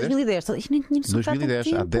 Olha, 2010, nem tinha noção que há tanto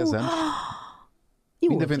 2010, há 10 tempo. anos. E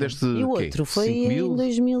o Ainda outro? vendeste E o quê? outro foi 5.000? em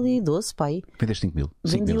 2012, pai. Vendeste 5 mil.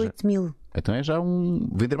 5 Vendi mil já. 8 mil. Então é já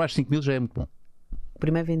Vender mais de 5 mil já é muito bom. O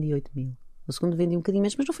primeiro vendi 8 mil. O segundo vendi um bocadinho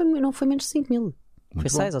menos, mas não foi menos de 5 mil. Muito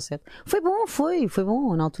Foi bom. 6 ou 7. Foi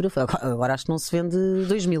bom. Na altura foi. Agora acho que não se vende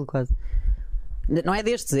 2 mil quase. Não é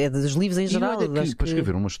destes, é dos livros em E geral. olha acho aqui, para que-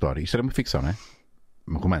 escrever uma história, isto era uma ficção, não é?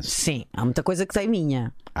 Um romance. Sim, há muita coisa que tem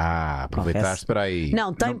minha. Aproveitaste para aí.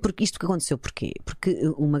 Não, tem, porque isto que aconteceu, porquê? Porque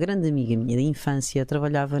uma grande amiga minha de infância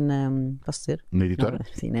trabalhava na. Posso dizer? Na editora?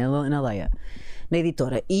 Sim, na Leia. Na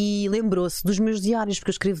editora. E lembrou-se dos meus diários, porque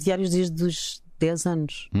eu escrevo diários desde os 10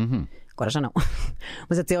 anos. Uhum. Agora já não.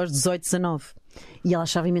 Mas até aos 18, 19. E ela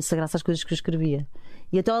achava imensa graça às coisas que eu escrevia.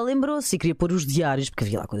 E então ela lembrou-se e queria pôr os diários, porque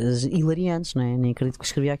havia lá coisas hilariantes, não é? Nem acredito que eu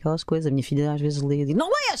escrevia aquelas coisas. A minha filha às vezes lê e diz: não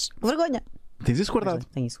leias! Que vergonha! Tens isso guardado.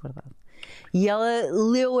 Tenho isso guardado. E ela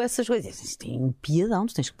leu essas coisas. E disse: isto tem piadão,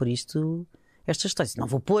 tu tens que pôr isto. Estas histórias. Não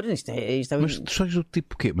vou pôr, isto é Mas histórias do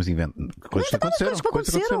tipo quê? Mas inventa. Coisas que aconteceram. coisas que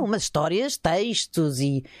aconteceram, mas histórias, textos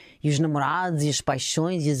e os namorados e as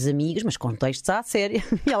paixões e as amigas, mas com textos à séria.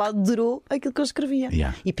 E ela adorou aquilo que eu escrevia.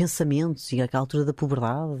 Yeah. E pensamentos, e aquela altura da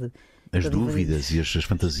puberdade. As Eu dúvidas e as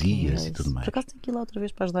fantasias e tudo mais. Por acaso tenho que ir lá outra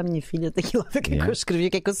vez para ajudar a minha filha, tenho que ir lá ver o que é que Yeah. eu escrevia,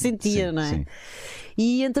 o que é que eu sentia, Sim, não é? sim.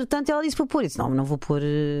 E entretanto ela disse para pôr isso. Não vou pôr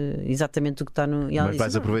exatamente o que está no. E ela Mas disse,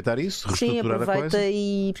 vais não, aproveitar isso, sim, reestruturar a aproveita coisa.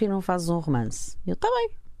 e porque não fazes um romance? Eu, está bem.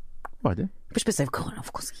 Olha, Depois pensei, que eu não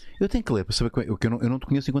vou conseguir. eu tenho que ler para saber que eu não te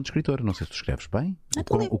conheço enquanto escritor. Não sei se tu escreves bem.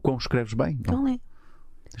 Então lê. O quão escreves bem. Então lê.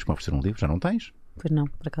 Tens-me oferecer um livro, já não tens? Pois não,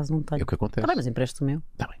 por acaso não tenho. É o que acontece. Está bem, mas empresto o meu.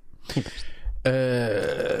 Está bem. Empresto.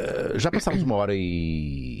 Já passámos uma hora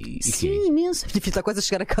e. Sim, imenso. Minha filha está quase a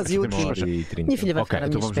chegar a casa e eu Uma aqui. hora e 30. Minha filha vai Ok, ficar à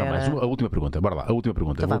então minha vamos lá mais. espera. A última pergunta. Bora lá, a última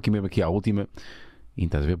pergunta. Tá Vou bem. aqui mesmo aqui à última. E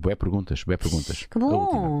estás a ver? Bué perguntas. Que A última.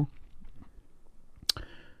 bom.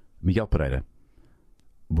 Miguel Pereira.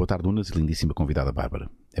 Boa tarde, Unas e lindíssima convidada Bárbara.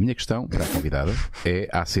 A minha questão para a convidada é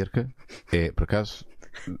acerca. É, por acaso.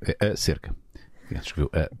 É acerca. Escreveu.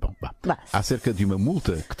 Bom, vá. Vá. Acerca de uma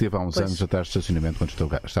multa que teve há uns Pois. anos atrás de estacionamento quando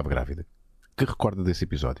estava grávida. Que recorda desse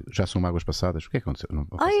episódio? Já são mágoas passadas? O que é que aconteceu? Não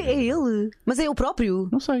faço Ai, ideia. é ele. Mas é o próprio.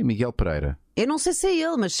 Não sei, Miguel Pereira. Eu não sei se é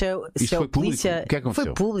ele, mas se é, Isto se é foi o polícia. público? O que é que aconteceu?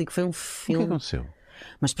 Foi público, foi um O que é que filme. aconteceu?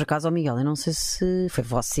 Mas por acaso, ó Miguel, eu não sei se foi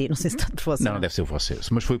você, não sei se tanto você. Não, não deve ser você.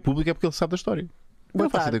 Mas foi público é porque ele sabe da história. Não, Não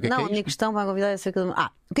faço ideia do que é não, que a é minha isto. questão vai convidar é acerca de. O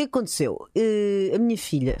que é que aconteceu? A minha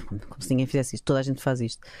filha, como se ninguém fizesse isto, toda a gente faz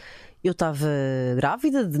isto. Eu estava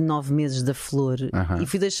grávida de 9 meses da Flor Aham. e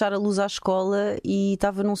fui deixar a luz à escola e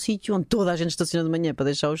estava num sítio onde toda a gente estaciona de manhã para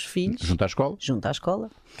deixar os filhos, Junto à escola, junto à escola.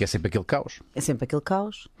 que é sempre aquele caos. É sempre aquele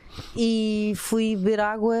caos. E fui beber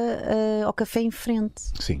água ao café em frente.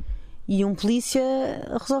 Sim. E um polícia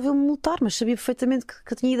resolveu-me multar, mas sabia perfeitamente que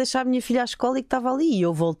eu tinha ido deixar a minha filha à escola e que estava ali. E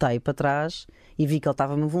eu voltei para trás e vi que ele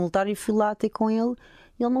estava-me a multar e fui lá ter com ele.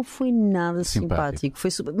 E ele não foi nada simpático. Foi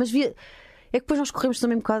super... Mas via... é que depois nós corremos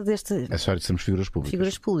também um bocado desta. É só de sermos figuras públicas.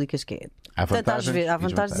 Figuras públicas, que é. Há Portanto, às vantagens vezes, há e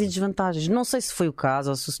vantagens e desvantagens. Não sei se foi o caso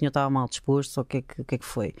ou se o senhor estava mal disposto ou o que é que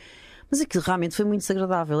foi. Mas aquilo realmente foi muito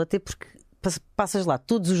desagradável, até porque passas lá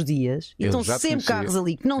todos os dias e Eu estão já te sempre conhecia. carros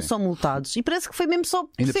ali que não Sim. são multados e parece que foi mesmo só por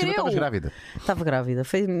Ainda por ser cima eu. estavas grávida. Estava grávida,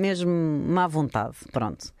 foi mesmo má vontade.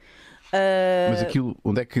 Pronto. Mas aquilo,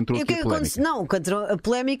 onde é que entrou E o aqui que a é que polémica? aconteceu? Não, contra a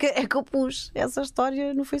polémica é que eu pus essa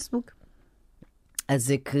história no Facebook. A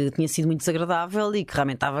dizer que tinha sido muito desagradável e que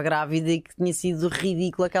realmente estava grávida e que tinha sido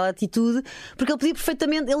ridícula aquela atitude, porque ele podia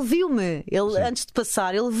perfeitamente, ele viu-me, antes de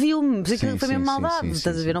passar, ele viu-me, porque aquilo foi mesmo maldade,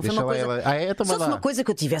 estás a ver? Não foi uma coisa. Então Se fosse uma coisa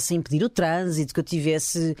que eu tivesse a impedir o trânsito, que eu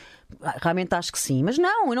tivesse. Realmente acho que sim, mas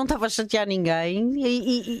não, eu não estava a chatear ninguém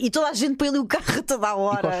e toda a gente põe ali o carro toda a E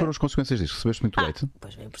hora. quais foram as consequências disto? Recebeste muito leite?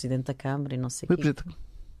 Depois veio o Presidente da Câmara e não sei o Veio o quê. Presidente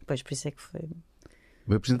Pois por isso é que foi.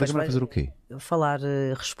 veio o Presidente da Depois Câmara vai- fazer o quê? Falar,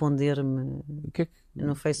 responder-me O que é que...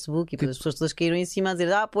 no Facebook e depois as pessoas todas caíram em cima a dizer: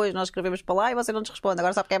 pois nós escrevemos para lá e você não nos responde,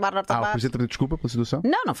 agora sabe que é Bárbara. o Presidente pediu desculpa pela situação?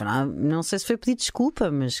 Não foi nada, não sei se foi pedir desculpa,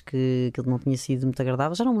 mas que aquilo não tinha sido muito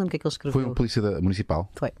agradável. Já não me lembro o que é que ele escreveu. Foi um polícia municipal?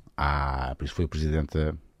 Foi. Por isso foi o Presidente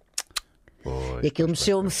da... Pois, E aquilo pois,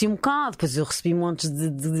 mexeu-me assim um bocado. Depois eu recebi montes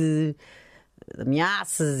de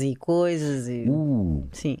ameaças e coisas. E...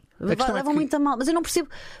 Sim. questão é Levam que- muito a mal. Mas eu não percebo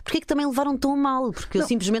porque é que também levaram tão a mal. Porque eu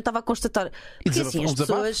simplesmente estava a constatar. Porque assim, as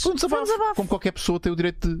pessoas. Foi um desabafo. Foi um desabafo. Como qualquer pessoa tem o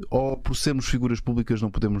direito de... Ou por sermos figuras públicas não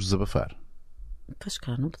podemos desabafar? Pois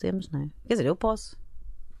claro, não podemos, não é? Quer dizer, eu posso.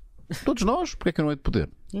 Todos nós, porque é que eu não é de poder?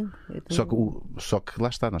 Sim, eu tenho- Só que lá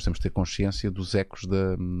está, nós temos de ter consciência dos ecos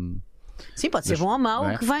Sim, pode ser bom ou mau,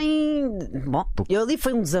 não é? que vem. Bom, eu ali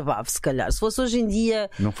foi um desabafo, se calhar. Se fosse hoje em dia.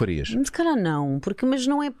 Não farias? Se calhar não, mas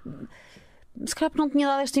não é. Se calhar porque não tinha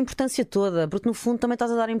dado esta importância toda, porque no fundo também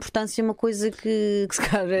estás a dar importância a uma coisa que se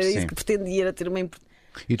calhar era Sim. isso que pretendia, era ter uma importância.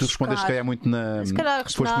 E tu respondeste, se calhar, muito na. Se calhar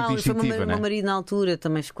Foste muito foi o instintiva, meu não é? marido na altura,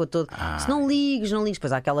 também ficou todo. Se não ligues, não ligues.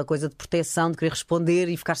 Pois há aquela coisa de proteção, de querer responder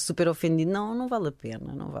e ficar super ofendido. Não, não vale a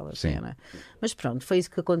pena, não vale a Sim. pena. Mas pronto, foi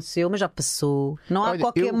isso que aconteceu, mas já passou. Não há Olha,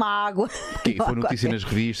 qualquer mágoa. Ok, Não há foi notícia qualquer- nas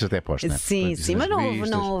revistas, até posto, não é? Foi Sim, notícia sim, nas mas revistas.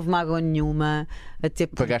 não houve mágoa nenhuma. Até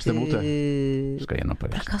porque... Pagaste a multa? Se calhar não Por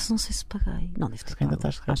pagaste. acaso não sei se paguei. Não, deve ter Ainda pago.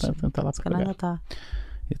 estás está lá Se para calhar ainda pagar. está.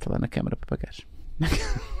 Eu estou lá na câmara para pagares.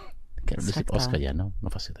 Quero Será dizer, que ou se tá? calhar não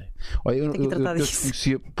faço ideia. Olha, eu Tenho que tratar eu disso.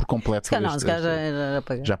 desconhecia por completo. Se calhar não, se calhar já este- era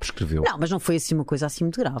pagar. já prescreveu. Não, mas não foi assim uma coisa assim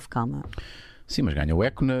muito grave, calma. Sim, mas ganha o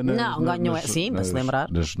eco Não, ganhou eco, sim, para se lembrar.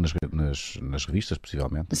 Nas revistas,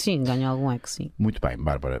 possivelmente. Sim, ganhou algum eco, sim. Muito bem,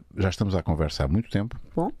 Bárbara, já estamos à conversa há muito tempo.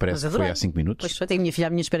 Bom, Parece mas que foi adorei. há 5 minutos. Pois foi, tenho a minha filha à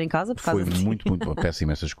minha espera em casa por causa Foi de ti. muito bom. Peço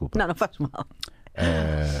imensa desculpa. Não, não faz mal.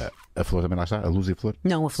 A Flor também lá está, a Luz e a Flor.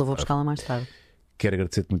 Não, a Flor vou buscá-la mais tarde. Quero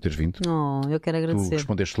agradecer-te muito teres vindo. Oh, eu quero Tu agradecer.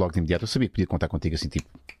 respondeste logo de imediato. Eu sabia que podia contar contigo assim, tipo,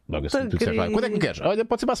 logo assim. Tão Tu disseste, querido. quando é que me queres? Olha,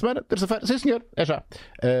 pode ser para a semana, terça-feira. Sim, senhor, é já.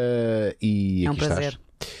 E É um aqui prazer. estás.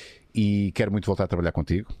 E quero muito voltar a trabalhar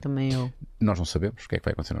contigo. Também eu. Nós não sabemos o que é que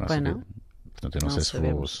vai acontecer na nossa Pois não. vida. Portanto, eu não Não sei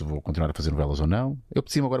sabemos. se vou continuar a fazer novelas ou não. Eu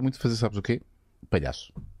apetecia-me agora muito fazer, sabes o quê?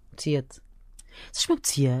 Palhaço. Apetecia-te. Sabes como eu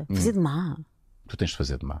apetecia? Fazer de má. Tu tens de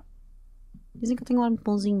fazer de má. Dizem que eu tenho um ar muito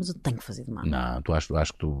bonzinho, mas eu tenho que fazer de má. Não,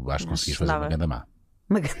 acho que conseguis fazer dava. uma ganda má.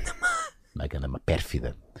 Uma grande má. Uma ganda má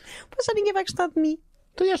pérfida. Pois já ninguém vai gostar de mim.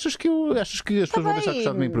 Tu achas que as pessoas vão deixar de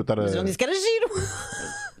gostar de mim por estar a. Mas eu não disse que era giro.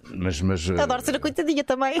 Mas Eu adoro ser a coitadinha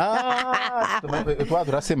também. Também, eu estou a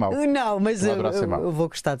adorar ser mau. Não, mas Vou adorar ser má. eu vou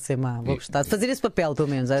gostar de ser má. Vou gostar de fazer esse papel, pelo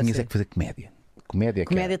menos. Tinhas é que fazer comédia.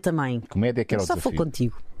 Comédia Também. Comédia que era o Só for desafio.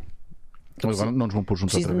 contigo. Então agora não nos vão pôr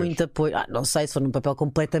juntos Preciso outra de vez. muito apoio. Não sei, se for num papel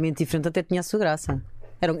completamente diferente, até tinha a sua graça.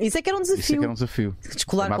 Isso é que era um Isso é desafio. que era um desafio.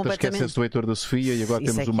 Descolar A Matos completamente. esquece-se do Heitor da Sofia e agora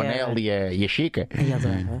Isso temos é o que era. Manel e a Chica. Ai,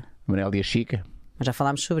 adoro. O Manel e a Chica. Mas já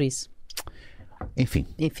falámos sobre isso. Enfim,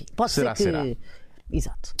 Enfim, pode Será, ser que. será.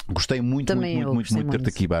 Exato. gostei muito Também eu de gostei ter-te muito.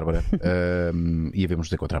 aqui, Bárbara. E havemos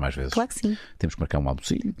de encontrar mais vezes. Claro que sim. Temos que marcar um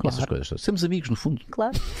almocinho, essas coisas todas. Somos amigos, no fundo.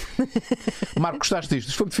 Claro. Marco, gostaste disto?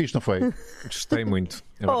 Isto foi muito fixe, não foi? Gostei muito.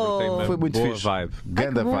 Oh. Foi muito boa fixe. vibe.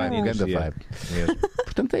 Ganda bom. vibe, ganda Energia. vibe. Mesmo.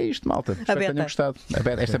 Portanto, é isto, malta. Espero que beta. tenham gostado.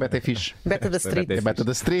 Esta beta é fixe. Beta da Esta Street. beta É a beta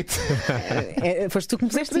da Street. Foste tu que me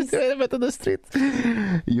puseste isso. É a beta da Street.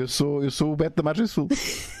 E eu sou o Beto da Margem Sul.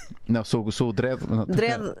 Não, sou o Dread. não,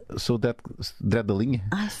 Dread. Sou o Dread da linha.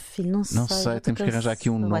 Ai, filho, não sei. Não sei, já tô temos que arranjar aqui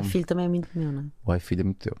um cansada. Ai, nome. filho, também é muito meu, não é? Uai, filho, é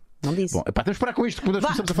muito teu. Não disse. Bom, epá, temos que parar com isto. Quando nós Vá,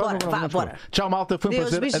 começamos a falar, bora, não vá, vamos bora. falar. Tchau, malta. Foi um Deus,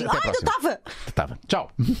 prazer. beijinho. Até a Ai, não próxima. estava. Estava.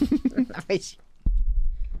 Tchau. Beijinho.